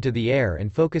sword into the air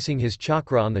and focusing his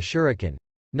chakra on the shuriken,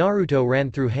 Naruto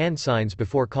ran through hand signs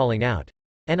before calling out,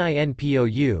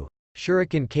 "Ninpou,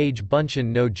 Shuriken Kage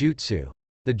Bunshin no Jutsu."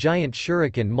 The giant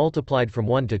shuriken multiplied from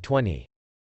 1 to 20.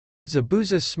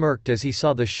 Zabuza smirked as he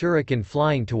saw the shuriken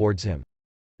flying towards him.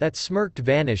 That smirked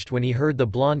vanished when he heard the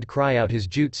blonde cry out his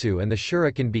jutsu and the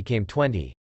shuriken became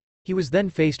 20. He was then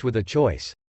faced with a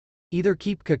choice. Either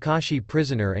keep Kakashi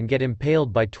prisoner and get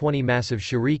impaled by 20 massive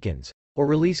shurikens, or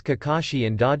release Kakashi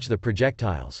and dodge the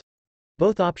projectiles.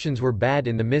 Both options were bad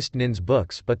in the Mist Nin's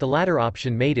books, but the latter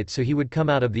option made it so he would come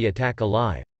out of the attack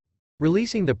alive.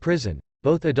 Releasing the prison,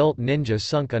 both adult ninjas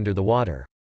sunk under the water.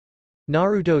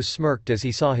 Naruto smirked as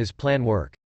he saw his plan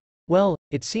work. "Well,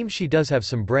 it seems she does have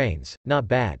some brains, not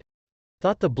bad,"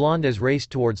 thought the blonde as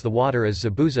raced towards the water as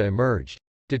Zabuza emerged,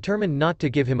 determined not to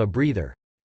give him a breather.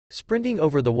 Sprinting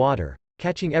over the water,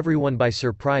 catching everyone by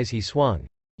surprise, he swung,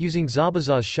 using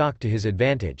Zabuza's shock to his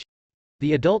advantage.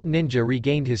 The adult ninja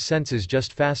regained his senses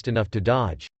just fast enough to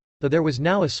dodge, though there was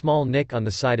now a small nick on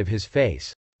the side of his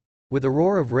face. With a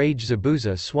roar of rage,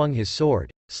 Zabuza swung his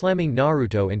sword, slamming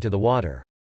Naruto into the water.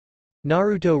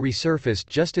 Naruto resurfaced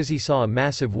just as he saw a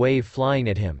massive wave flying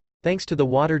at him, thanks to the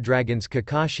water dragons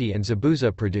Kakashi and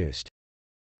Zabuza produced.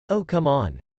 "Oh, come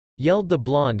on!" yelled the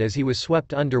blonde as he was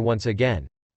swept under once again.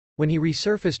 When he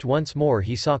resurfaced once more,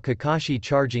 he saw Kakashi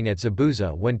charging at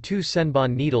Zabuza when two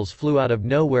senbon needles flew out of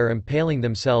nowhere, impaling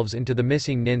themselves into the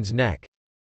missing nin's neck.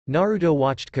 Naruto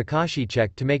watched Kakashi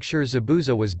check to make sure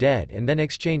Zabuza was dead and then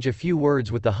exchange a few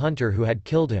words with the hunter who had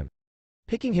killed him.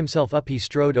 Picking himself up, he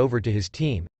strode over to his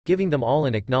team, giving them all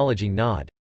an acknowledging nod.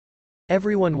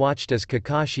 Everyone watched as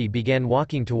Kakashi began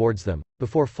walking towards them,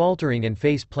 before faltering and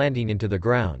face-planting into the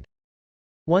ground.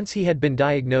 Once he had been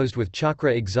diagnosed with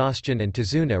chakra exhaustion and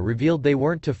Tazuna revealed they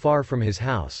weren't too far from his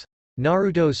house,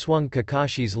 Naruto swung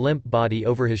Kakashi's limp body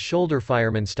over his shoulder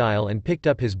fireman style and picked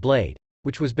up his blade,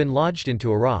 which was been lodged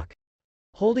into a rock.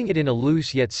 Holding it in a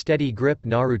loose yet steady grip,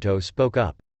 Naruto spoke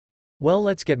up. "Well,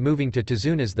 let's get moving to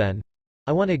Tazuna's then.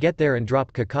 I want to get there and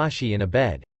drop Kakashi in a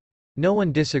bed." No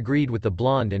one disagreed with the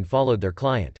blonde and followed their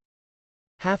client.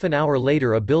 Half an hour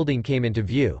later, a building came into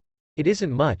view. "It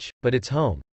isn't much, but it's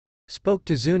home," spoke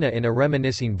Tazuna in a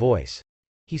reminiscing voice.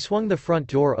 He swung the front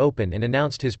door open and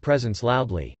announced his presence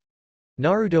loudly.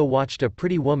 Naruto watched a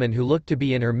pretty woman who looked to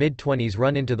be in her mid-20s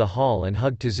run into the hall and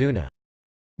hug Tazuna.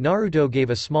 Naruto gave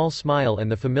a small smile and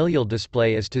the familial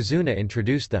display as Tazuna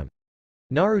introduced them.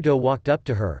 Naruto walked up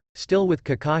to her, still with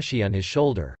Kakashi on his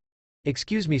shoulder.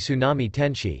 "Excuse me, Tsunami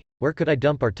Tenshi, where could I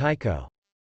dump our Taiko?"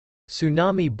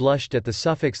 Tsunami blushed at the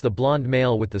suffix the blonde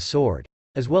male with the sword,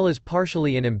 as well as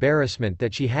partially in embarrassment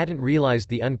that she hadn't realized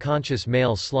the unconscious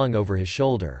male slung over his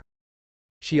shoulder.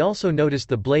 She also noticed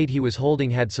the blade he was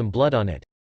holding had some blood on it.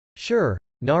 "Sure,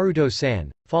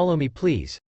 Naruto-san, follow me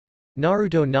please."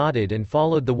 Naruto nodded and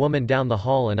followed the woman down the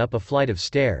hall and up a flight of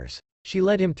stairs. She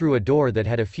led him through a door that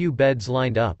had a few beds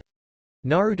lined up.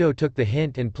 Naruto took the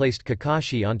hint and placed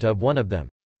Kakashi onto one of them.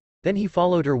 Then he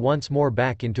followed her once more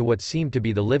back into what seemed to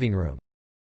be the living room.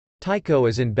 "Taiko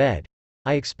is in bed.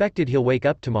 I expected he'll wake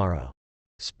up tomorrow,"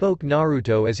 spoke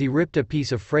Naruto as he ripped a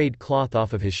piece of frayed cloth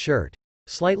off of his shirt,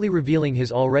 slightly revealing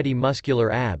his already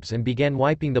muscular abs, and began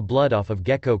wiping the blood off of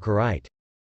Gecko Kurite.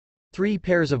 3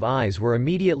 pairs of eyes were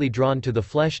immediately drawn to the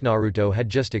flesh Naruto had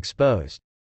just exposed.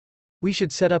 "We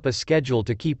should set up a schedule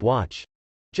to keep watch.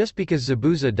 Just because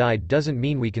Zabuza died doesn't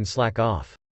mean we can slack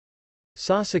off."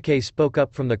 Sasuke spoke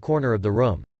up from the corner of the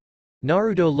room.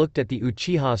 Naruto looked at the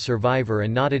Uchiha survivor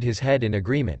and nodded his head in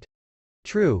agreement.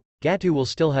 "True, Gato will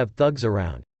still have thugs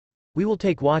around. We will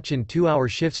take watch in 2-hour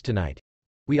shifts tonight.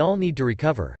 We all need to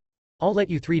recover. I'll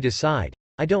let you 3 decide.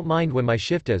 I don't mind when my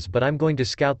shift is, but I'm going to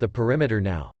scout the perimeter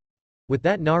now." With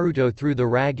that, Naruto threw the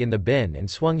rag in the bin and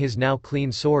swung his now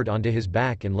clean sword onto his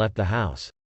back and left the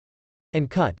house. And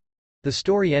cut. The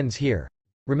story ends here.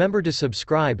 Remember to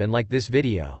subscribe and like this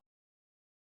video.